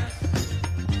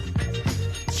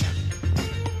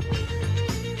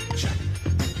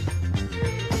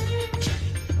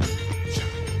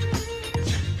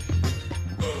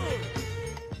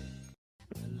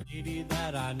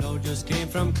 That I know just came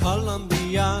from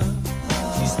Colombia.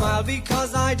 She smiled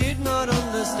because I did not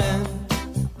understand.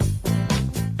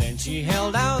 Then she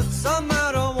held out some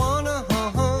marijuana.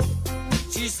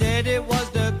 She said it was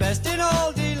the best in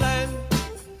all the land.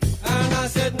 And I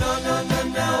said, no, no, no,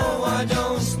 no, I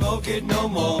don't smoke it no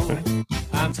more.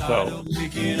 I'm tired of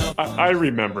waking up. I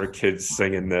remember kids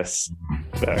singing this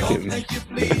back in.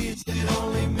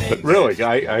 But really,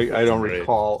 I don't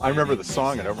recall. I remember the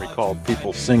song. I don't recall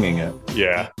people singing it.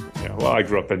 Yeah. Well, I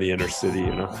grew up in the inner city,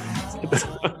 you know.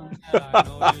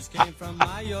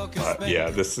 Yeah,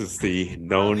 this is the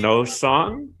No No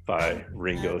song by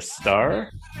Ringo Starr.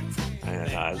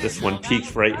 And this one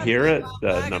peaked right here at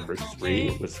number 3.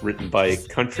 It was written by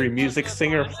country music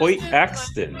singer Hoyt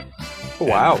Axton. Oh,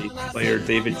 wow. And player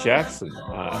David Jackson.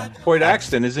 Hoyt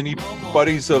Axton, isn't he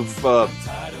buddies of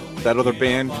that other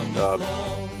band?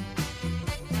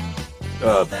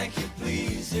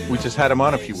 We just had him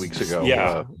on a few weeks ago.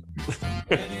 Yeah.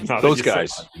 Those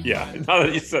guys. Yeah. Now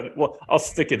that you said it, well, I'll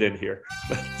stick it in here.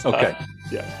 Okay.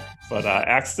 Yeah. But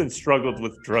Axton struggled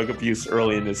with drug abuse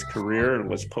early in his career and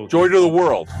was poking. Joy to the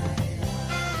World.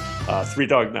 3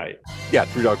 Dog Night. Yeah,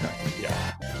 3 Dog Night. Yeah.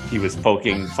 He was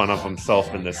poking fun of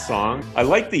himself in this song. I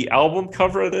like the album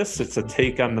cover of this. It's a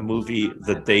take on the movie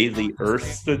The Day the Earth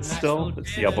Stood Still.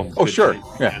 It's the album. Oh, sure.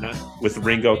 Yeah. With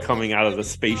Ringo coming out of the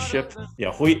spaceship.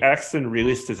 Yeah, Hoyt Axton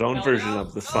released his own version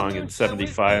of the song in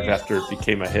 '75 after it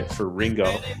became a hit for Ringo.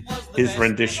 His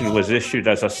rendition was issued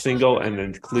as a single and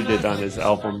included on his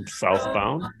album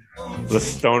Southbound. The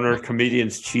stoner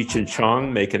comedians Cheech and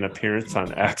Chong make an appearance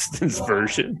on Axton's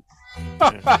version.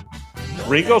 Yeah.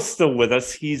 Ringo's still with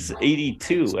us. He's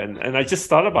 82. And I just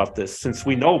thought about this. Since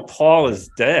we know Paul is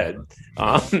dead,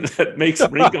 that makes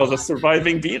Ringo the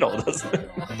surviving Beatle, doesn't it?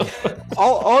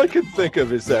 all I can think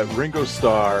of is that Ringo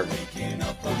Starr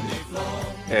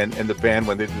and the band,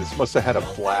 when they did this, must have had a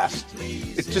blast.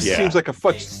 It just seems like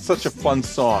such a fun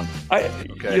song.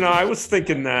 I was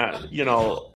thinking that,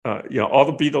 all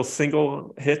the Beatles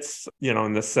single hits,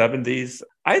 in the 70s,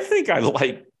 I think I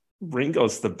like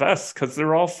Ringo's the best because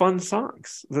they're all fun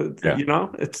songs.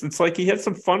 It's like he had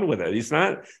some fun with it. He's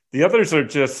not, the others are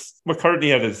just,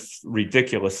 McCartney had his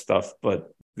ridiculous stuff,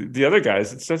 but the other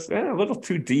guys, it's just a little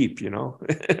too deep,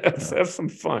 have some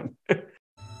fun.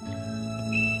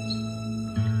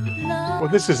 Well,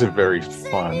 this isn't very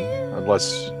fun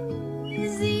unless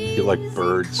you like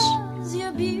birds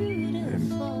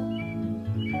and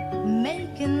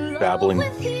babbling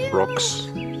brooks.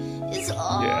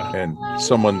 Yeah. And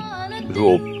someone who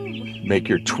will make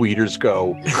your tweeters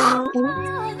go.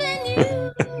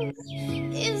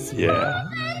 Yeah.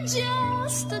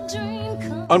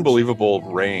 Unbelievable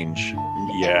range.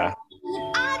 Yeah.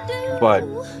 But,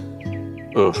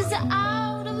 ugh.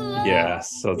 Yeah.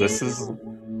 So this is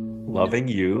Loving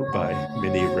You by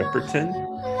Minnie Riperton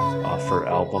off her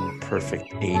album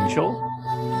Perfect Angel.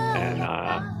 And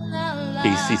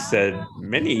Casey said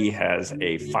Minnie has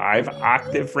a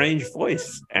 5-octave range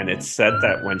voice. And it's said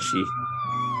that when she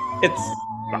hits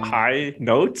the high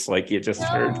notes, like you just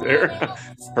heard there,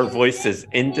 her voice is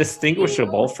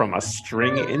indistinguishable from a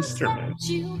string instrument.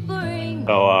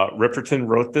 So Riperton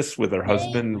wrote this with her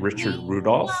husband, Richard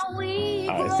Rudolph.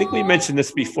 I think we mentioned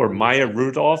this before. Maya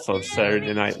Rudolph of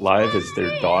Saturday Night Live is their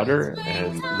daughter,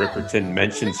 and Riperton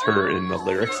mentions her in the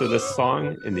lyrics of this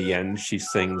song. In the end, she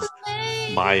sings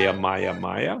Maya, Maya,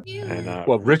 Maya. And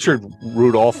well, Richard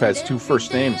Rudolph has 2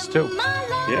 first names, too.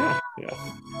 Yeah.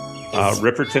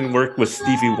 Riperton worked with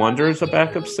Stevie Wonder as a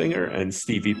backup singer, and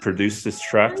Stevie produced this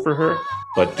track for her.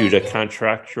 But due to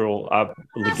contractual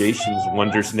obligations,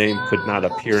 Wonder's name could not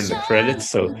appear in the credits,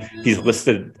 so he's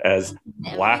listed as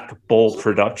Black Bull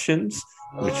Productions,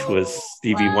 which was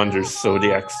Stevie Wonder's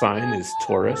zodiac sign is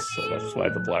Taurus, so that's why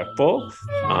the Black Bull.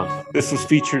 This was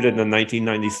featured in the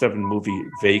 1997 movie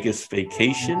Vegas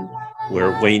Vacation,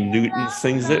 where Wayne Newton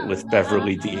sings it with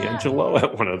Beverly D'Angelo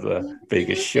at one of the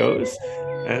Vegas shows.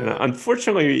 And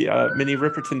unfortunately, Minnie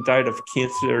Riperton died of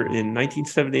cancer in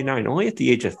 1979, only at the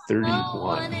age of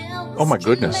 31. Oh, my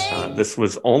goodness. This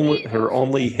was her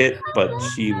only hit, but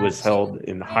she was held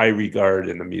in high regard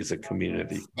in the music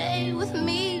community. Stay with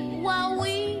me while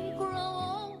we grow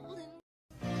old.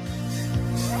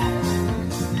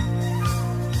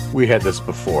 We had this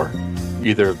before,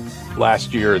 either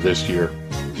last year or this year.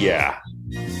 Yeah.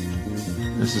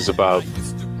 This is about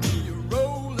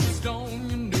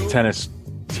tennis,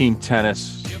 team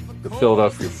tennis, the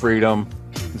Philadelphia Freedom.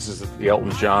 This is the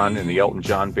Elton John and the Elton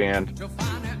John Band.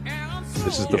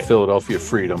 This is the Philadelphia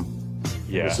Freedom.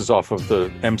 Yeah. This is off of the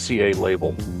MCA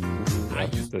label.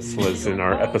 This was in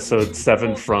our episode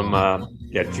 7 from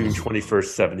June 21st,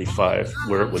 75,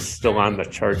 where it was still on the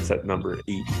charts at number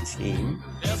 18.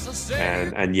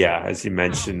 And yeah, as you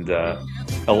mentioned,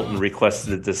 Elton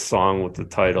requested this song with the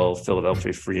title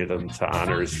Philadelphia Freedom to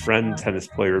honor his friend, tennis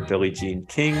player Billie Jean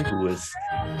King, who was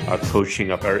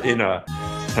coaching in a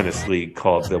tennis league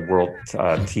called the World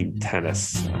Team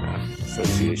Tennis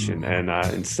Association. And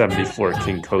in 74,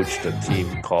 King coached a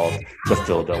team called the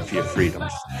Philadelphia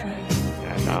Freedoms.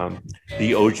 And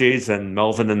the OJs and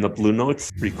Melvin and the Blue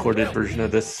Notes recorded version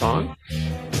of this song.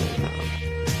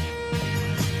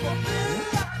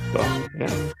 So,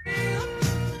 yeah.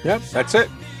 Yep, that's it.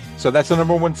 So that's the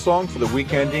number 1 song for the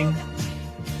week ending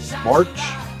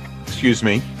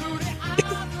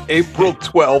April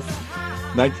 12th,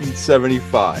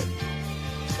 1975.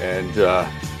 And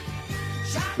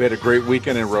we had a great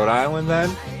weekend in Rhode Island then.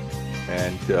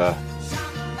 And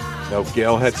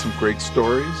Gail had some great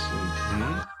stories.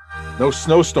 And no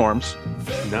snowstorms.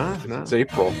 No. It's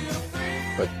April.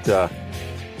 But,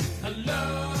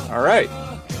 all right.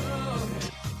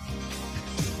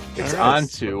 It's on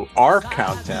to our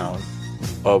countdown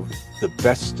of the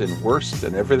best and worst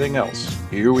and everything else.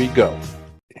 Here we go.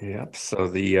 Yep. So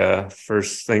the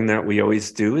first thing that we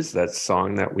always do is that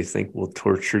song that we think will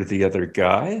torture the other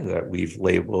guy that we've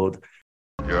labeled.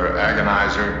 Your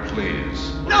agonizer,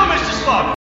 please. No, Mr.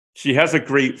 Slaughter! She has a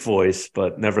great voice,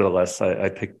 but nevertheless, I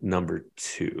picked number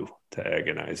 2 to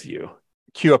agonize you.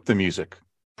 Cue up the music.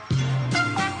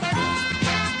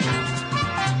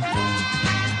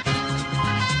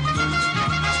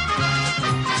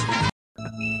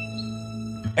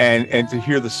 And to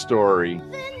hear the story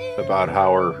about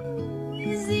how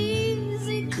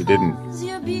she didn't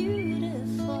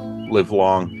live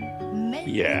long.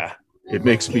 Yeah. It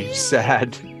makes me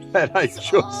sad that I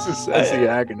chose this as the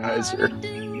agonizer.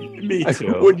 Me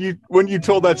too. When you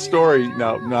told that story,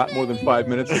 not more than 5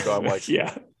 minutes ago, I'm like,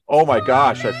 yeah. Oh my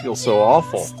gosh, I feel so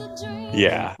awful.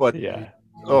 Yeah. But yeah.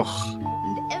 Oh.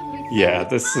 Yeah,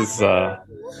 this is not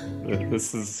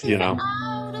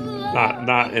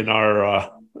in our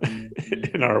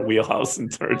in our wheelhouse in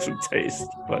terms of taste,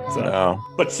 but no.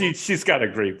 But she's got a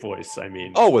great voice. I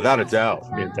mean, without a doubt,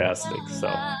 fantastic. So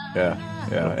yeah.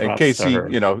 In case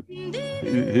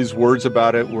his words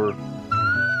about it were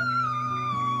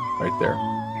right there.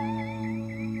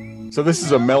 So this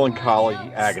is a melancholy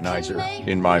agonizer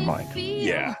in my mind.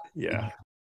 Yeah.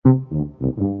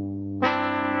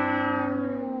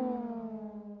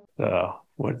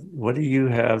 What do you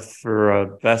have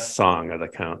for best song of the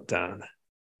countdown?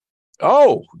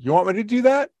 Oh, you want me to do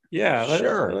that? Yeah,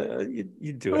 sure.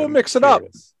 You do it. We'll mix it up.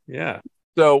 Yeah.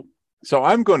 So So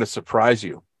I'm going to surprise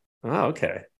you. Oh,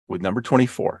 okay. With number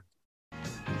 24.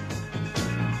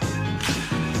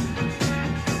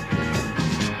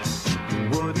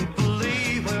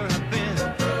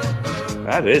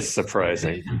 That is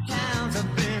surprising.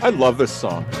 I love this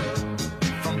song.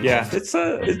 Yeah, it's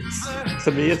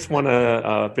to me, it's one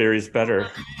of Barry's better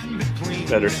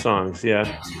songs.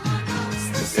 Yeah.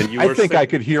 And I think I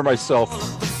could hear myself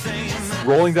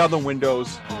rolling down the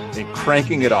windows and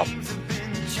cranking it up.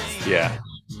 Yeah.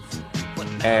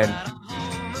 And,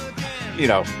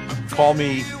 call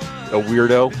me a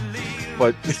weirdo,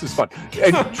 but this is fun.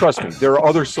 And trust me, there are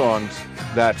other songs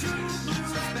that...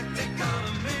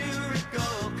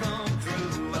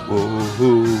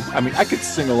 I mean, I could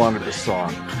sing along to this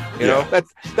song. You know,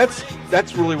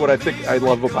 that's really what I think I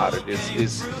love about it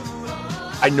is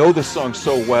I know the song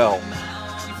so well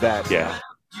that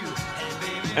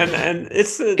and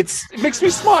it makes me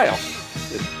smile.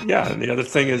 And the other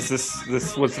thing is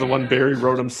this was the one Barry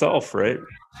wrote himself, right?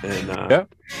 And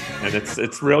and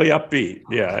it's really upbeat.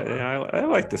 Yeah, I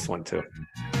like this one too.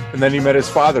 And then he met his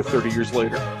father 30 years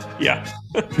later. Yeah.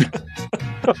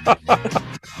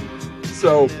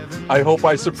 So I hope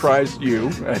I surprised you.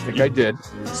 I think I did.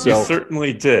 So you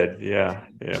certainly did. Yeah.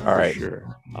 All right.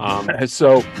 Sure.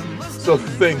 So the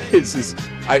thing is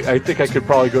I think I could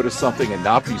probably go to something and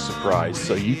not be surprised.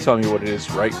 So you tell me what it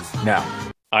is right now.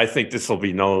 I think this will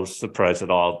be no surprise at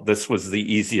all. This was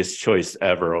the easiest choice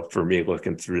ever for me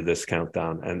looking through this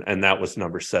countdown, and that was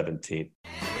number 17.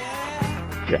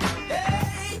 Yeah.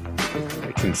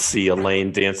 I can see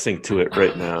Elaine dancing to it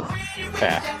right now.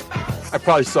 Yeah. I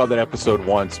probably saw that episode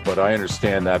once, but I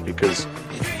understand that because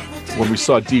when we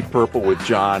saw Deep Purple with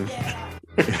John,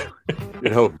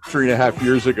 3.5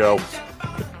 years ago,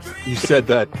 you said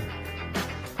that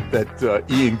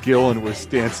Ian Gillan was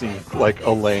dancing like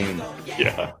Elaine.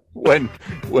 Yeah. When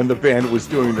the band was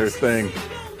doing their thing.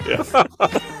 Yeah.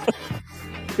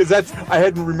 Because I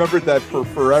hadn't remembered that for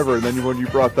forever, and then when you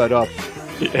brought that up,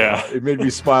 it made me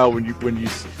smile when you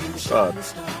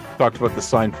talked about the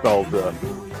Seinfeld.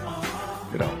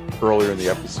 Earlier in the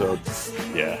episode.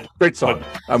 Yeah. Great song.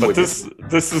 But this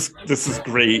is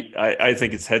great. I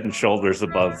think it's head and shoulders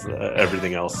above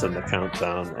everything else in the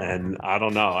countdown. And I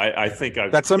don't know. I think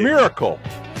that's a miracle.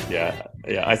 Yeah.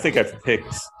 I think I've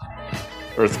picked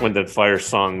Earth, Wind, and Fire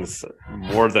songs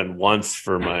more than once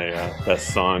for my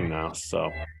best song now.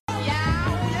 So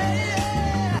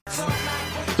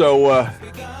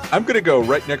I'm going to go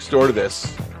right next door to this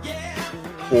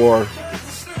for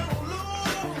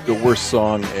the worst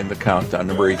song in the countdown,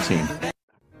 number 18.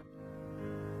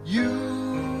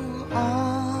 You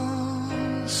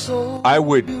are so I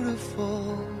would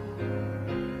beautiful.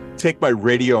 Take my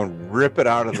radio and rip it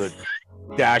out of the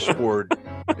dashboard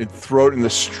and throw it in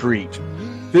the street.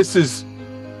 This is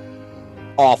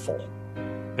awful.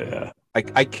 Yeah.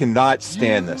 I cannot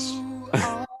stand this.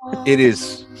 It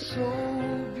is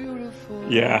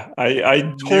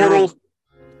I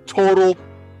total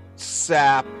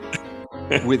sap.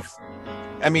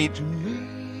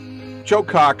 Joe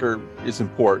Cocker is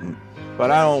important, but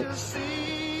I don't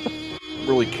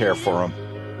really care for him.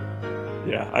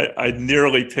 Yeah, I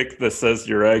nearly picked this as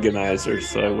your agonizer,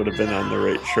 so I would have been on the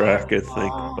right track, I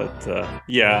think. But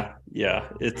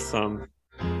it's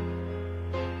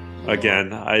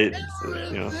again,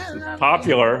 it's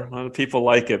popular. A lot of people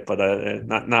like it, but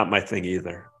not my thing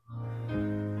either.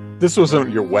 This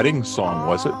wasn't your wedding song,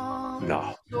 was it?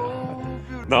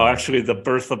 No, actually, the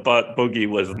Bertha Butt Boogie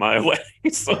was my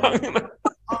wedding song.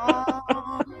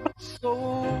 So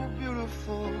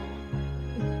beautiful.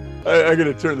 I'm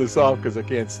going to turn this off because I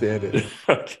can't stand it.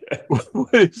 Okay.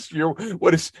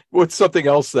 What's something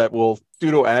else that will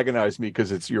pseudo-agonize me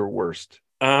because it's your worst?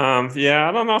 I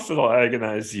don't know if it'll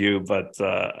agonize you, but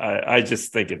I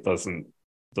just think it doesn't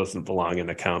belong in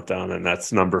the countdown, and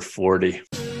that's number 40.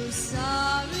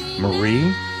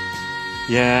 Marie?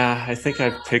 Yeah, I think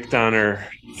I've picked on her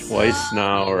twice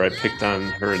now, or I picked on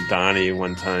her and Donnie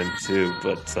one time too.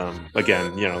 But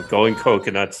again, Going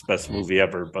Coconut's best movie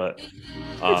ever. But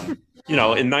in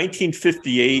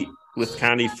 1958 with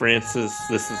Connie Francis,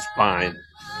 this is fine.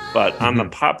 But on the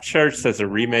pop charts as a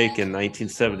remake in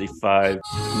 1975,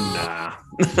 nah.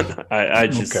 I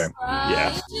just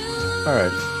yeah. All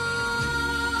right.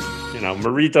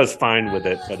 Marie does fine with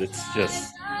it, but it's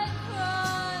just.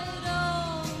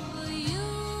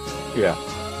 Yeah.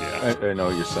 I know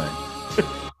what you're saying.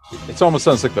 It almost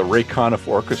sounds like the Ray Conniff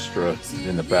Orchestra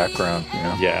in the background.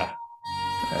 Yeah.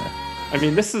 I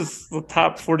mean, this is the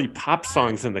top 40 pop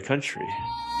songs in the country.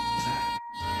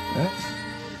 Yeah.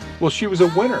 Well, she was a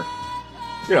winner.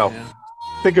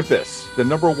 Think of this. The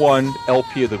number one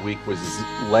LP of the week was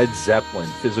Led Zeppelin,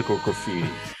 Physical Graffiti.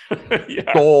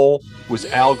 Yeah. Soul was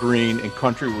Al Green, and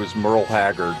country was Merle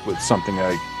Haggard with something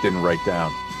I didn't write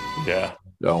down. Yeah.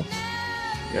 So,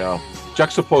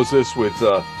 juxtapose this with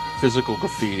Physical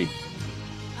Graffiti.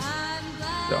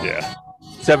 So, Yeah.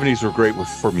 70s were great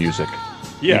for music.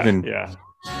 Yeah.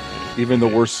 Even the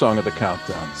worst song of the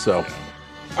countdown. So,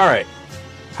 all right.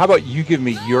 How about you give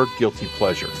me your guilty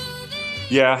pleasure?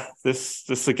 Yeah, this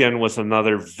again was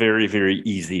another very, very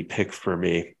easy pick for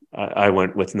me. I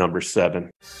went with number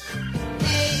 7.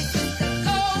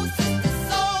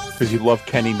 Because you love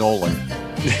Kenny Nolan.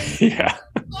 Yeah.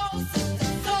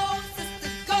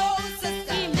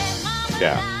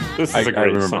 Yeah. This is a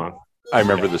great song. I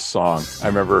remember this song. I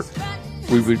remember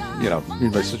we would, me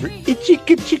and my sister.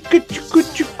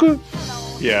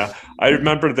 Yeah. I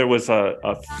remember there was a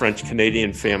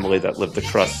French-Canadian family that lived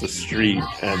across the street,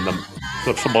 and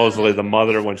supposedly the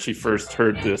mother, when she first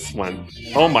heard this, went,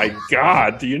 "Oh my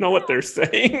God, do you know what they're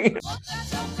saying?"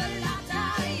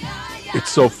 It's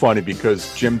so funny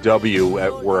because Jim W.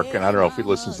 at work, and I don't know if he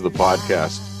listens to the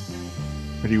podcast,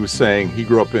 but he was saying he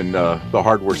grew up in the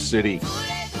hardware city,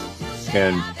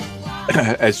 and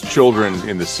as children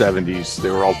in the 70s, they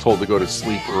were all told to go to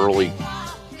sleep early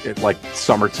at like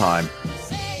summertime.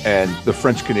 And the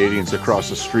French Canadians across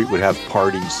the street would have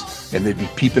parties, and they'd be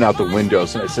peeping out the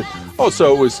windows. And I said, oh,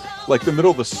 so it was like the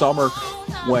middle of the summer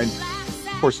when,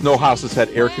 of course, no houses had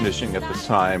air conditioning at the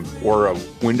time or a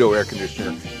window air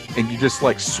conditioner, and you're just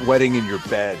like sweating in your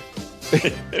bed.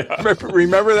 Yeah.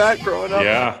 Remember that growing up?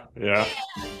 Yeah.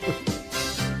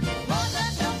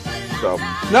 So,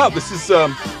 no, this is...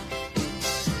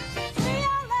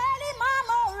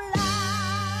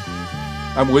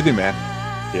 I'm with you, man.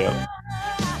 Yeah.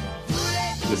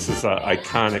 This is an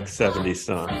iconic 70s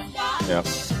song. Yeah.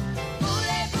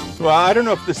 Well, I don't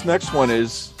know if this next one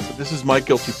is, but this is my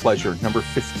guilty pleasure, number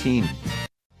 15.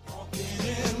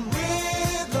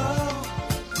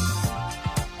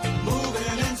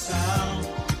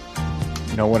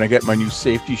 When I get my new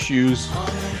safety shoes,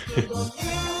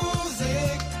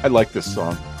 I like this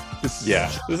song. This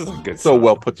is a good so song.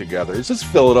 well put together. Is this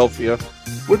Philadelphia?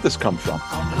 Where'd this come from?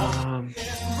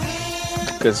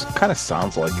 Because it kind of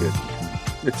sounds like it.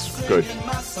 It's good.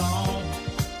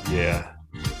 Yeah.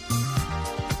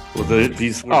 Well,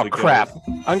 these were crap.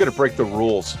 I'm going to break the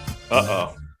rules.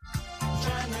 Uh-oh.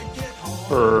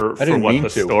 For didn't what, mean the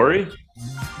to. story?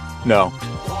 No.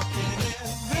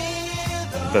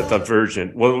 The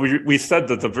version. Well, we said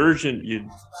that the version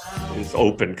is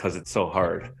open because it's so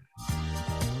hard.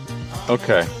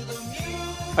 Okay.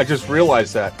 I just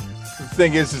realized that. The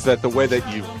thing is that the way that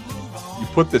you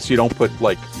put this, you don't put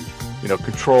like,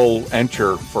 control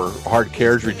enter for hard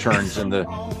carriage returns so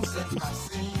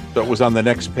it was on the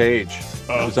next page.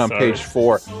 It was on page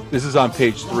 4. This is on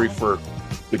page 3 for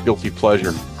the guilty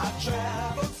pleasure.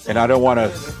 And I don't want to,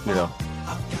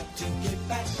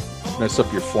 mess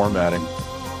up your formatting.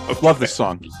 Okay. Love this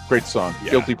song. Great song.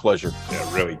 Yeah. Guilty pleasure.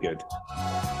 Yeah, really good.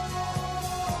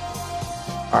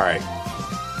 All right.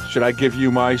 Should I give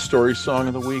you my story song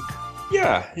of the week?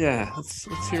 Yeah.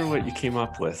 Let's hear what you came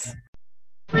up with.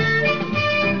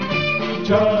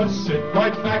 Just sit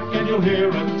right back and you'll hear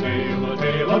a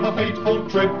tale of a fateful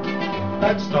trip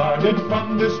that started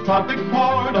from this tropic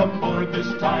port aboard this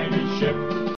tiny ship.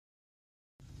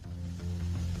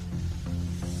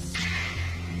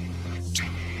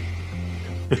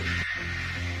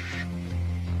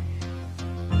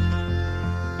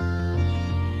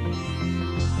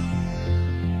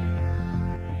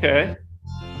 Okay.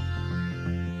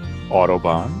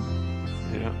 Autobahn.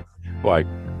 Yeah. By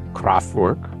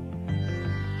Kraftwerk.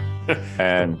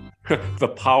 And the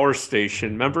Power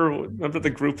Station. Remember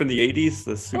the group in the 80s?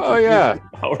 The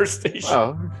Power Station.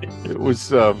 Well, it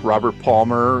was Robert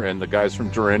Palmer and the guys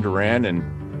from Duran Duran, and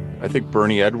I think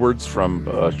Bernie Edwards from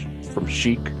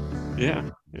Chic. Yeah.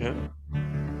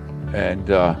 And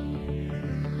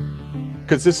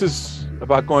because this is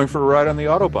about going for a ride on the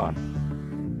Autobahn.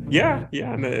 Yeah,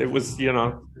 and it was,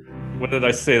 what did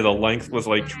I say? The length was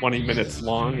like 20 minutes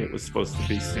long. It was supposed to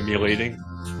be simulating.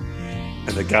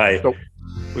 And the guy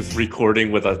was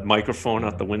recording with a microphone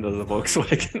out the window of the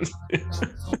Volkswagen.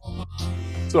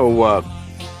 So,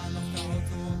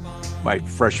 my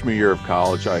freshman year of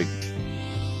college, I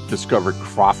discovered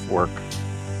Kraftwerk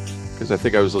because I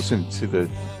think I was listening to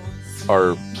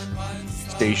our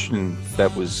station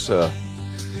that was,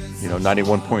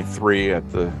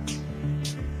 91.3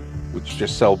 which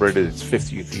just celebrated its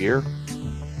 50th year.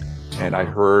 And I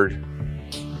heard,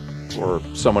 or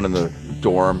someone in the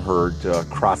dorm heard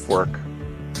Kraftwerk,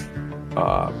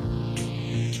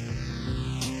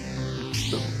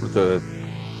 the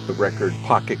the record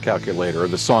Pocket Calculator, or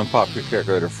the song Pocket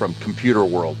Calculator from Computer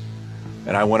World.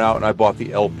 And I went out and I bought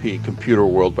the LP Computer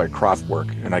World by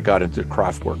Kraftwerk, and I got into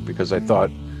Kraftwerk because I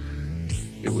thought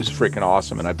it was freaking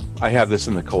awesome. And I have this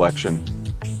in the collection,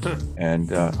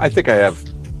 and I think I have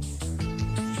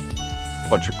a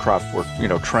bunch of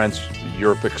Kraftwerk, Trans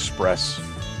Europe Express.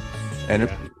 And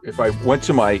if I went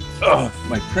to my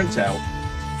printout,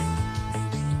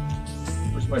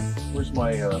 where's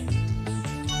my over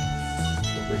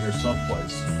here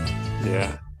someplace.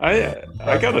 Yeah,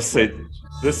 I gotta say,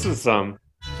 this is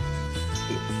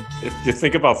if you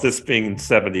think about this being in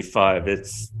 75,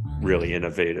 it's really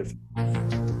innovative.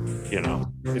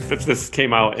 If this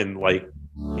came out in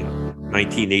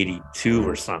 1982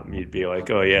 or something, you'd be like,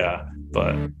 oh yeah,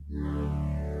 but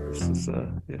this is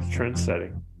it's trend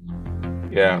setting.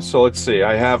 Yeah, so let's see.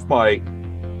 I have my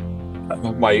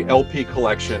LP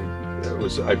collection.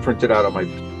 I printed out on my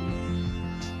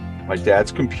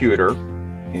dad's computer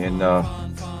in the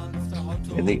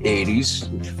 80s.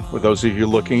 For those of you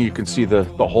looking, you can see the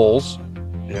holes.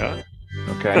 Yeah.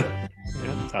 Okay.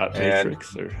 Yeah, dot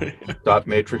matrix dot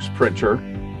matrix printer.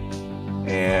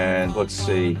 And let's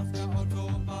see.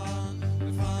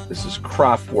 This is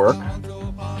Kraftwerk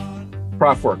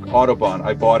Autobahn.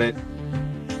 I bought it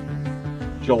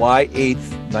July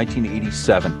 8th,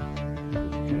 1987.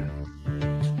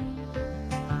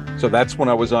 So that's when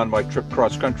I was on my trip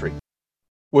cross country.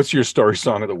 What's your story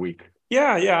song of the week?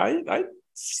 Yeah, I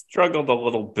struggled a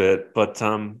little bit, but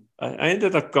I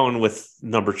ended up going with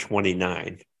number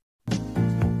 29.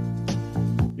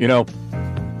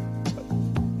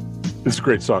 This is a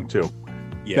great song too.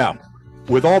 Yeah. Now,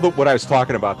 with all what I was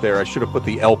talking about there, I should have put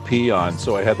the LP on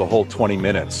so I had the whole 20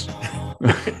 minutes.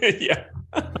 Yeah.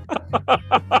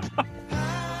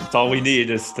 That's all we need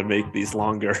is to make these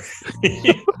longer.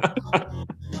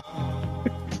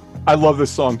 I love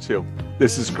this song too.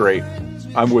 This is great.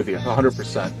 I'm with you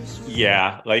 100%.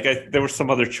 Yeah, there were some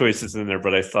other choices in there,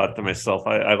 but I thought to myself,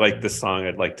 I like this song.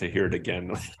 I'd like to hear it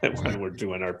again when we're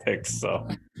doing our picks. So,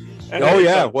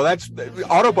 well, that's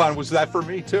Autobahn was that for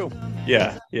me too.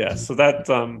 Yeah. So that,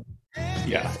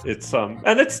 it's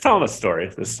and it's telling a story.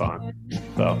 This song,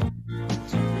 so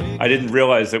I didn't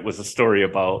realize it was a story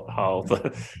about how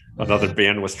another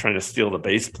band was trying to steal the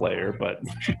bass player, but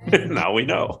now we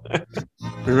know.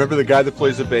 Remember the guy that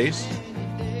plays the bass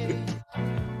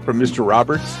from Mr.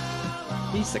 Roberts?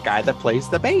 He's the guy that plays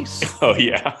the bass. Oh,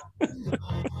 yeah.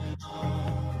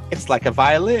 It's like a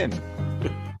violin.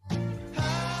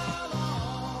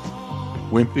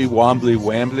 Wimpy, wombly,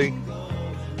 wambly.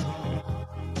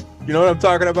 You know what I'm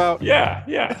talking about? Yeah.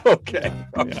 Okay.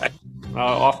 Yeah.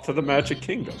 Off to the Magic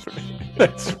Kingdom.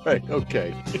 That's right.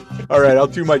 Okay. All right. I'll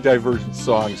do my divergent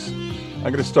songs. I'm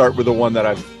going to start with the one that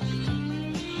I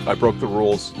broke the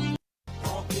rules.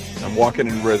 I'm walking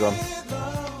in rhythm.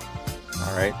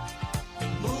 All right.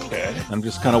 Okay. I'm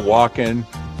just kind of walking.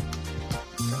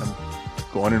 I'm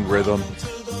going in rhythm.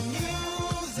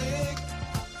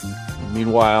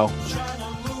 Meanwhile,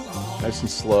 nice and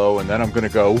slow, and then I'm going to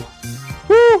go,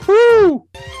 woo-hoo!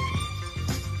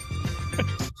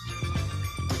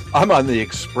 I'm on the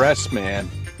express, man.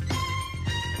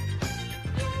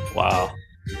 Wow.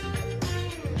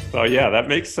 So yeah, that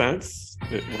makes sense.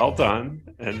 Well done.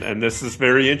 And this is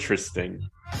very interesting.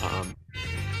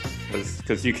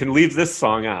 Because you can leave this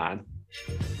song on.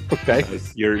 Okay.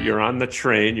 You're on the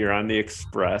train, you're on the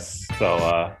express.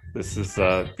 So this is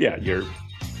you're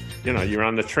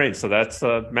on the train. So that's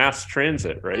mass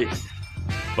transit, right?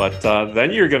 But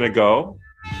then you're gonna go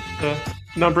to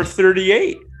number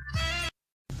 38.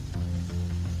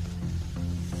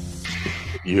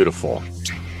 Beautiful.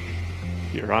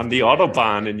 You're on the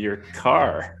Autobahn in your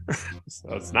car.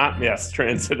 So it's not mass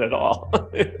transit at all.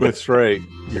 That's right.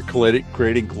 You're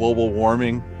creating global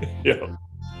warming. Yeah.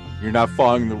 You're not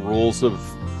following the rules of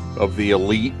the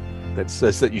elite that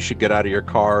says that you should get out of your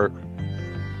car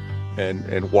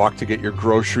and walk to get your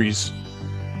groceries.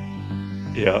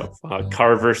 Yeah.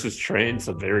 Car versus train's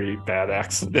a very bad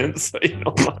accident, so you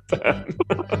don't want that.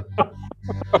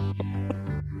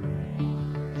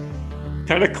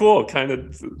 Kind of cool,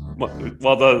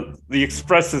 the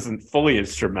Express isn't fully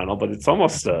instrumental, but it's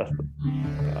almost a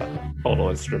total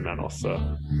instrumental. So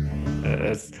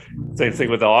it's same thing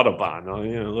with the Autobahn.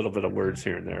 A little bit of words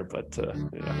here and there, but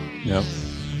yeah. Yep.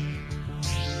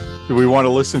 Do we want to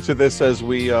listen to this as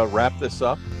we wrap this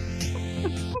up?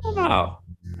 I don't know.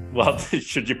 Well,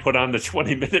 should you put on the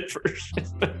 20-minute version?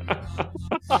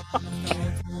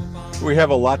 We have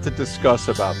a lot to discuss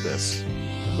about this.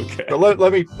 Okay. But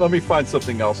let me find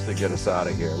something else to get us out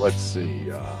of here. Let's see.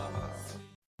 All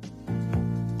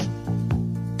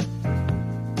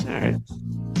right.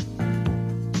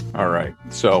 All right.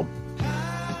 So,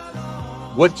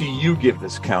 what do you give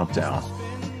this countdown?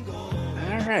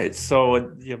 All right.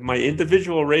 So my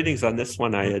individual ratings on this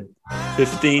one, I had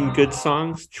 15 good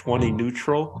songs, 20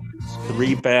 neutral,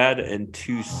 3 bad, and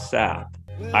 2 sap.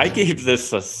 I gave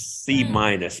this a C-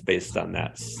 based on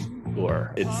that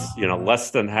score. It's,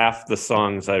 less than half the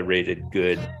songs I rated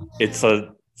good. It's a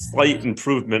slight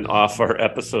improvement off our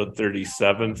episode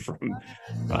 37 from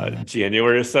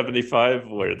January of 75,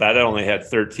 where that only had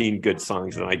 13 good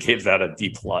songs, and I gave that a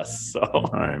D+. So, all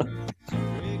right.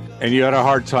 And you had a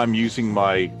hard time using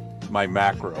my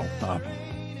macro.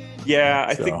 Yeah,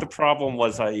 I think the problem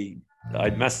was I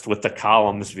messed with the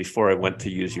columns before I went to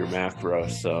use your macro.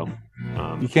 So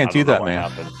you can't do that,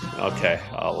 man. Happened. Okay,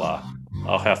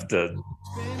 I'll have to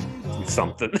do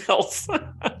something else.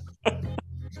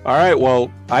 All right.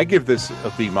 Well, I give this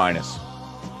a B-,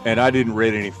 and I didn't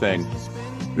rate anything.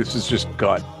 This is just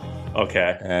gut.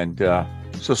 Okay. And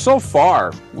so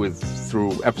far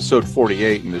through episode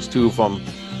 48, and there's 2 of them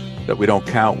that we don't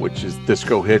count, which is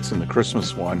Disco Hits and the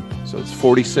Christmas one. So it's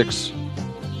 46.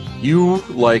 You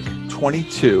like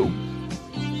 22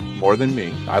 more than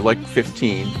me. I like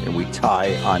 15, and we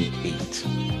tie on 8.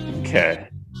 Okay.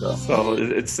 So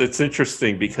it's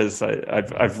interesting because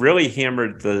I've really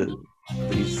hammered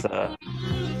these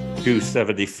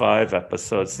 275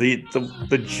 episodes.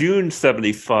 The June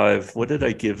 75. What did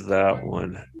I give that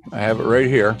one? I have it right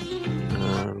here. I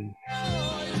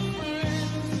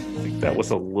think that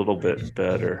was a little bit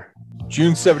better.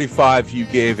 June 75, you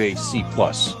gave a C+.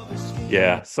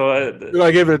 Yeah. So I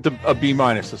gave it a B-,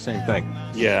 the same thing.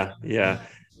 Yeah.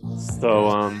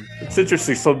 So it's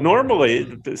interesting. So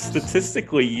normally,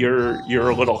 statistically, you're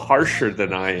a little harsher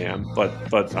than I am,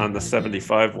 but on the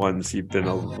 75 ones, you've been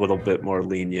a little bit more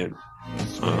lenient.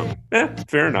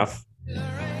 Fair enough.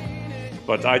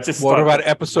 But I just what about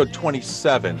episode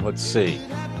 27? Let's see.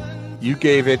 You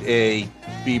gave it a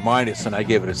B-, and I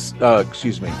gave it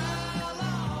excuse me.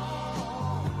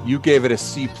 You gave it a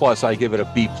C+. I gave it a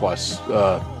B+.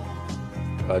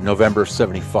 November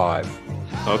 75.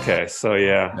 Okay, so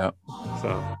yeah. Yep.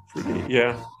 So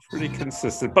pretty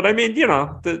consistent. But I mean,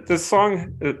 the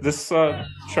song, this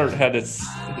chart had its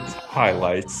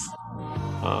highlights,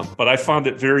 but I found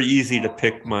it very easy to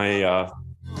pick my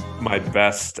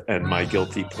best and my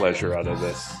guilty pleasure out of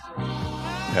this.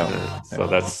 So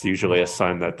that's usually a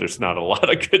sign that there's not a lot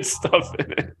of good stuff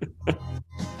in it.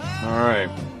 All right.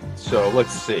 So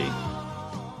let's see.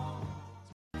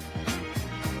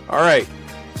 All right.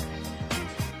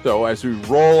 So as we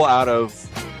roll out of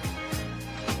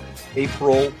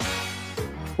April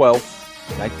 12th,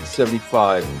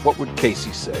 1975, what would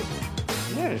Casey say?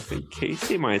 Yeah, I think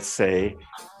Casey might say,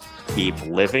 keep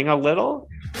living a little,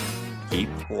 keep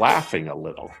laughing a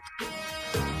little.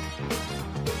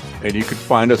 And you can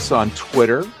find us on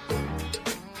Twitter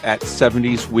at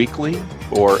 70s Weekly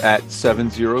or at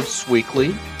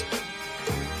 70sweekly.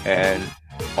 And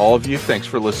all of you, thanks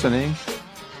for listening.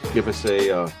 Give us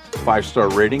a 5-star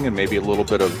rating and maybe a little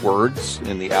bit of words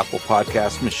in the Apple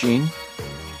Podcast machine.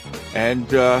 And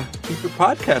keep your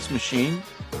podcast machine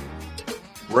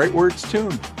right where it's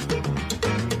tuned.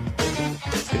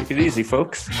 Take it easy,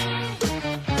 folks.